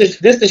is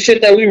the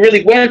shit that we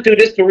really went through.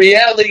 This the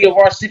reality of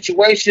our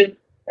situation.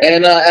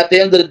 And at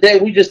the end of the day,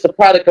 we just a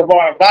product of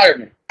our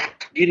environment.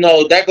 You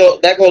know, that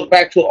goes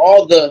back to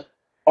all the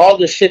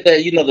shit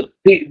that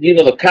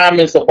the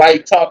comments of why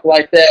you talk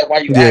like that, why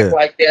you act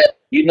like that.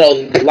 You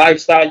know, the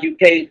lifestyle you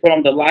came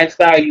from, the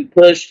lifestyle you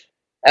push.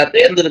 At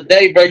the end of the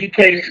day, bro, you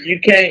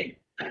can't.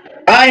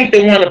 I ain't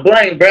the one to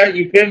blame, bro.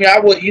 You feel me?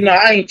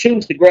 I ain't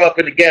choose to grow up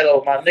in the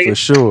ghetto, my nigga. For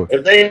sure.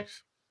 If they had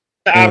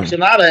the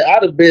option,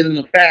 I'd have been in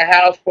a fat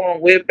house,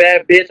 farm with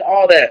bad bitch,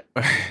 all that.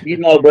 You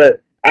know,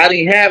 but I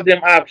didn't have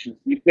them options.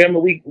 You feel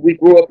me? We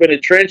grew up in the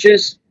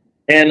trenches,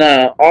 and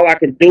all I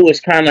can do is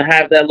kind of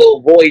have that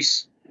little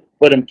voice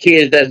for them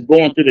kids that's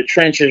going through the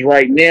trenches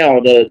right now,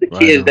 the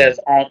kids that's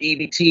on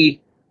EBT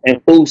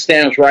and food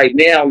stamps right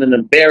now, and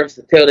embarrassed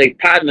to tell their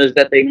partners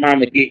that they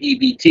mama get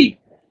EBT.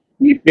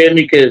 You feel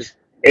me? Because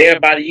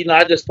everybody, you know,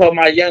 I just told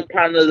my young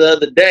partner the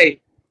other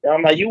day,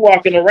 I'm like, you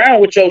walking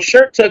around with your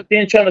shirt tucked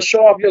in, trying to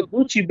show off your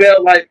Gucci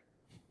belt, like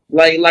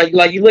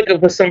you looking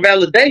for some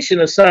validation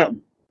or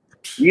something.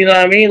 You know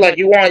what I mean? Like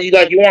you want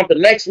the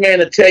next man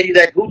to tell you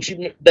that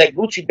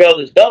Gucci belt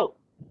is dope.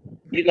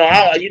 You know,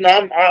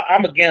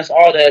 I'm against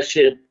all that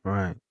shit.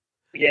 Right.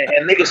 Yeah,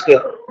 and niggas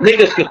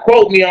could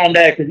quote me on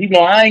that because you know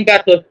I ain't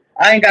got the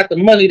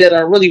money that I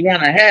really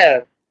want to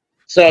have.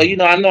 So you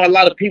know, I know a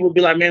lot of people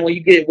be like, man, when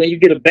you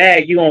get a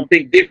bag, you don't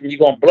think different, you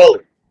gonna blow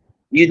it.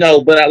 You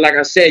know, but like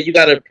I said, you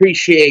gotta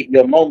appreciate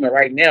your moment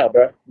right now,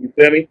 bro. You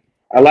feel me?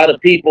 A lot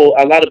of people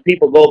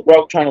go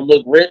broke trying to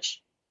look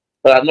rich,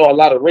 but I know a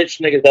lot of rich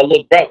niggas that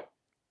look broke.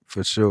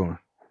 For sure.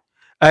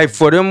 Hey,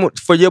 for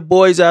your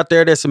boys out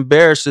there that's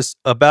embarrassed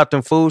about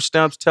them food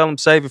stamps, tell them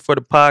save it for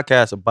the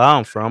podcast or buy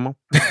them from them.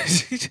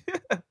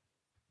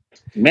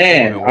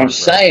 Man, I'm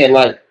saying,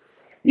 like,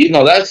 you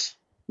know, that's,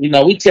 you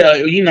know, we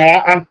tell, you know,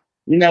 I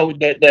you know,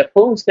 that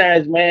food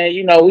stamps, man,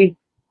 you know,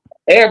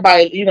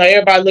 everybody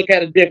look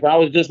at it different. I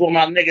was just with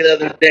my nigga the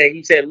other day.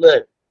 He said,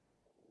 look,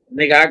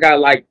 nigga, I got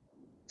like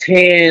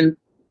 10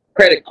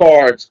 credit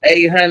cards,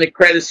 800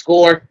 credit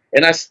score,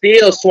 and I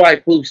still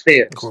swipe food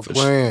stamps.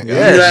 Yes. You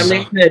know what I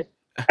mean?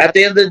 At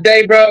the end of the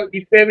day, bro,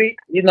 you feel me?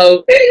 You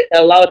know,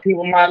 a lot of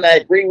people might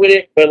not agree with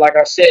it, but like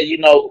I said, you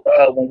know,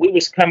 when we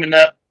was coming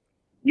up,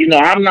 you know,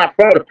 I'm not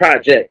for the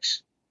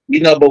projects,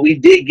 you know, but we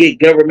did get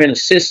government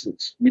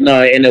assistance, you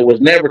know, and it was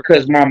never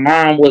because my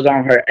mom was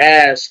on her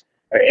ass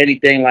or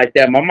anything like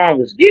that. My mom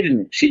was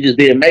getting it. She just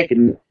didn't make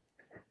it.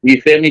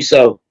 You feel me?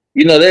 So,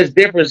 you know, there's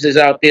differences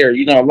out there.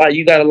 You know,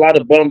 you got a lot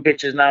of bum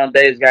bitches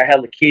nowadays, got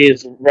hella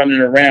kids running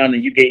around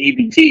and you get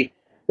EBT.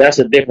 That's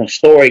a different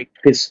story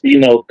because, you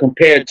know,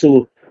 compared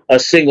to a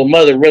single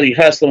mother really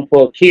hustling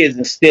for kids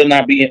and still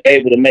not being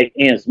able to make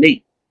ends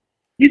meet.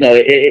 You know,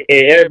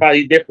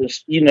 everybody different.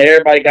 You know,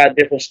 everybody got a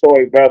different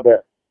story, bro.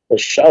 But for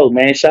sure,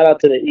 man. Shout out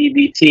to the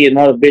EBT and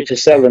all the bitches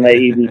selling that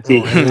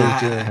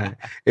EBT.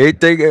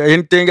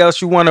 Anything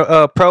else you want to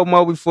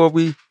promo before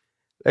we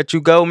let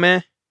you go,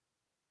 man?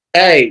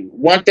 Hey,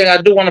 one thing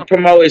I do want to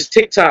promote is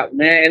TikTok,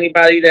 man.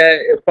 Anybody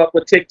that fuck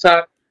with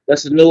TikTok,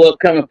 that's a new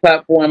upcoming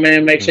platform,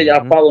 man. Make sure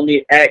y'all follow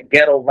me at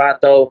Ghetto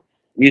Vato.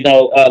 You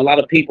know, a lot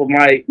of people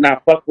might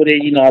not fuck with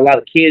it. You know, a lot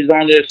of kids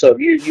on there. So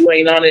if you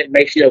ain't on it,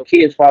 make sure your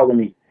kids follow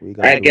me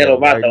at Ghetto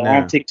Vato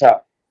on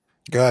TikTok.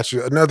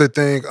 Gotcha. Another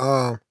thing,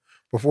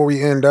 before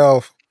we end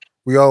off,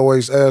 we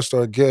always ask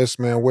our guests,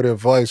 man, what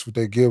advice would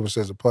they give us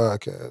as a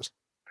podcast?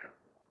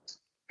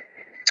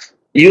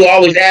 You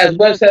always ask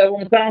what's that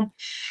one time?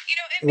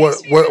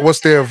 What's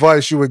the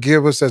advice you would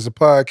give us as a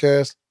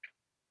podcast?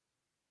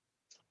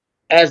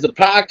 As a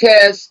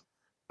podcast,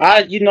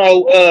 as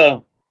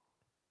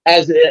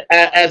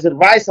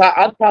advice,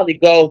 I'd probably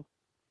go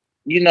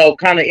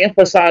kind of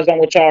emphasize on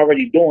what y'all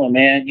already doing,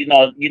 man.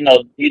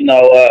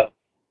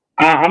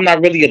 I'm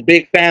not really a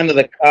big fan of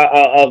the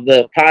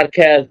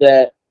podcast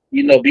that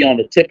be on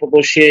the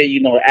typical shit.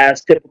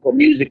 Ask typical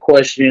music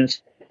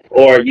questions,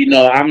 or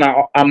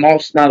I'm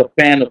also not a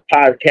fan of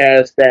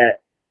podcasts that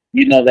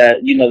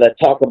that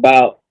talk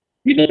about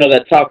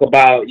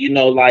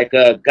like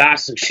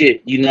gossip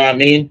shit. You know what I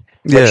mean?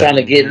 We're trying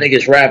to get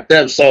niggas wrapped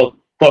up. So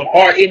from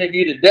our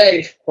interview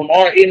today, I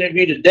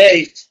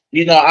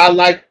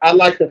like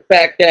the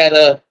fact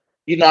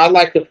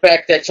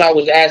that y'all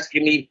was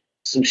asking me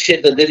some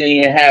shit that didn't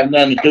even have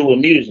nothing to do with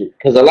music.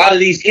 Because a lot of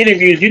these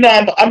interviews,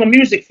 I'm a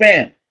music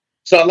fan.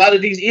 So a lot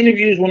of these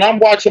interviews, when I'm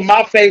watching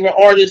my favorite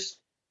artist,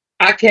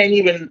 I can't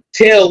even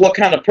tell what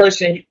kind of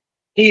person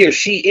he or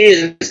she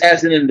is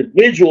as an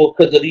individual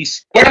because of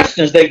these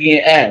questions they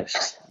get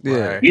asked.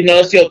 Yeah.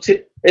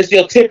 It's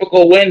your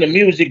typical when the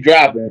music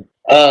dropping,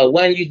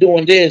 when you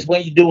doing this,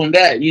 when you doing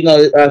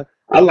that.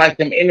 I like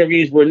them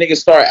interviews where niggas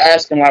start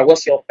asking like,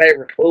 what's your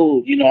favorite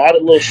food? All the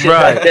little shit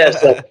like that.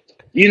 So,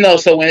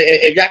 so when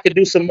if y'all could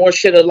do some more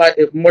shit like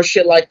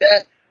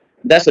that,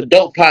 that's a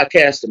dope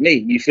podcast to me.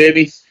 You feel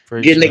me?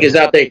 Get niggas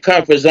out their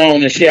comfort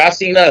zone and shit. I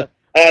seen like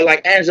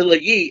Angela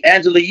Yee.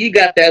 Angela Yee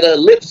got that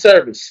lip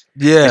service.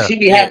 Yeah. And she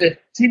be having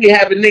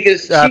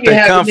niggas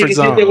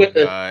in there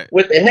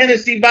with the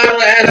Hennessy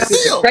bottle asking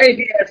some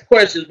crazy ass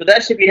questions, but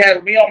that should be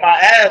having me on my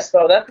ass.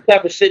 So that's the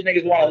type of shit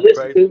niggas want to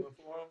listen to.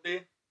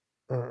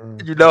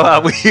 You know how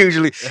we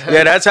usually,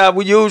 that's how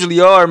we usually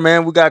are,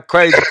 man. We got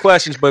crazy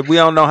questions, but we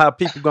don't know how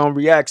people gonna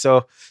react.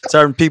 So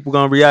certain people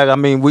gonna react. I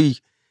mean,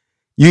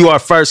 you are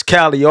first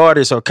Cali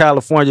artist or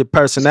California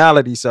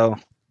personality, so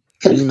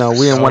we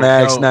didn't want to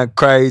ask nothing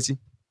crazy.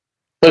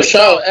 For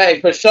sure,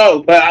 for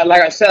sure. But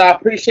like I said, I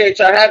appreciate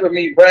y'all having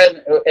me,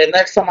 Brad. And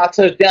next time I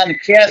touch down in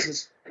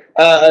Kansas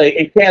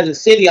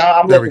City,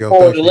 I'm looking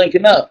forward to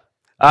linking up.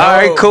 All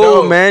right,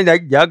 cool, man.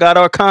 Y'all got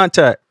our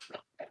contact.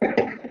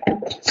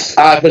 All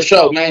right, for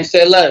sure, man.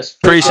 Say less.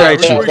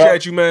 Appreciate you.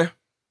 Appreciate you, man.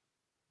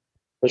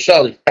 For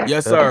sure.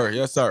 Yes, sir.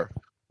 Yes, sir.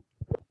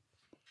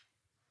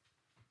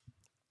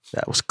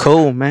 That was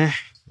cool, man.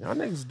 Y'all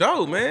niggas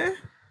dope, man.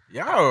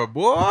 Y'all,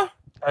 boy.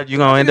 You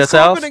gonna end us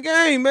off? In the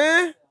game,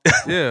 man.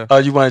 Yeah. Oh,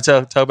 you want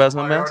to talk about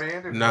something else?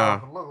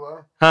 Nah.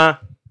 Huh?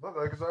 Look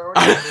like it's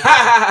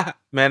already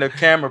Man, the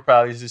camera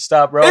probably just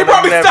stopped rolling. They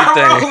probably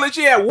stopped rolling.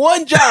 She had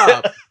one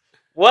job.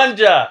 One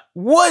job.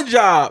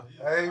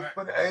 Hey,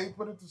 put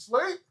it to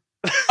sleep.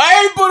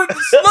 I ain't put it to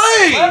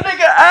sleep. My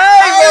nigga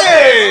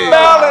Abe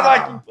smiling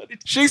like he put it.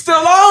 She still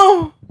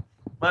on?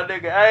 My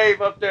nigga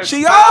Abe up there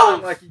she smiling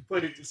on? like he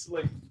put it to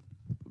sleep.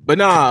 But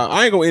nah,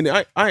 I ain't gonna end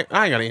it. I ain't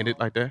gotta end it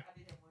like that.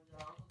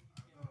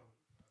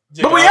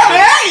 But we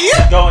out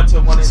here. Going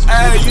to one of these.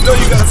 Hey, you know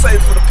you gotta say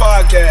it for the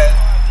podcast.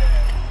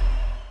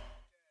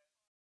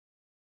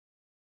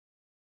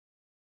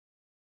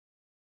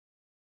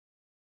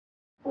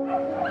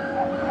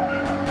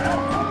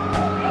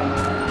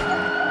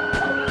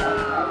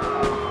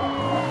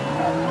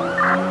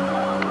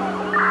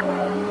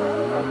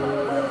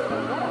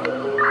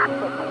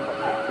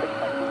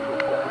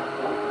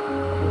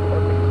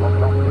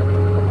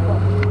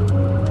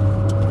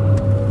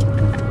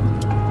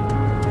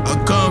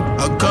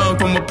 I come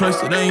from a place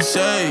that ain't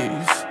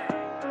safe.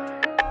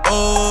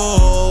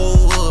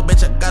 Oh,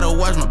 bitch, I gotta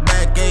watch my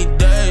back 8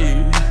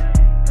 days.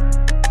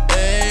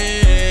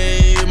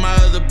 Hey, my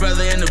other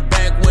brother in the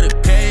back with a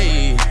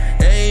K.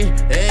 Hey,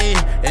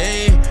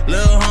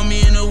 little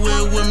homie in the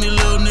wheel with me,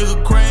 little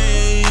nigga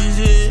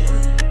crazy.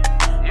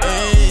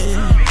 Hey,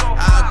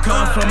 I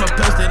come from a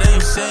place that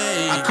ain't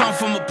safe. I come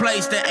from a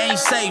place that ain't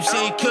safe.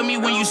 Say it kill me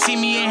when you see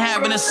me ain't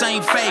having the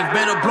same faith.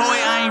 Better blow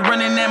it, I ain't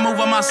running that move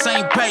on my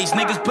same pace.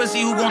 Niggas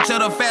pussy who gon' tell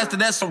the faster,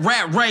 that's a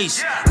rat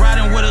race.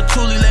 Riding with a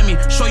toolie, let me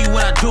show you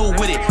what I do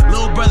with it.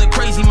 Little brother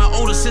crazy, my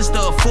older sister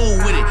a fool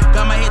with it.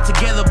 Got my head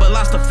together but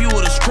lost a few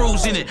of the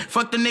screws in it.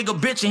 Fuck the nigga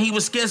bitch and he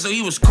was scared so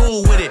he was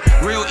cool with it.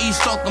 Real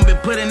East Oakland been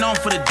putting on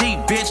for the deep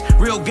bitch.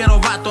 Real ghetto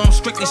vato, I'm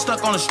strictly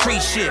stuck on the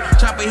street shit.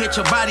 Chopper hit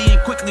your body and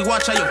quickly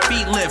watch how your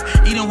feet lift.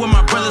 Eating with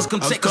my brothers,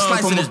 come take a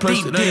slice of this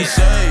deep dish.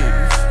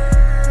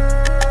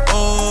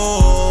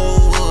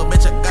 Oh,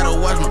 bitch, I gotta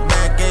watch my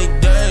back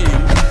 8 days.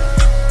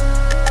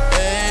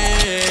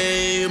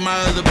 Hey, my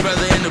other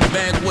brother in the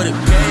back with a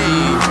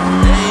cage.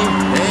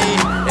 Hey,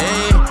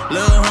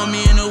 little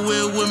homie in the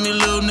wheel with me,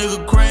 little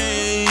nigga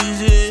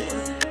crazy.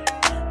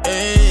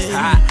 Hey,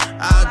 I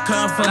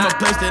come from a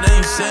place that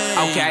ain't safe.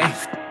 Okay.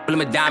 I'm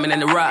a diamond in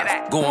the rough.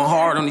 Going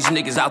hard on these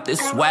niggas out this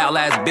wild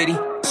ass bitty.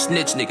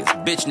 Snitch niggas,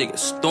 bitch niggas,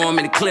 storm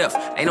in the cliff.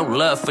 Ain't no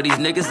love for these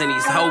niggas and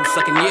these hoes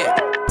sucking yet.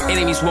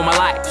 Enemies want my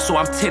life, so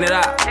I'm tinted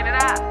up.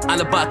 On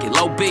the bucket,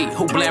 low B,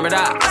 who blame it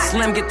up?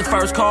 Slim get the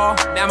first call,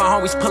 now my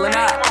homies pulling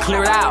up.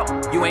 Clear it out,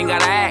 you ain't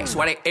gotta ask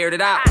why they aired it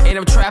out. In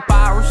them trap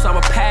hours,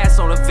 I'ma pass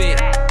on the vid.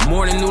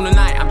 Morning, noon, and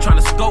night, I'm trying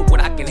to scope what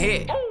I can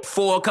hit.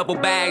 For a couple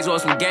bags or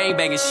some gang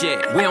banging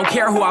shit. We don't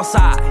care who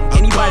outside,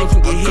 anybody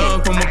can get hit. I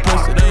come from a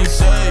place that ain't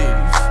safe.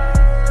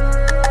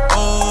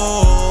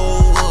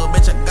 Oh,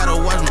 bitch, I gotta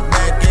watch my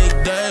back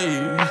 8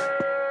 days.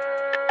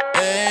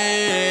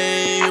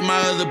 Hey, my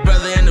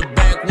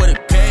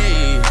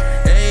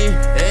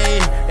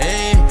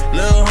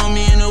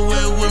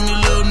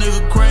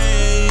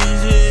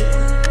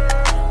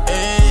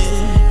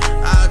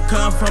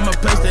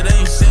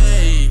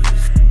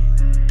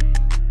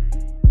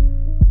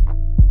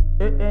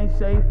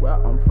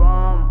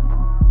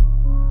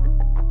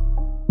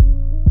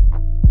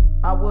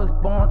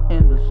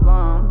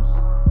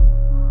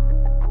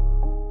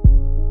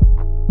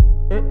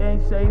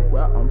safe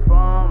where I'm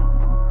from.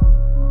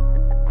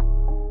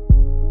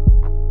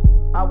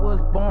 I was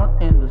born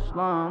in the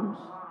slums.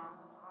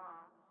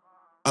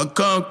 I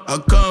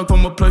come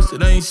from a place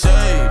that ain't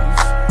safe.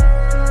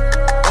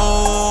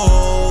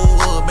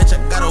 Oh, bitch,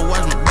 I gotta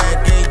watch my